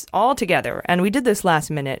guests, all together, and we did this last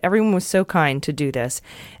minute. Everyone was so kind to do this,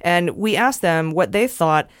 and we asked them what they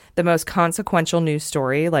thought the most consequential news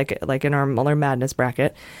story, like in our Mueller Madness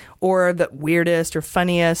bracket, or the weirdest or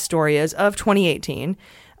funniest story is of 2018,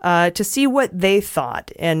 to see what they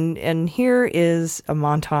thought, and here is a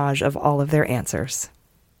montage of all of their answers.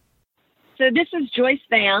 So this is Joyce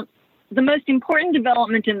Vance. The most important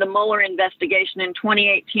development in the Mueller investigation in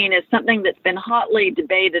 2018 is something that's been hotly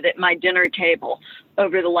debated at my dinner table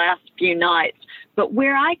over the last few nights. But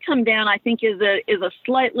where I come down, I think, is a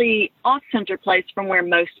slightly off-center place from where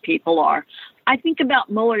most people are. I think about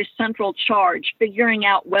Mueller's central charge, figuring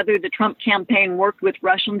out whether the Trump campaign worked with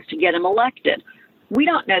Russians to get him elected. We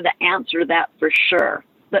don't know the answer to that for sure,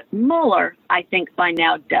 but Mueller, I think, by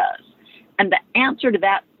now does. And the answer to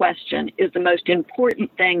that question is the most important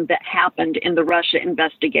thing that happened in the Russia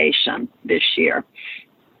investigation this year.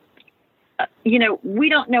 We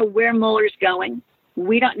don't know where Mueller's going.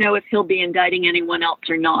 We don't know if he'll be indicting anyone else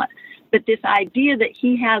or not. But this idea that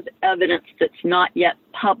he has evidence that's not yet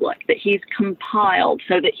public, that he's compiled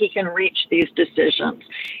so that he can reach these decisions,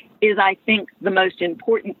 is, I think, the most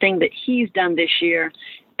important thing that he's done this year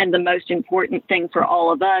and the most important thing for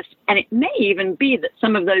all of us. And it may even be that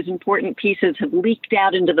some of those important pieces have leaked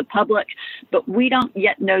out into the public, but we don't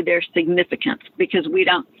yet know their significance because we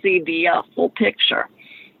don't see the full picture.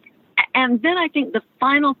 And then I think the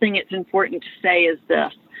final thing it's important to say is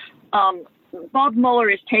this. Bob Mueller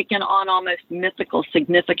has taken on almost mythical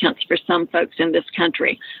significance for some folks in this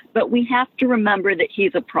country, but we have to remember that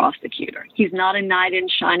he's a prosecutor. He's not a knight in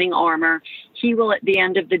shining armor. He will, at the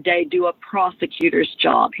end of the day, do a prosecutor's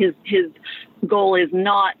job. His goal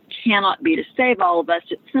cannot be to save all of us.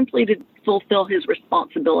 It's simply to fulfill his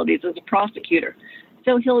responsibilities as a prosecutor.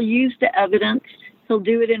 So he'll use the evidence. He'll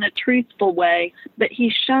do it in a truthful way, but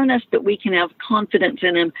he's shown us that we can have confidence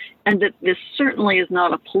in him and that this certainly is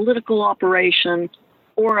not a political operation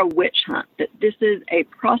or a witch hunt, that this is a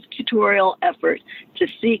prosecutorial effort to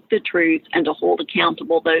seek the truth and to hold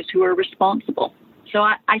accountable those who are responsible. So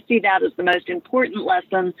I see that as the most important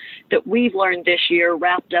lesson that we've learned this year,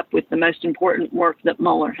 wrapped up with the most important work that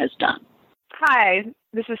Mueller has done. Hi,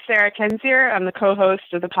 this is Sarah Kendzior. I'm the co-host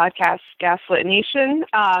of the podcast Gaslit Nation.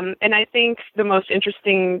 And I think the most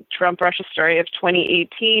interesting Trump-Russia story of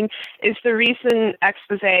 2018 is the recent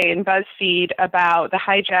expose in BuzzFeed about the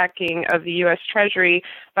hijacking of the U.S. Treasury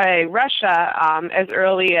by Russia as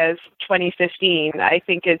early as 2015. I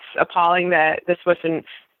think it's appalling that this wasn't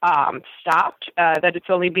stopped, that it's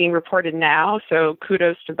only being reported now. So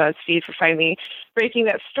kudos to BuzzFeed for finally breaking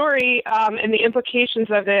that story. And the implications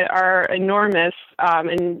of it are enormous.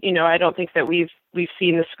 And I don't think that we've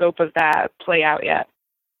seen the scope of that play out yet.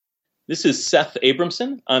 This is Seth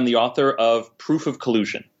Abramson. I'm the author of Proof of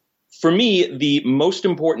Collusion. For me, the most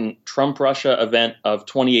important Trump-Russia event of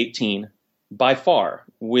 2018, by far,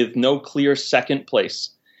 with no clear second place,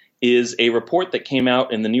 is a report that came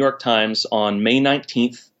out in the New York Times on May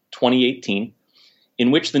 19th, 2018,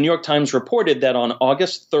 in which the New York Times reported that on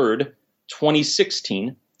August 3rd,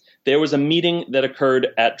 2016, there was a meeting that occurred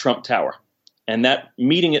at Trump Tower. And that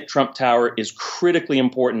meeting at Trump Tower is critically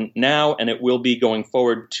important now, and it will be going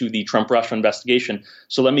forward to the Trump-Russia investigation.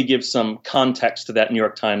 So let me give some context to that New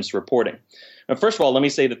York Times reporting. Now, first of all, let me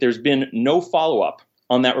say that there's been no follow-up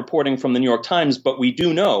on that reporting from the New York Times, but we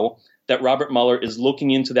do know that Robert Mueller is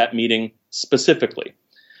looking into that meeting specifically.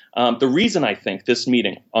 The reason I think this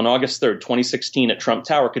meeting on August 3rd, 2016 at Trump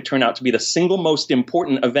Tower could turn out to be the single most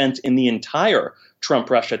important event in the entire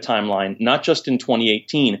Trump-Russia timeline, not just in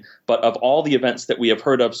 2018, but of all the events that we have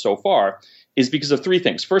heard of so far, is because of three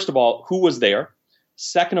things. First of all, who was there?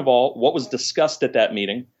 Second of all, what was discussed at that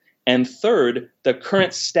meeting? And third, the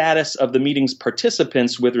current status of the meeting's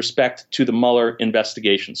participants with respect to the Mueller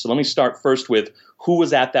investigation. So let me start first with who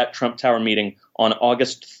was at that Trump Tower meeting on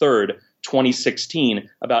August 3rd, 2016,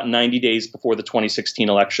 about 90 days before the 2016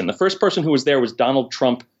 election. The first person who was there was Donald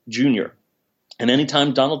Trump Jr. And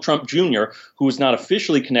anytime Donald Trump Jr., who was not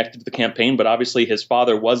officially connected to the campaign, but obviously his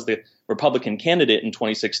father was the Republican candidate in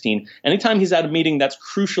 2016, anytime he's at a meeting, that's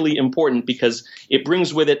crucially important because it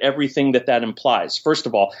brings with it everything that implies. First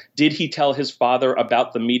of all, did he tell his father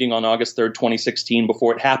about the meeting on August 3rd, 2016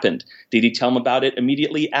 before it happened? Did he tell him about it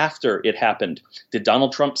immediately after it happened? Did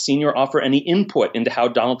Donald Trump Sr. offer any input into how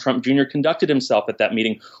Donald Trump Jr. conducted himself at that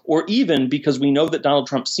meeting? Or even, because we know that Donald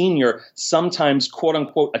Trump Sr. sometimes, quote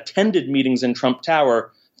unquote, attended meetings in Trump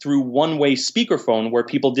Tower through one-way speakerphone where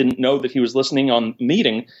people didn't know that he was listening on the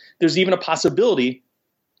meeting, there's even a possibility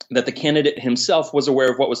that the candidate himself was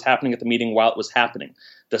aware of what was happening at the meeting while it was happening.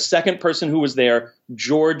 The second person who was there,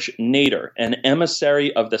 George Nader, an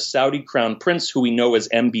emissary of the Saudi Crown Prince, who we know as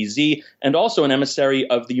MBZ, and also an emissary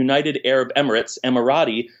of the United Arab Emirates,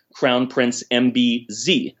 Emirati Crown Prince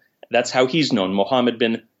MBZ. That's how he's known, Mohammed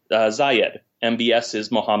bin Zayed. MBS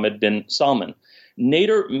is Mohammed bin Salman.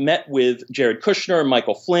 Nader met with Jared Kushner,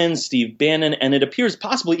 Michael Flynn, Steve Bannon, and it appears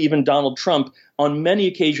possibly even Donald Trump on many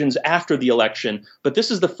occasions after the election. But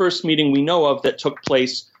this is the first meeting we know of that took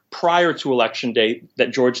place prior to Election Day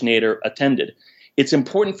that George Nader attended. It's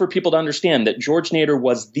important for people to understand that George Nader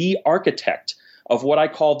was the architect of what I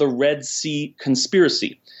call the Red Sea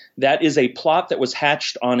conspiracy. That is a plot that was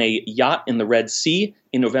hatched on a yacht in the Red Sea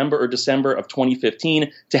in November or December of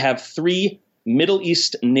 2015 to have three Middle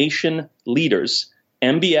East nation leaders,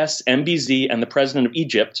 MBS, MBZ, and the president of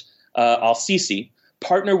Egypt, al-Sisi,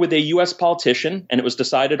 partner with a U.S. politician, and it was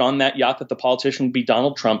decided on that yacht that the politician would be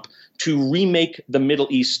Donald Trump, to remake the Middle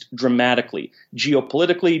East dramatically,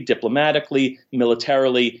 geopolitically, diplomatically,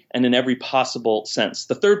 militarily, and in every possible sense.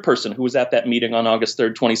 The third person who was at that meeting on August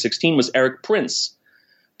 3rd, 2016 was Erik Prince.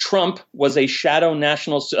 Eric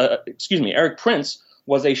Prince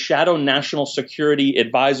was a shadow national security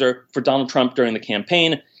advisor for Donald Trump during the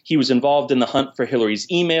campaign. He was involved in the hunt for Hillary's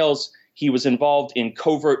emails. He was involved in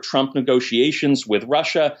covert Trump negotiations with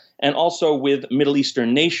Russia and also with Middle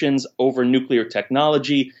Eastern nations over nuclear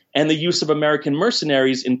technology and the use of American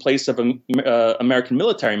mercenaries in place of American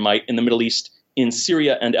military might in the Middle East, in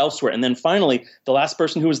Syria and elsewhere. And then finally, the last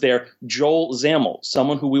person who was there, Joel Zamel,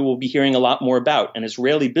 someone who we will be hearing a lot more about, an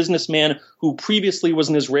Israeli businessman who previously was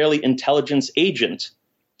an Israeli intelligence agent,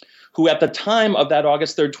 who at the time of that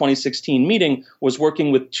August 3rd, 2016 meeting was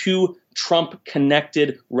working with two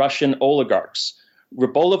Trump-connected Russian oligarchs,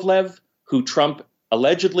 Rybolovlev, who Trump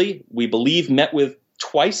allegedly, we believe, met with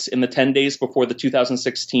twice in the 10 days before the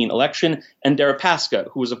 2016 election, and Deripaska,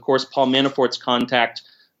 who was, of course, Paul Manafort's contact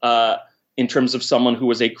in terms of someone who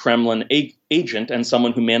was a Kremlin agent and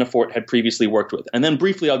someone who Manafort had previously worked with. And then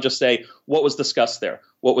briefly, I'll just say what was discussed there.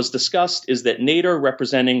 What was discussed is that Nader,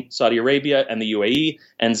 representing Saudi Arabia and the UAE,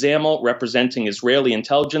 and Zamel, representing Israeli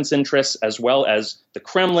intelligence interests, as well as the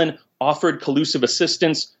Kremlin, offered collusive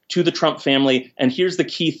assistance to the Trump family. And here's the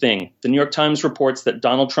key thing. The New York Times reports that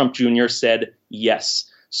Donald Trump Jr. said yes.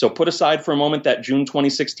 So put aside for a moment that June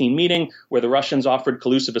 2016 meeting where the Russians offered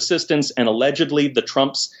collusive assistance and allegedly the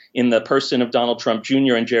Trumps in the person of Donald Trump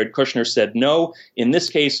Jr. and Jared Kushner said no. In this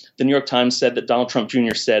case, the New York Times said that Donald Trump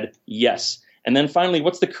Jr. said yes. And then finally,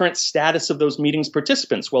 what's the current status of those meetings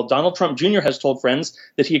participants? Well, Donald Trump Jr. has told friends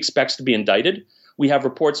that he expects to be indicted. We have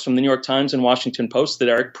reports from the New York Times and Washington Post that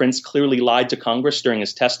Erik Prince clearly lied to Congress during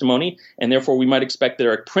his testimony, and therefore we might expect that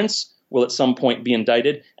Erik Prince will at some point be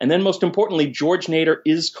indicted. And then most importantly, George Nader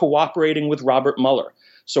is cooperating with Robert Mueller.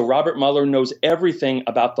 So Robert Mueller knows everything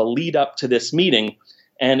about the lead up to this meeting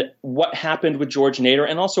and what happened with George Nader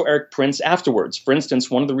and also Erik Prince afterwards. For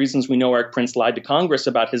instance, one of the reasons we know Erik Prince lied to Congress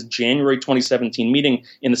about his January 2017 meeting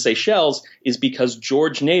in the Seychelles is because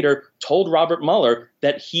George Nader told Robert Mueller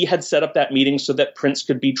that he had set up that meeting so that Prince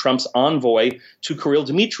could be Trump's envoy to Kirill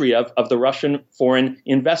Dmitriev of the Russian Foreign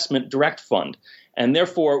Investment Direct Fund. And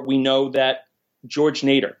therefore, we know that George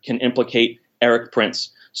Nader can implicate Erik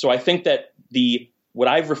Prince. So I think that what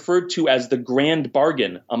I've referred to as the grand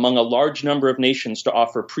bargain among a large number of nations to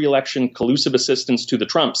offer pre-election collusive assistance to the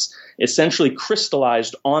Trumps essentially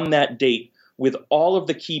crystallized on that date with all of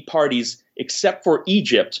the key parties, except for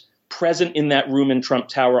Egypt, present in that room in Trump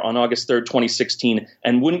Tower on August 3rd, 2016.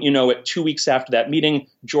 And wouldn't you know it, 2 weeks after that meeting,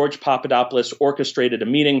 George Papadopoulos orchestrated a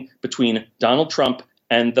meeting between Donald Trump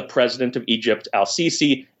and the president of Egypt,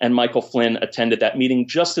 al-Sisi, and Michael Flynn attended that meeting,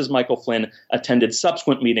 just as Michael Flynn attended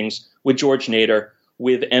subsequent meetings with George Nader,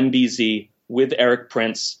 with MBZ, with Erik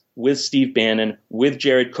Prince, with Steve Bannon, with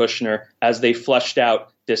Jared Kushner, as they fleshed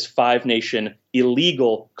out this five-nation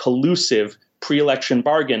illegal, collusive pre-election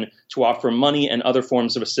bargain to offer money and other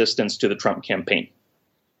forms of assistance to the Trump campaign.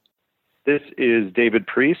 This is David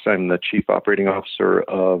Priess. I'm the Chief Operating Officer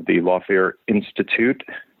of the Lawfare Institute,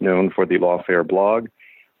 known for the Lawfare blog,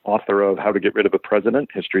 author of How to Get Rid of a President,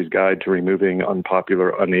 History's Guide to Removing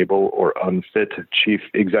Unpopular, Unable, or Unfit Chief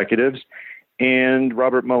Executives, and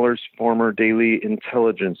Robert Mueller's former daily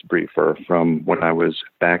intelligence briefer from when I was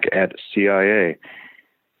back at CIA.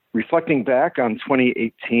 Reflecting back on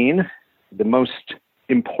 2018, the most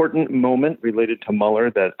important moment related to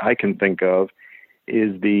Mueller that I can think of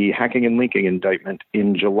is the hacking and leaking indictment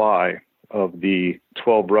in July of the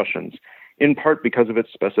 12 Russians, in part because of its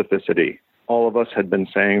specificity. All of us had been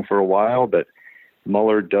saying for a while that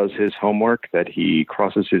Mueller does his homework, that he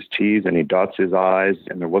crosses his T's and he dots his I's,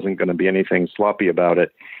 and there wasn't going to be anything sloppy about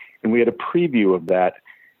it. And we had a preview of that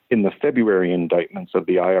in the February indictments of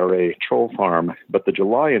the IRA troll farm, but the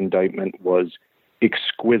July indictment was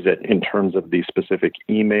exquisite in terms of the specific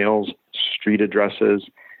emails, street addresses,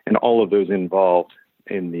 and all of those involved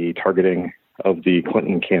in the targeting of the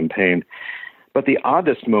Clinton campaign. But the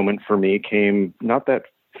oddest moment for me came not that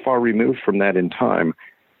far removed from that in time.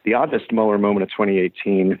 The oddest Mueller moment of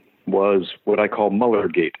 2018 was what I call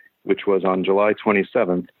Muellergate, which was on July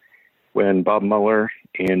 27th when Bob Mueller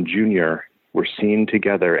and Jr. were seen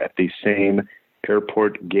together at the same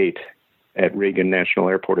airport gate at Reagan National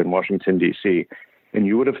Airport in Washington, D.C. And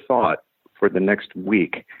you would have thought for the next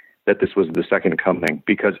week that this was the second coming,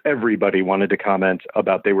 because everybody wanted to comment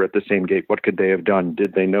about they were at the same gate. What could they have done?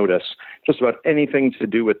 Did they notice? Just about anything to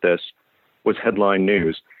do with this was headline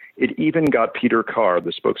news. It even got Peter Carr,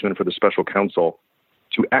 the spokesman for the special counsel,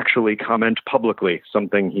 to actually comment publicly,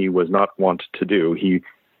 something he was not wont to do. He,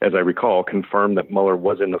 as I recall, confirmed that Mueller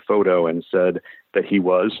was in the photo and said that he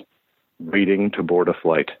was waiting to board a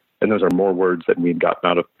flight. And those are more words than we'd gotten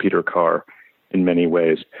out of Peter Carr in many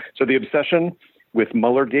ways. So the obsession with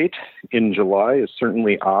Muellergate in July is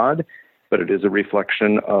certainly odd, but it is a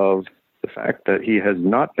reflection of the fact that he has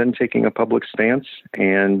not been taking a public stance,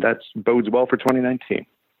 and that bodes well for 2019.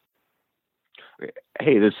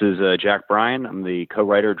 Hey, this is Jack Bryan. I'm the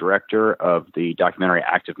co-writer, director of the documentary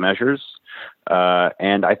Active Measures.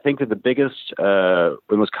 And I think that the biggest, the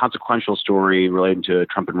most consequential story relating to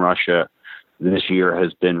Trump and Russia this year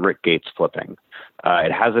has been Rick Gates flipping.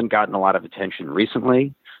 It hasn't gotten a lot of attention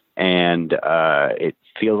recently, and it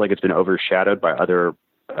feels like it's been overshadowed by other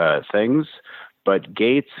things. But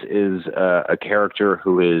Gates is a character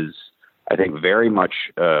who is, I think, very much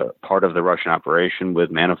part of the Russian operation with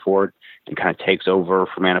Manafort, and kind of takes over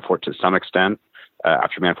for Manafort to some extent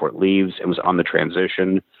after Manafort leaves, and was on the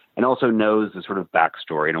transition, and also knows the sort of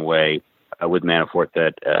backstory in a way with Manafort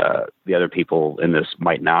that the other people in this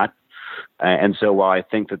might not. And so while I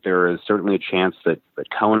think that there is certainly a chance that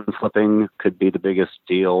Cohen flipping could be the biggest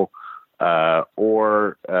deal,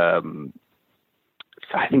 or I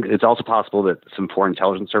think it's also possible that some foreign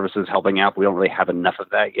intelligence services helping out. We don't really have enough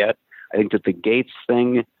of that yet. I think that the Gates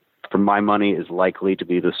thing, for my money, is likely to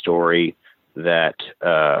be the story that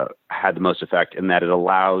had the most effect, in that it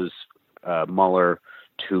allows Mueller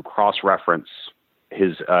to cross-reference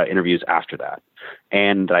his interviews after that.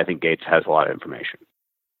 And I think Gates has a lot of information.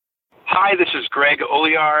 Hi, this is Greg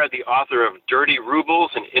Olear, the author of Dirty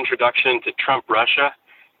Rubles, An Introduction to Trump Russia.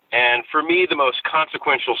 And for me, the most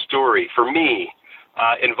consequential story,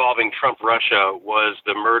 involving Trump Russia was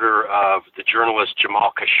the murder of the journalist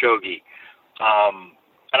Jamal Khashoggi.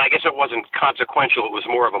 And I guess it wasn't consequential, it was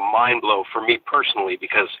more of a mind blow for me personally,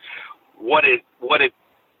 because what it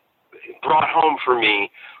brought home for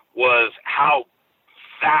me was how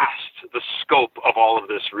vast the scope of all of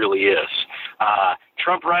this really is.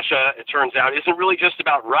 Trump Russia, it turns out, isn't really just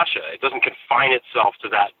about Russia. It doesn't confine itself to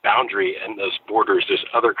that boundary and those borders. There's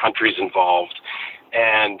other countries involved.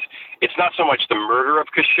 And it's not so much the murder of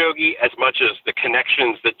Khashoggi as much as the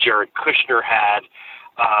connections that Jared Kushner had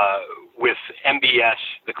with MBS,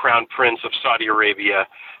 the Crown Prince of Saudi Arabia,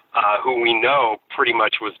 who we know pretty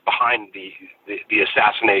much was behind the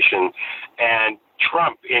assassination. And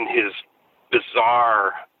Trump, in his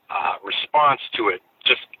bizarre response to it,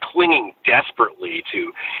 just clinging desperately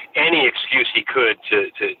to any excuse he could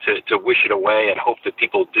to wish it away and hope that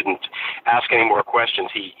people didn't ask any more questions.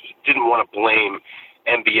 He didn't want to blame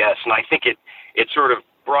MBS. And I think it sort of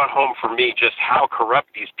brought home for me just how corrupt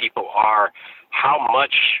these people are, how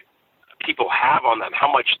much people have on them,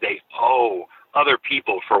 how much they owe other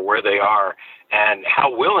people for where they are, and how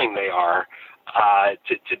willing they are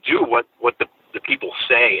to do what the people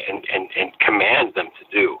say and command them to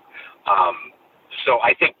do. So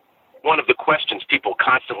I think one of the questions people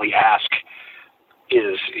constantly ask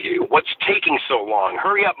is, what's taking so long?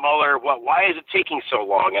 Hurry up, Mueller. Why is it taking so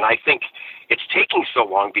long? And I think it's taking so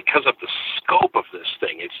long because of the scope of this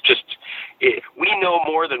thing. It's just, we know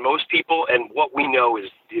more than most people, and what we know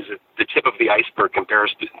is the tip of the iceberg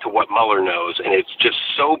compared to what Mueller knows. And it's just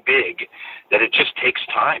so big that it just takes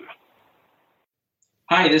time.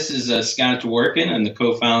 Hi, this is Scott Dworkin. I'm the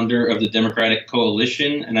co-founder of the Democratic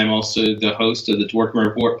Coalition, and I'm also the host of the Dworkin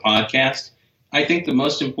Report podcast. I think the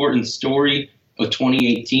most important story of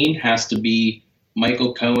 2018 has to be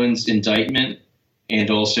Michael Cohen's indictment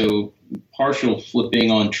and also partial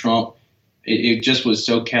flipping on Trump. It just was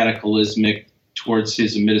so cataclysmic towards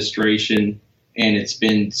his administration, and it's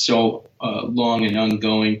been so long and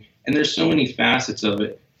ongoing. And there's so many facets of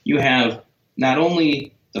it. You have not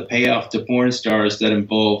only the payoff to porn stars that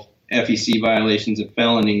involve FEC violations and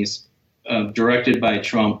felonies directed by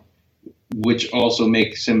Trump, which also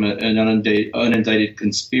makes him an unindicted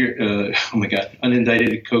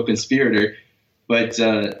co-conspirator. But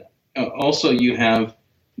also you have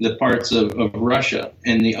the parts of Russia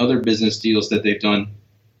and the other business deals that they've done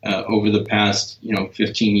over the past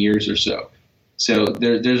 15 years or so. So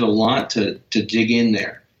there's a lot to dig in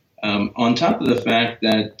there. On top of the fact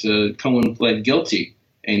that Cohen pled guilty,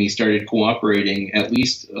 and he started cooperating at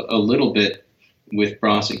least a little bit with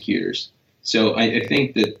prosecutors. So I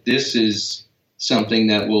think that this is something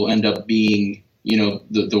that will end up being,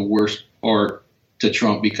 the worst part to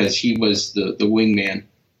Trump, because he was the wingman.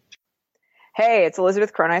 Hey, it's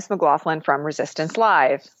Elizabeth Cronise McLaughlin from Resistance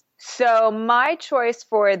Live. So my choice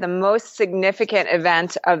for the most significant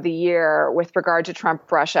event of the year with regard to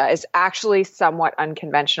Trump Russia is actually somewhat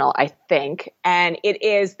unconventional, I think. And it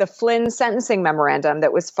is the Flynn sentencing memorandum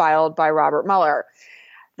that was filed by Robert Mueller.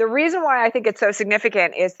 The reason why I think it's so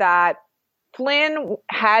significant is that Flynn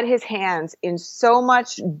had his hands in so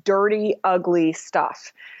much dirty, ugly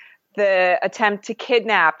stuff. The attempt to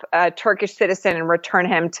kidnap a Turkish citizen and return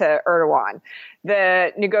him to Erdogan.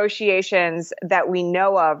 The negotiations that we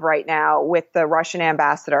know of right now with the Russian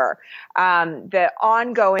ambassador. The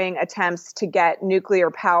ongoing attempts to get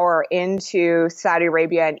nuclear power into Saudi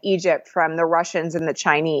Arabia and Egypt from the Russians and the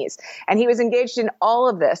Chinese. And he was engaged in all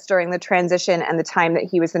of this during the transition and the time that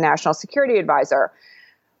he was the national security advisor.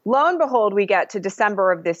 Lo and behold, we get to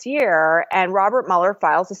December of this year, and Robert Mueller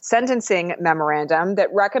files a sentencing memorandum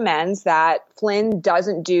that recommends that Flynn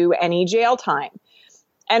doesn't do any jail time.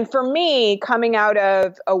 And for me, coming out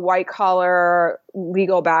of a white-collar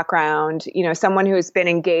legal background, someone who has been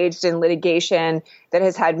engaged in litigation that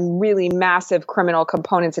has had really massive criminal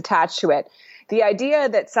components attached to it, the idea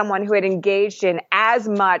that someone who had engaged in as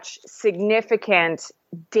much significant,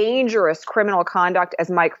 dangerous criminal conduct as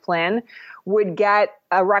Mike Flynn would get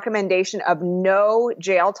a recommendation of no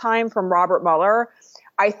jail time from Robert Mueller,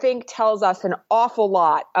 I think tells us an awful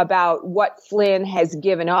lot about what Flynn has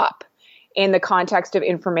given up in the context of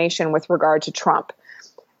information with regard to Trump.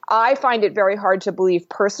 I find it very hard to believe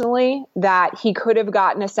personally that he could have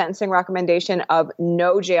gotten a sentencing recommendation of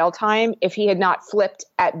no jail time if he had not flipped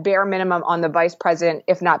at bare minimum on the vice president,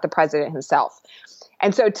 if not the president himself.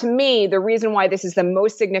 And so to me, the reason why this is the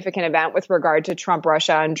most significant event with regard to Trump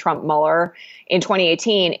Russia and Trump Mueller in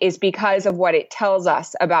 2018 is because of what it tells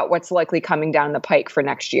us about what's likely coming down the pike for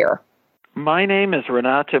next year. My name is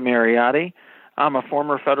Renato Mariotti. I'm a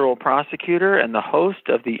former federal prosecutor and the host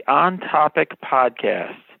of the On Topic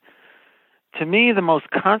podcast. To me, the most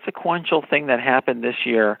consequential thing that happened this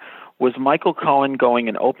year was Michael Cohen going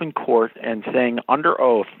in open court and saying under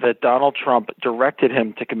oath that Donald Trump directed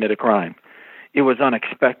him to commit a crime. It was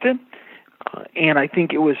unexpected, and I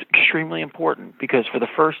think it was extremely important because for the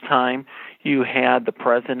first time you had the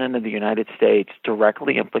President of the United States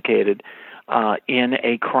directly implicated in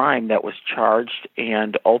a crime that was charged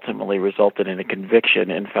and ultimately resulted in a conviction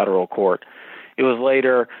in federal court. It was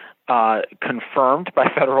later confirmed by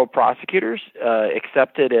federal prosecutors,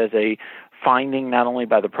 accepted as a finding not only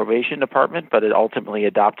by the probation department, but it ultimately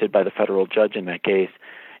adopted by the federal judge in that case.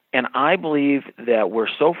 And I believe that we're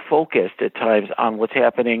so focused at times on what's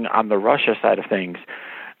happening on the Russia side of things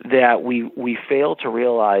that we fail to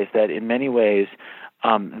realize that in many ways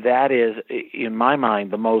that is, in my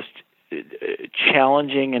mind, the most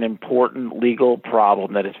challenging and important legal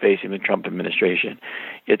problem that is facing the Trump administration.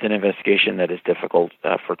 It's an investigation that is difficult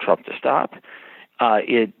for Trump to stop.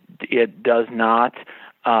 It does not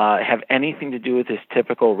have anything to do with his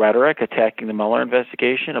typical rhetoric attacking the Mueller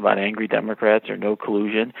investigation about angry Democrats or no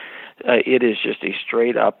collusion. It is just a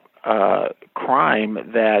straight-up crime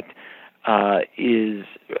that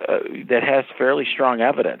that has fairly strong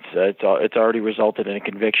evidence. It's already resulted in a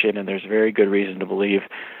conviction, and there's very good reason to believe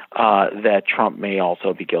that Trump may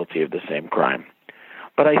also be guilty of the same crime.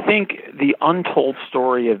 But I think the untold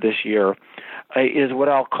story of this year is what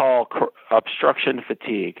I'll call obstruction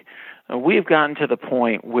fatigue. We've gotten to the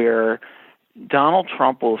point where Donald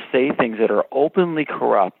Trump will say things that are openly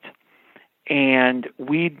corrupt, and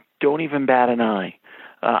we don't even bat an eye.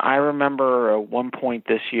 I remember at one point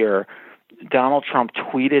this year, Donald Trump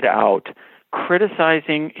tweeted out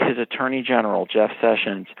criticizing his Attorney General, Jeff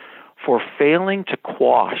Sessions, for failing to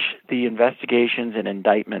quash the investigations and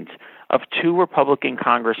indictments of 2 Republican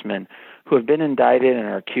congressmen who have been indicted and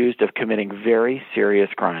are accused of committing very serious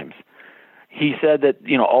crimes. He said that,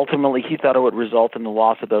 ultimately he thought it would result in the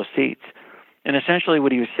loss of those seats. And essentially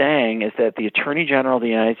what he was saying is that the Attorney General of the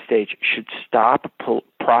United States should stop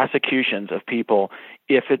prosecutions of people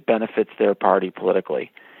if it benefits their party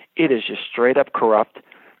politically. It is just straight up corrupt.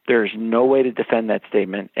 There's no way to defend that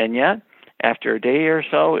statement. And yet, after a day or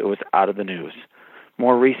so, it was out of the news.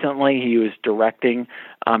 More recently, he was directing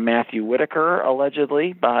Matthew Whitaker,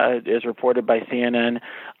 allegedly, as reported by CNN,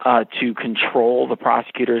 to control the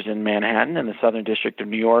prosecutors in Manhattan in the Southern District of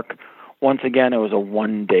New York. Once again, it was a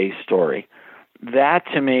one-day story. That,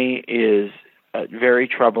 to me, is very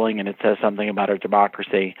troubling, and it says something about our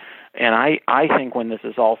democracy. And I think when this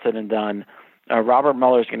is all said and done, Robert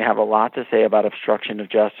Mueller is going to have a lot to say about obstruction of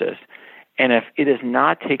justice. And if it is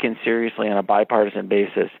not taken seriously on a bipartisan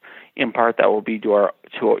basis, in part that will be due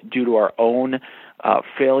to our own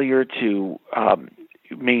failure to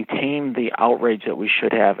maintain the outrage that we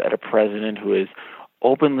should have at a president who is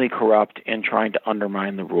openly corrupt and trying to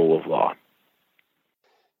undermine the rule of law.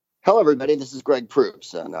 Hello, everybody. This is Greg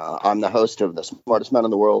Proops, and I'm the host of the Smartest Men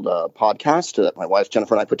in the World podcast that my wife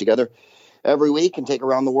Jennifer and I put together every week and take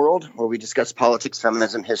around the world, where we discuss politics,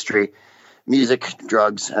 feminism, history, music,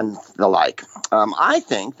 drugs, and the like. I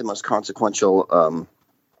think the most consequential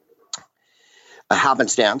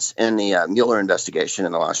happenstance in the Mueller investigation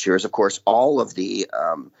in the last year is, of course, all of the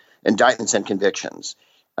indictments and convictions.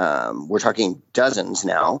 We're talking dozens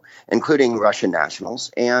now, including Russian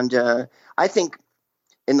nationals. And I think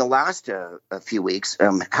in the last few weeks,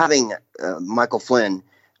 having Michael Flynn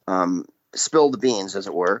spill the beans, as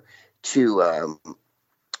it were, to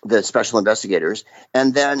the special investigators,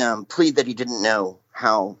 and then plead that he didn't know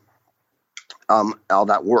how all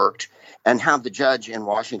that worked, and have the judge in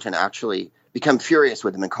Washington actually become furious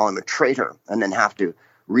with him and call him a traitor, and then have to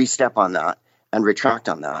re-step on that and retract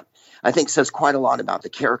on that, I think says quite a lot about the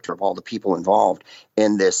character of all the people involved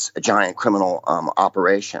in this giant criminal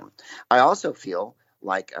operation. I also feel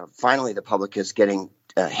like finally the public is getting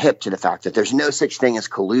hip to the fact that there's no such thing as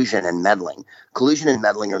collusion and meddling. Collusion and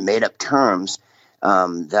meddling are made-up terms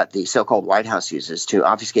that the so-called White House uses to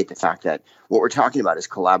obfuscate the fact that what we're talking about is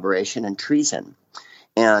collaboration and treason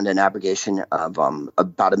and an abrogation of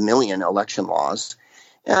about 1 million election laws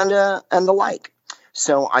and the like.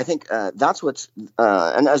 So I think that's what's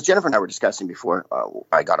and as Jennifer and I were discussing before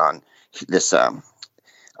I got on this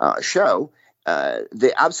show,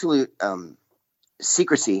 the absolute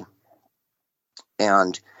secrecy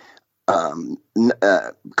and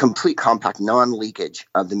complete compact non-leakage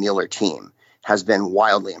of the Mueller team has been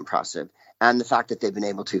wildly impressive. And the fact that they've been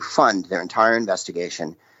able to fund their entire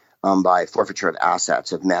investigation by forfeiture of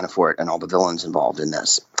assets of Manafort and all the villains involved in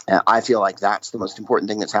this. I feel like that's the most important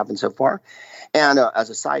thing that's happened so far. And as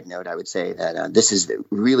a side note, I would say that this is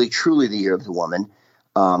really, truly the year of the woman,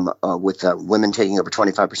 with women taking over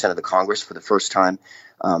 25% of the Congress for the first time.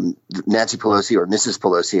 Nancy Pelosi, or Mrs.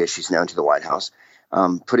 Pelosi, as she's known to the White House,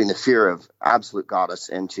 putting the fear of absolute goddess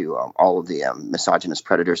into all of the misogynist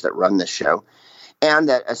predators that run this show. And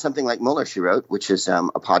that as something like Mueller, She Wrote, which is a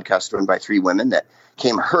podcast run by 3 women that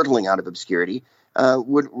came hurtling out of obscurity,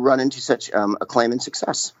 would run into such acclaim and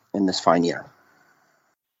success in this fine year.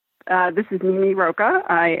 This is Mimi Rocah.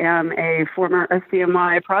 I am a former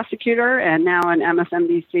SDNY prosecutor and now an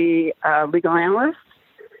MSNBC legal analyst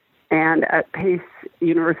and at Pace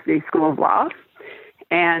University School of Law.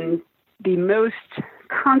 And the most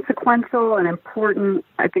consequential and important,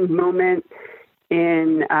 I think, moment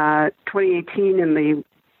in 2018 in the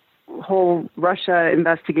whole Russia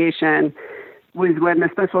investigation was when the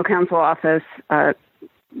Special Counsel Office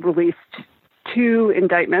released 2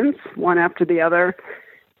 indictments, one after the other,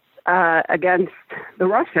 against the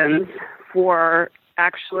Russians for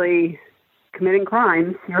actually committing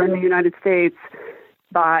crimes here in the United States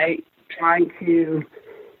by trying to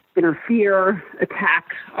interfere, attack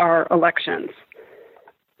our elections.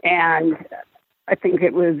 And I think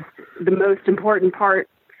it was the most important part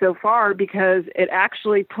so far because it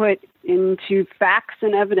actually put into facts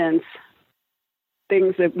and evidence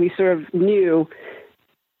things that we sort of knew,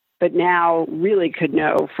 but now really could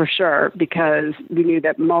know for sure because we knew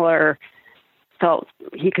that Mueller felt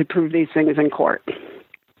he could prove these things in court.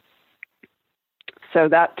 So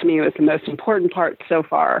that, to me, was the most important part so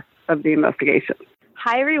far of the investigation.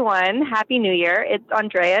 Hi, everyone. Happy New Year. It's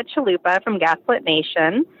Andrea Chalupa from Gaslit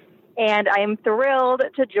Nation, and I am thrilled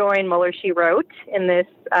to join Mueller, She Wrote in this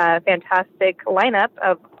fantastic lineup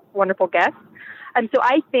of wonderful guests. And so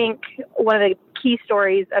I think one of the key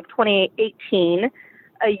stories of 2018,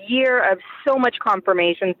 a year of so much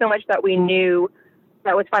confirmation, so much that we knew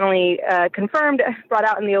that was finally confirmed, brought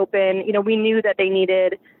out in the open. You know, we knew that they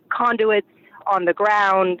needed conduits on the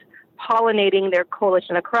ground, pollinating their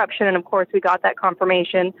coalition of corruption. And of course, we got that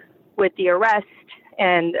confirmation with the arrest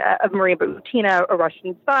of Maria Butina, a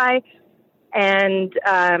Russian spy. And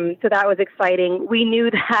so that was exciting. We knew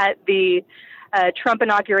that the Trump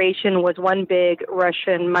inauguration was one big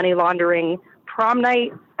Russian money laundering prom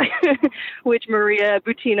night, which Maria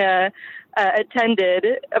Butina attended,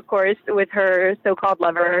 of course, with her so-called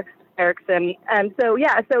lover, Erickson. And so,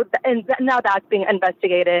 now that's being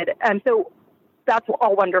investigated. And so that's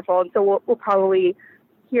all wonderful. And so we'll probably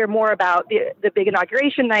hear more about the big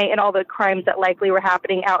inauguration night and all the crimes that likely were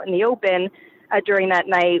happening out in the open during that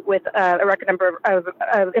night with a record number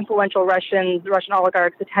of influential Russian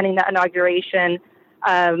oligarchs attending that inauguration.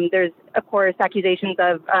 There's, of course, accusations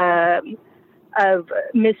of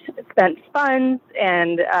misspent funds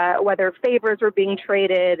and whether favors were being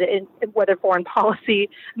traded, whether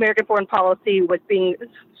American foreign policy was being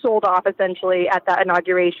sold off essentially at that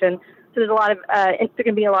inauguration. So there's there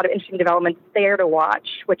can be a lot of interesting developments there to watch,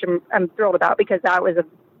 which I'm thrilled about because that was a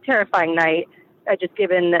terrifying night, just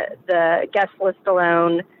given the guest list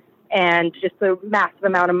alone and just the massive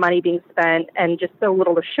amount of money being spent and just so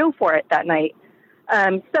little to show for it that night.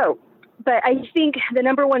 So But I think the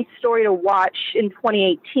number one story to watch in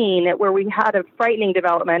 2018, where we had a frightening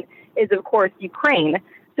development, is, of course, Ukraine.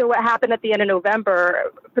 So what happened at the end of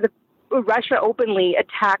November, Russia openly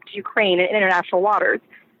attacked Ukraine in international waters.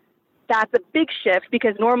 That's a big shift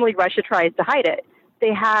because normally Russia tries to hide it.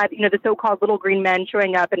 They had, the so-called little green men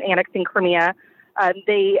showing up and annexing Crimea.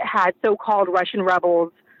 They had so-called Russian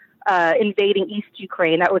rebels invading East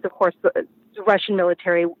Ukraine. That was, of course, the Russian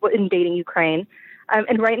military invading Ukraine.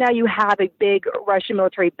 And right now you have a big Russian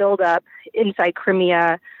military buildup inside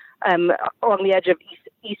Crimea along the edge of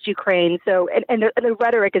East Ukraine. So, and the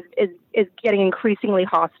rhetoric is getting increasingly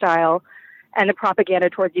hostile, and the propaganda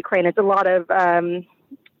towards Ukraine. It's a lot of,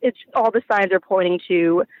 all the signs are pointing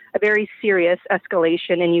to a very serious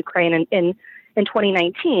escalation in Ukraine in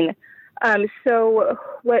 2019. So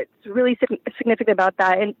what's really significant about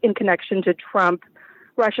that in connection to Trump,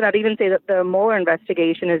 Russia, I'd even say that the Mueller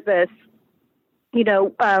investigation is this.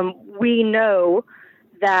 We know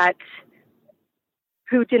that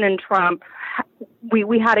Putin and Trump,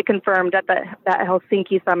 we had it confirmed at that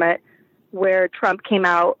Helsinki summit where Trump came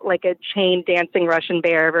out like a chain dancing Russian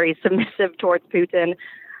bear, very submissive towards Putin.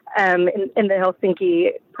 In the Helsinki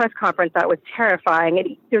press conference, that was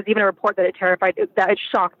terrifying. There's even a report that it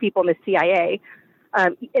shocked people in the CIA.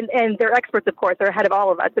 And they're experts, of course, they're ahead of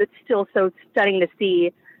all of us, but it's still so stunning to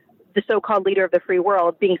see the so-called leader of the free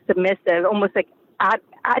world being submissive, almost like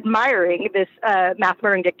admiring this mass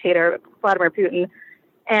murdering dictator, Vladimir Putin.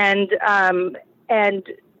 And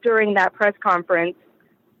during that press conference,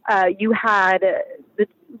 you had,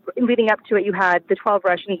 leading up to it, you had the 12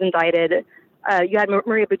 Russians indicted. You had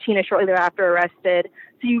Maria Butina shortly thereafter arrested.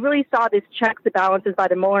 So you really saw this checks and balances by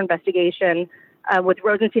the Mueller investigation, with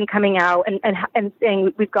Rosenstein coming out and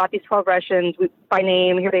saying, we've got these 12 Russians by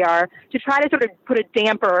name, here they are, to try to sort of put a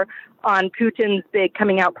damper on Putin's big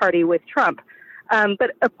coming out party with Trump.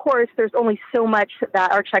 But of course, there's only so much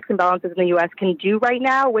that our checks and balances in the U.S. can do right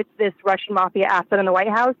now with this Russian mafia asset in the White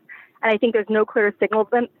House. And I think there's no clearer signal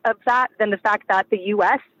of that than the fact that the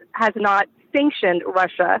U.S. has not sanctioned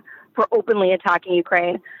Russia for openly attacking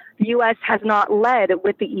Ukraine. The U.S. has not led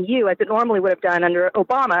with the EU, as it normally would have done under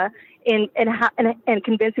Obama, in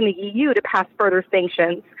convincing the EU to pass further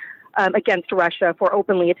sanctions against Russia for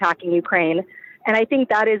openly attacking Ukraine. And I think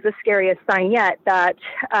that is the scariest sign yet that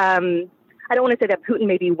I don't want to say that Putin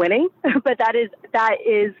may be winning, but that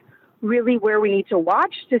is really where we need to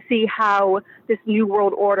watch to see how this new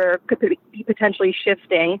world order could be potentially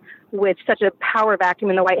shifting with such a power vacuum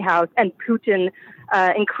in the White House and Putin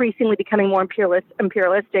increasingly becoming more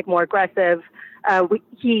imperialistic, more aggressive.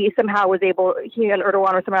 He and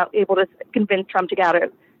Erdogan were somehow able to convince Trump to get out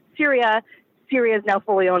of Syria. Syria is now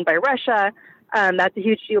fully owned by Russia. That's a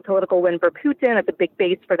huge geopolitical win for Putin. It's a big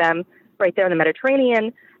base for them right there in the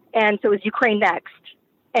Mediterranean. And so is Ukraine next.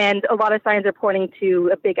 And a lot of signs are pointing to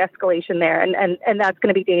a big escalation there. And that's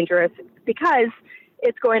going to be dangerous because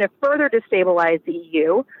it's going to further destabilize the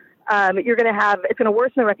EU. It's going to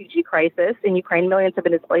worsen the refugee crisis in Ukraine. Millions have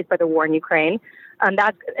been displaced by the war in Ukraine. And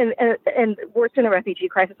worsen the refugee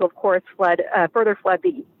crisis will, of course, further flood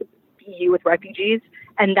the EU with refugees.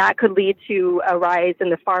 And that could lead to a rise in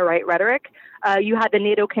the far-right rhetoric. You had the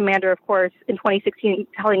NATO commander, of course, in 2016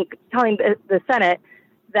 telling the Senate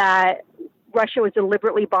that Russia was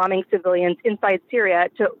deliberately bombing civilians inside Syria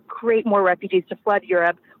to create more refugees to flood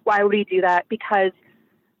Europe. Why would he do that? Because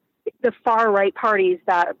the far-right parties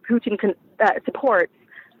that Putin supports,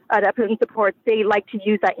 they like to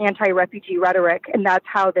use that anti-refugee rhetoric, and that's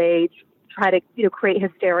how they try to create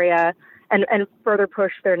hysteria and further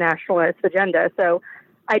push their nationalist agenda. So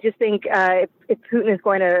I just think if Putin is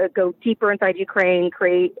going to go deeper inside Ukraine,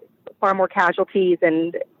 create far more casualties,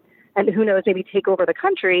 and who knows, maybe take over the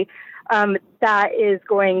country, that is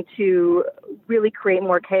going to really create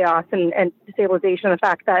more chaos and destabilization. The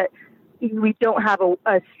fact that we don't have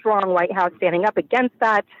a strong White House standing up against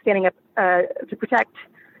that, standing up to protect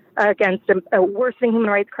against a worsening human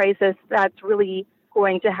rights crisis, that's really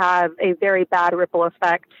going to have a very bad ripple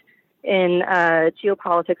effect in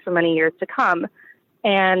geopolitics for many years to come.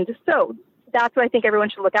 And so that's what I think everyone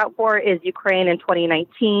should look out for is Ukraine in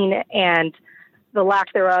 2019 and the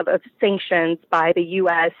lack thereof of sanctions by the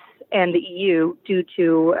U.S. and the EU due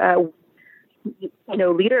to,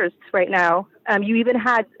 leaders right now. You even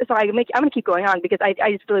had, so I'm going to keep going on because I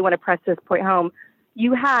just really want to press this point home.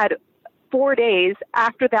 You had 4 days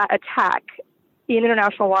after that attack in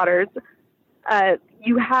international waters,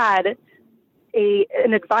 you had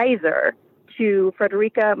an advisor to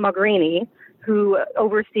Federica Mogherini, who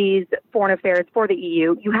oversees foreign affairs for the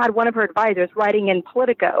EU. You had one of her advisors writing in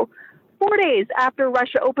Politico 4 days after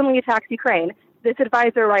Russia openly attacks Ukraine, this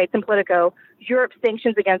advisor writes in Politico, Europe's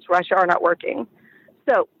sanctions against Russia are not working.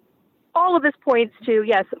 So all of this points to,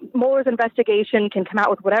 yes, Mueller's investigation can come out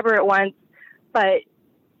with whatever it wants, but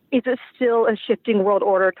is it still a shifting world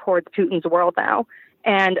order towards Putin's world now?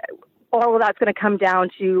 And all of that's going to come down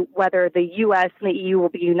to whether the U.S. and the EU will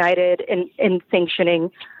be united in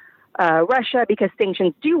sanctioning Russia, because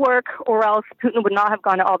sanctions do work, or else Putin would not have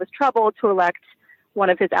gone to all this trouble to elect one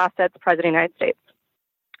of his assets president of the United States.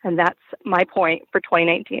 And that's my point for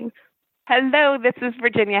 2019. Hello, this is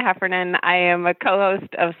Virginia Heffernan. I am a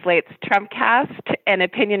co-host of Slate's Trumpcast, an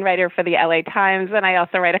opinion writer for the LA Times, and I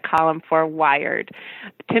also write a column for Wired.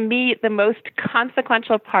 To me, the most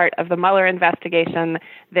consequential part of the Mueller investigation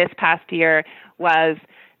this past year was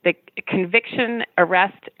the conviction,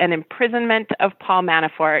 arrest, and imprisonment of Paul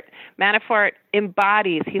Manafort. Manafort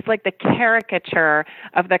embodies, he's like the caricature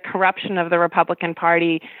of the corruption of the Republican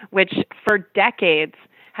Party, which for decades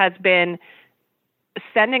has been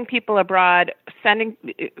sending people abroad,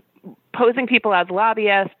 posing people as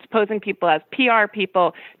lobbyists, posing people as PR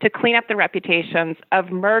people to clean up the reputations of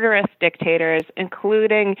murderous dictators,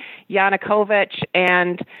 including Yanukovych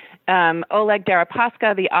and Oleg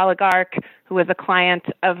Deripaska, the oligarch who was a client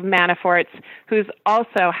of Manafort's, who's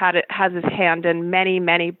also has his hand in many,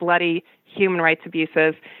 many bloody human rights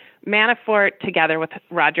abuses. Manafort, together with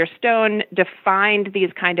Roger Stone, defined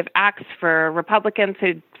these kind of acts for Republicans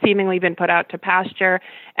who'd seemingly been put out to pasture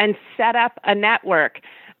and set up a network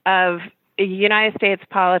of United States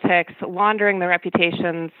politics laundering the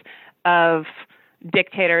reputations of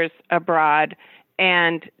dictators abroad.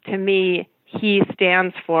 And to me, he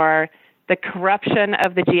stands for the corruption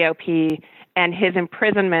of the GOP, and his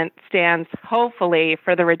imprisonment stands, hopefully,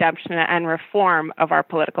 for the redemption and reform of our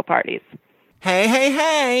political parties.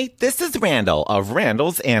 Hey, this is Randall of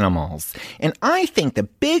Randall's Animals. And I think the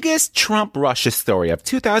biggest Trump-Russia story of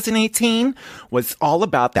 2018 was all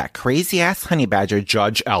about that crazy-ass honey badger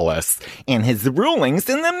Judge Ellis and his rulings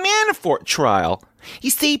in the Manafort trial.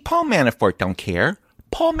 You see, Paul Manafort don't care.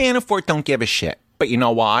 Paul Manafort don't give a shit. But you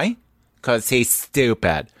know why? Because he's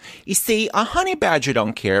stupid. You see, a honey badger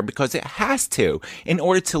don't care because it has to in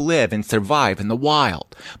order to live and survive in the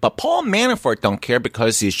wild. But Paul Manafort don't care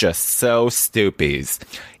because he's just so stupid.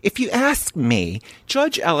 If you ask me,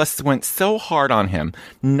 Judge Ellis went so hard on him,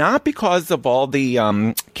 not because of all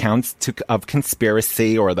the counts of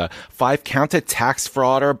conspiracy or the 5 counts of tax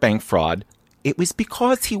fraud or bank fraud. It was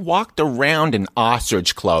because he walked around in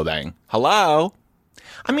ostrich clothing. Hello?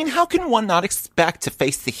 I mean, how can one not expect to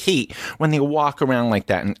face the heat when they walk around like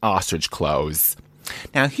that in ostrich clothes?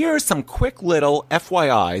 Now, here are some quick little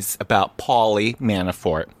FYIs about Paulie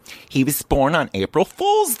Manafort. He was born on April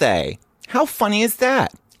Fool's Day. How funny is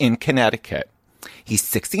that? In Connecticut. He's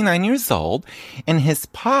 69 years old, and his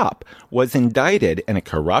pop was indicted in a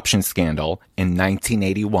corruption scandal in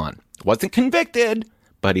 1981. Wasn't convicted,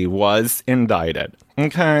 but he was indicted.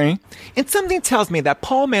 Okay? And something tells me that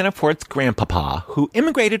Paul Manafort's grandpapa, who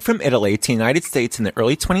immigrated from Italy to the United States in the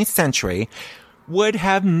early 20th century, would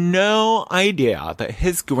have no idea that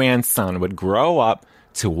his grandson would grow up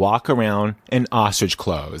to walk around in ostrich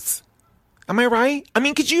clothes. Am I right? I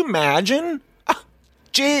mean, could you imagine? Oh,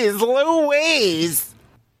 geez Louise!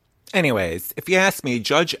 Anyways, if you ask me,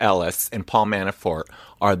 Judge Ellis and Paul Manafort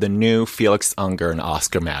are the new Felix Unger and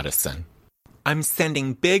Oscar Madison. I'm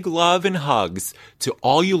sending big love and hugs to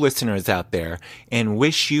all you listeners out there and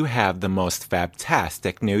wish you have the most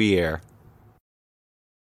fantastic new year.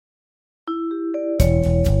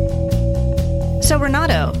 So,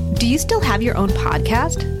 Renato, do you still have your own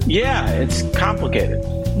podcast? Yeah, it's complicated.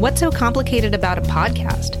 What's so complicated about a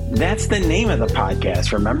podcast? That's the name of the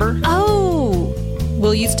podcast, remember? Oh!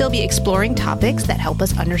 Will you still be exploring topics that help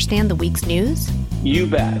us understand the week's news? You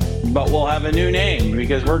bet. But we'll have a new name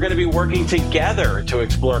because we're going to be working together to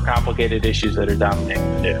explore complicated issues that are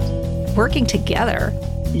dominating the news. Working together?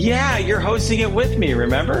 Yeah, you're hosting it with me,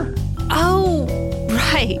 remember? Oh,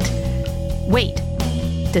 right. Wait,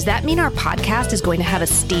 does that mean our podcast is going to have a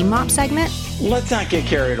steam mop segment? Let's not get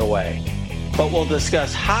carried away. But we'll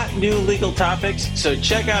discuss hot new legal topics, so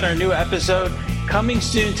check out our new episode coming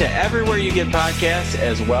soon to everywhere you get podcasts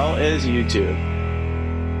as well as YouTube.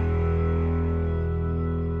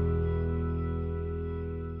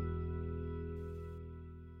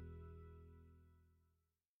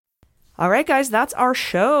 All right, guys, that's our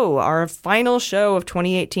show, our final show of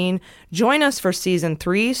 2018. Join us for season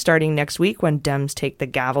 3 starting next week when Dems take the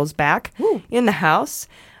gavels back in the House.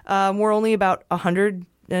 We're only about 100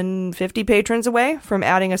 150 patrons away from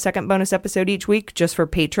adding a second bonus episode each week just for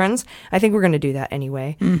patrons. I think we're going to do that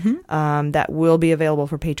anyway. That will be available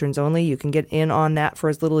for patrons only. You can get in on that for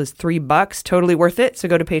as little as $3. Totally worth it. So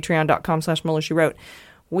go to patreon.com/MuellerSheWrote.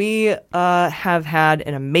 We have had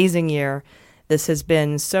an amazing year. This has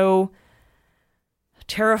been so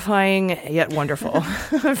terrifying yet wonderful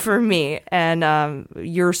for me, and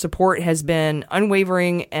your support has been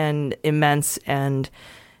unwavering and immense and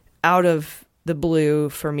out of the blue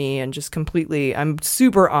for me, and just completely, I'm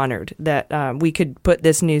super honored that we could put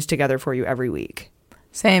this news together for you every week.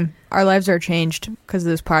 Same. Our lives are changed because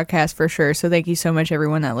of this podcast for sure. So thank you so much,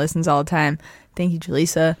 everyone that listens all the time. Thank you,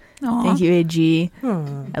 Jaleesa. Aw. Thank you, AG.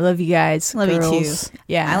 I love you guys. Love girls. you too.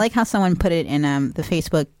 Yeah. I like how someone put it in the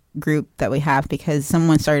Facebook group that we have, because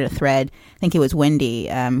someone started a thread. I think it was Wendy,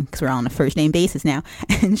 because we're all on a first name basis now,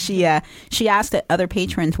 and she asked other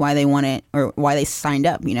patrons why they wanted, or why they signed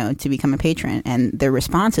up, to become a patron, and their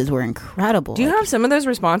responses were incredible. Do you have some of those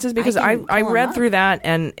responses? Because I read through that,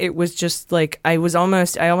 and it was just like I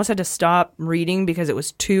almost had to stop reading because it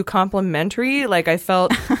was too complimentary. Like I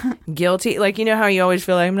felt guilty. Like, how you always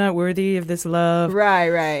feel like I'm not worthy of this love.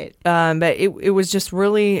 Right. But it was just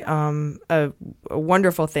really a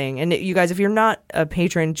wonderful thing. And you guys, if you're not a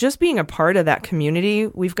patron, just being a part of that community,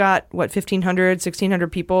 we've got 1,500,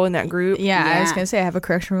 1,600 people in that group. Yeah, I was gonna say I have a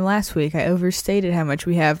correction from last week. I overstated how much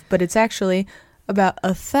we have, but it's actually about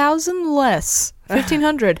 1,000 less,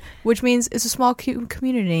 1,500, which means it's a small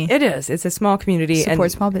community. It is. It's a small community.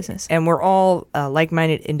 Support small business, and we're all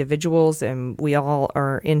like-minded individuals, and we all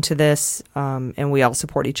are into this, and we all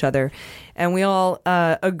support each other, and we all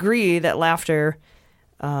agree that laughter,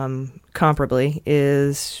 comparably,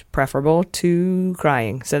 is preferable to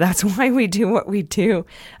crying. So that's why we do what we do,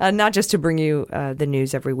 not just to bring you the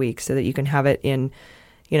news every week so that you can have it in,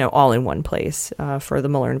 all in one place for the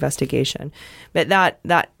Mueller investigation. But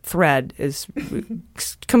that thread is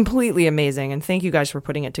completely amazing, and thank you guys for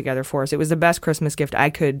putting it together for us. It was the best Christmas gift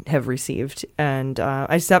I could have received, and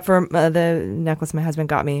except for the necklace my husband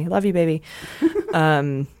got me. Love you, baby.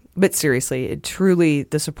 But seriously, truly,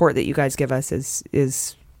 the support that you guys give us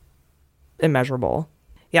is immeasurable.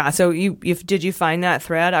 Yeah. So did you find that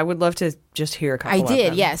thread? I would love to just hear a couple of them. I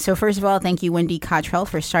did, yeah. So first of all, thank you, Wendy Cottrell,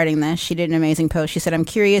 for starting this. She did an amazing post. She said, "I'm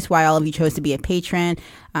curious why all of you chose to be a patron.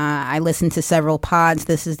 I listened to several pods.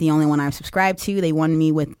 This is the only one I've subscribed to. They won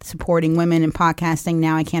me with supporting women in podcasting.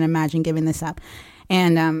 Now I can't imagine giving this up."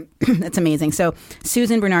 And that's amazing. So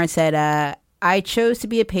Susan Bernard said, "I chose to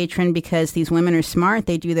be a patron because these women are smart.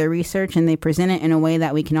 They do their research and they present it in a way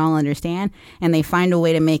that we can all understand. And they find a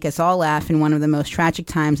way to make us all laugh in one of the most tragic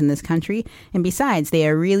times in this country. And besides, they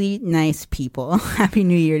are really nice people." Happy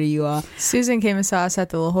New Year to you all. Susan came and saw us at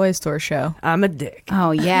the La Jolla Store show. I'm a dick.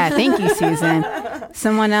 Oh, yeah. Thank you, Susan.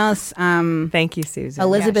 Someone else. Thank you, Susan.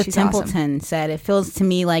 Elizabeth she's Templeton said, "It feels to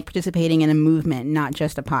me like participating in a movement, not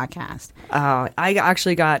just a podcast." I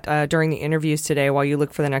actually got, during the interviews today, while you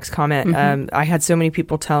look for the next comment, I had so many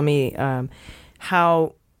people tell me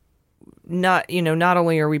how not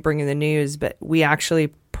only are we bringing the news, but we actually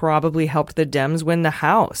probably helped the Dems win the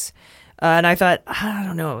House. And I thought, I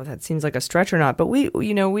don't know, that seems like a stretch or not, but we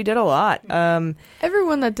did a lot.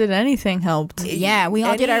 Everyone that did anything helped. Yeah, we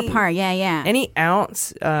all did our part. Yeah. Any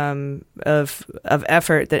ounce of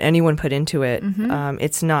effort that anyone put into it,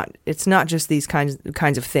 it's not just these kinds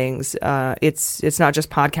of things. It's not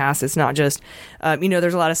just podcasts. It's not just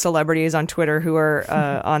there's a lot of celebrities on Twitter who are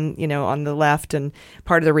on the left and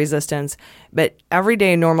part of the resistance, but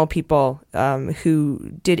everyday normal people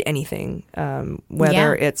who did anything,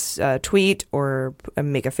 whether it's tweet or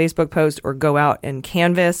make a Facebook post or go out and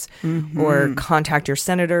canvass or contact your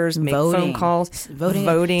senators, make phone calls,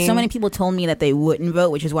 voting. So many people told me that they wouldn't vote,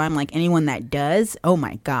 which is why I'm like, anyone that does, oh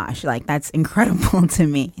my gosh, like that's incredible to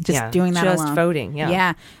me. Just doing that just alone. Voting.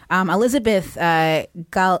 Yeah. Elizabeth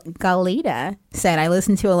Galita said, "I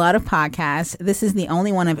listen to a lot of podcasts. This is the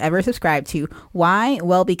only one I've ever subscribed to. Why?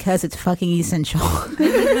 Well, because it's fucking essential."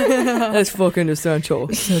 That's fucking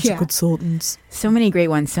essential. Such consultants. So many great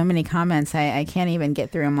ones, so many comments. I can't even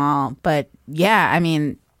get through them all. But yeah, I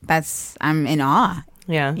mean, I'm in awe.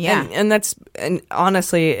 Yeah. Yeah. And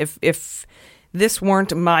honestly, if this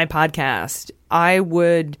weren't my podcast, I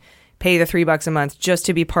would pay the $3 a month just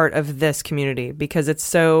to be part of this community, because it's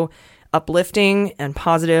so uplifting and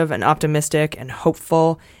positive and optimistic and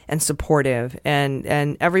hopeful and supportive. And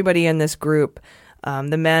everybody in this group,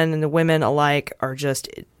 the men and the women alike, are just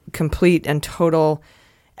complete and total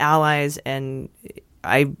allies. And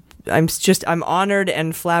I'm honored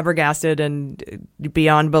and flabbergasted and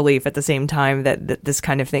beyond belief at the same time that this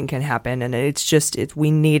kind of thing can happen. And we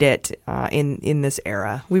need it in this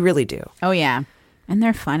era. We really do. Oh, yeah. And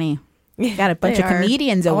they're funny. Got a bunch of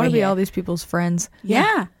comedians over here. I want to be all these people's friends.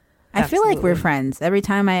 Yeah. I feel Absolutely. like we're friends. Every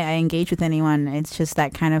time I engage with anyone, it's just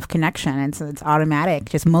that kind of connection. It's automatic.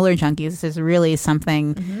 Just Mueller junkies is really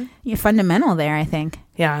something fundamental there, I think.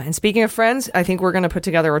 Yeah, and speaking of friends, I think we're going to put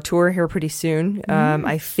together a tour here pretty soon.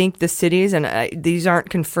 I think the cities, and these aren't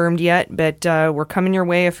confirmed yet, but we're coming your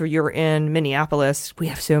way if you're in Minneapolis. We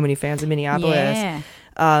have so many fans in Minneapolis.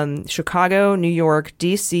 Yeah. Chicago, New York,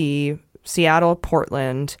 D.C., Seattle,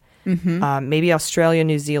 Portland, maybe Australia,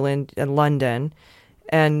 New Zealand, and London.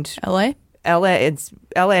 And LA? It's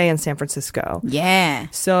LA and San Francisco. Yeah.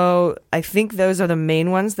 So I think those are the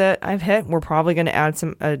main ones that I've hit. We're probably going to add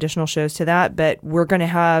some additional shows to that, but we're going to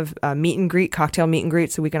have a meet and greet, cocktail meet and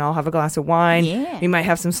greet, so we can all have a glass of wine. Yeah. We might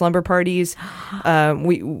have some slumber parties.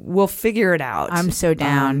 We'll figure it out. I'm so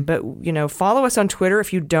down. But follow us on Twitter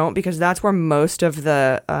if you don't, because that's where most of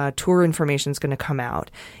the tour information is going to come out.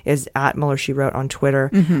 Is at Mueller She Wrote on Twitter,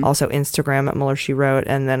 also Instagram at Mueller She Wrote,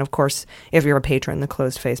 and then of course if you're a patron, the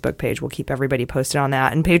closed Facebook page will keep everybody posted on that.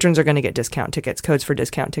 And patrons are going to get discount tickets, codes for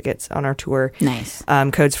discount tickets on our tour. Nice.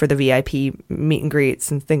 Codes for the VIP meet and greets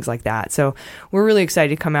and things like that. So we're really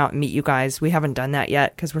excited to come out and meet you guys. We haven't done that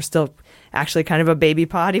yet because we're still actually kind of a baby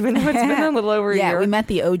pod, even though it's been a little over a year. Yeah, we met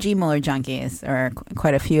the OG Mueller junkies, or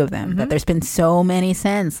quite a few of them, but there's been so many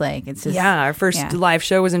since. Like, it's just... Yeah, our first live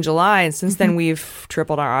show was in July, and since then we've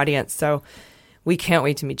tripled our audience. So we can't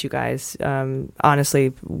wait to meet you guys.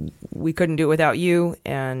 Honestly, we couldn't do it without you,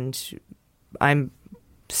 and I'm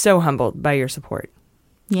so humbled by your support.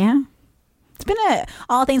 Yeah. It's been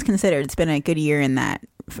all things considered, it's been a good year in that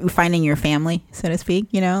finding your family, so to speak,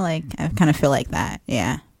 like I kind of feel like that.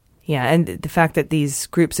 Yeah. Yeah, and the fact that these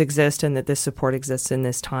groups exist and that this support exists in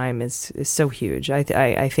this time is so huge.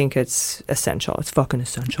 I think it's essential. It's fucking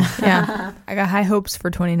essential. Yeah. I got high hopes for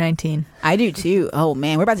 2019. I do too. Oh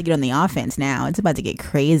man, we're about to get on the offense now. It's about to get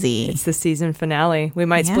crazy. It's the season finale. We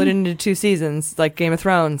might split it into 2 seasons like Game of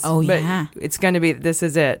Thrones. Oh but yeah. It's going to be, this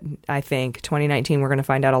is it. I think 2019 we're going to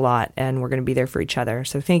find out a lot, and we're going to be there for each other.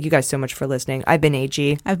 So thank you guys so much for listening. I've been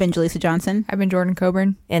AG. I've been Jaleesa Johnson. I've been Jordan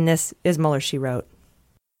Coburn. And this is Mueller She Wrote.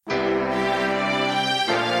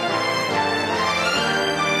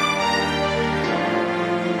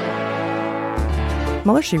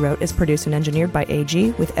 Mueller She Wrote is produced and engineered by AG,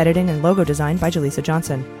 with editing and logo design by Jaleesa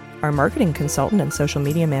Johnson. Our marketing consultant and social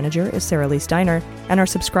media manager is Sarah Lee Steiner, and our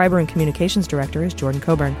subscriber and communications director is Jordan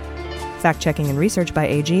Coburn. Fact-checking and research by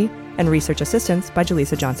AG, and research assistance by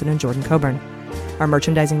Jaleesa Johnson and Jordan Coburn. Our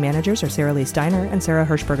merchandising managers are Sarah Lee Steiner and Sarah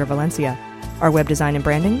Hirschberger Valencia. Our web design and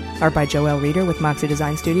branding are by Joelle Reeder with Moxie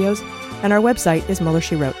Design Studios, and our website is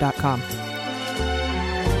MuellerSheWrote.com.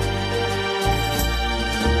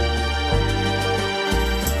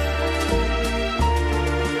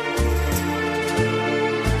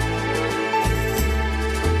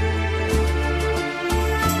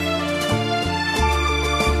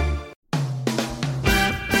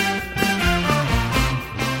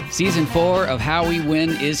 Season 4 of How We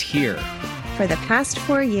Win is here. For the past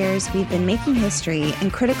 4 years, we've been making history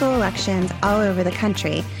in critical elections all over the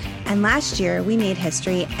country. And last year, we made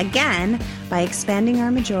history again by expanding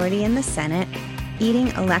our majority in the Senate, beating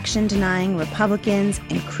election-denying Republicans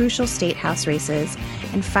in crucial state house races,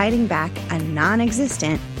 and fighting back a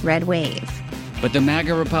non-existent red wave. But the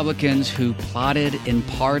MAGA Republicans who plotted and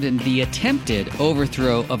pardoned the attempted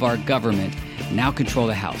overthrow of our government now control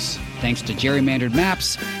the House, thanks to gerrymandered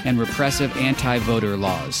maps and repressive anti-voter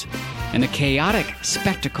laws. And the chaotic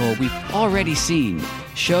spectacle we've already seen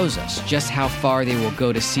shows us just how far they will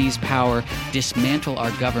go to seize power, dismantle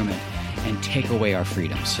our government, and take away our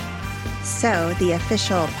freedoms. So, the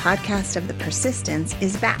official podcast of The Persistence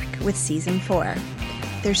is back with Season 4.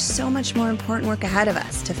 There's so much more important work ahead of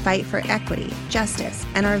us to fight for equity, justice,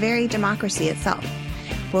 and our very democracy itself.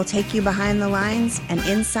 We'll take you behind the lines and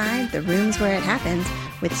inside the rooms where it happens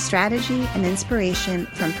with strategy and inspiration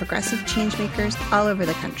from progressive changemakers all over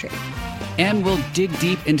the country. And we'll dig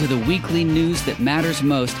deep into the weekly news that matters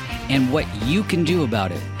most and what you can do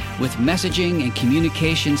about it with messaging and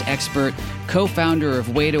communications expert, co-founder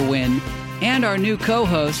of Way to Win, and our new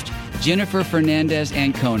co-host, Jennifer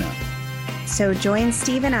Fernandez-Ancona. So join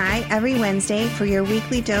Steve and I every Wednesday for your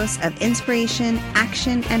weekly dose of inspiration,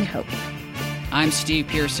 action, and hope. I'm Steve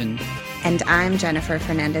Pearson. And I'm Jennifer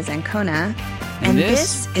Fernandez-Ancona. And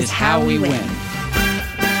this is How We Win.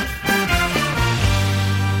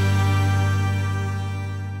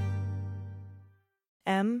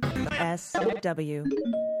 MSW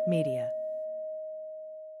Media.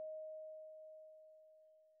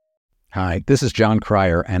 Hi, this is John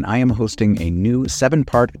Cryer, and I am hosting a new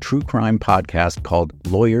 7-part true crime podcast called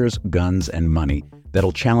Lawyers, Guns, and Money,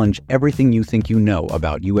 that'll challenge everything you think you know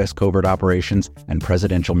about U.S. covert operations and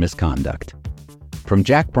presidential misconduct. From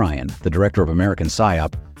Jack Bryan, the director of American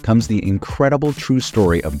PSYOP, comes the incredible true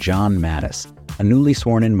story of John Mattis, a newly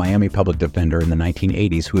sworn-in Miami public defender in the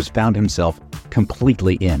 1980s who has found himself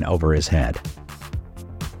completely in over his head.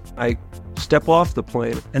 I step off the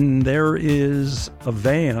plane, and there is a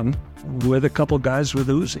van with a couple guys with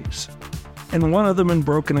Uzis. And one of them in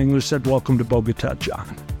broken English said, "Welcome to Bogota,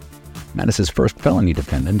 John." Mattis's first felony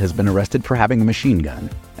defendant has been arrested for having a machine gun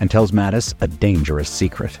and tells Mattis a dangerous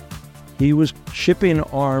secret. He was shipping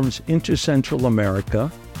arms into Central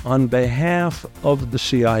America on behalf of the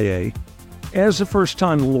CIA. As a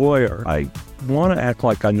first-time lawyer, I want to act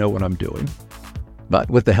like I know what I'm doing. But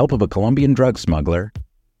with the help of a Colombian drug smuggler,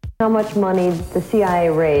 how much money the CIA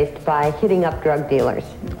raised by hitting up drug dealers?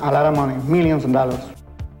 A lot of money, millions of dollars.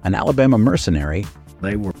 An Alabama mercenary,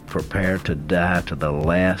 they were prepared to die to the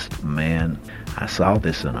last man. I saw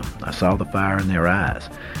this in them. I saw the fire in their eyes.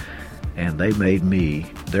 And they made me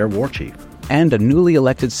their war chief. And a newly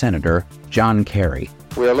elected senator, John Kerry.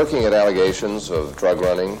 We are looking at allegations of drug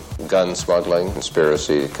running, gun smuggling,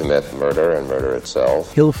 conspiracy to commit murder and murder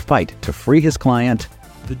itself. He'll fight to free his client.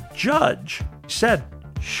 The judge said,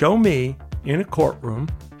 "Show me in a courtroom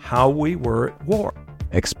how we were at war."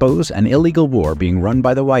 Expose an illegal war being run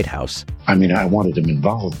by the White House. I mean, I wanted him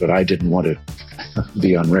involved, but I didn't want to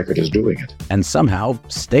be on record as doing it. And somehow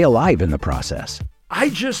stay alive in the process. I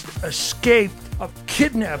just escaped a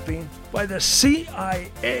kidnapping by the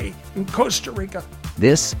CIA in Costa Rica.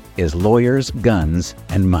 This is Lawyers, Guns,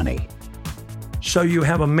 and Money. So you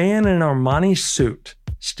have a man in an Armani suit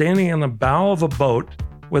standing on the bow of a boat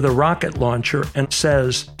with a rocket launcher and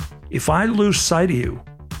says, "If I lose sight of you,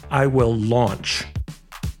 I will launch.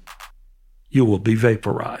 You will be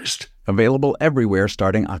vaporized." Available everywhere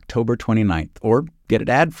starting October 29th, or get it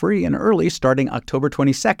ad-free and early starting October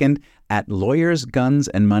 22nd at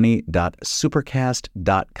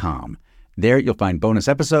lawyersgunsandmoney.supercast.com. There you'll find bonus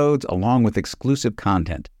episodes along with exclusive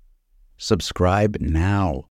content. Subscribe now.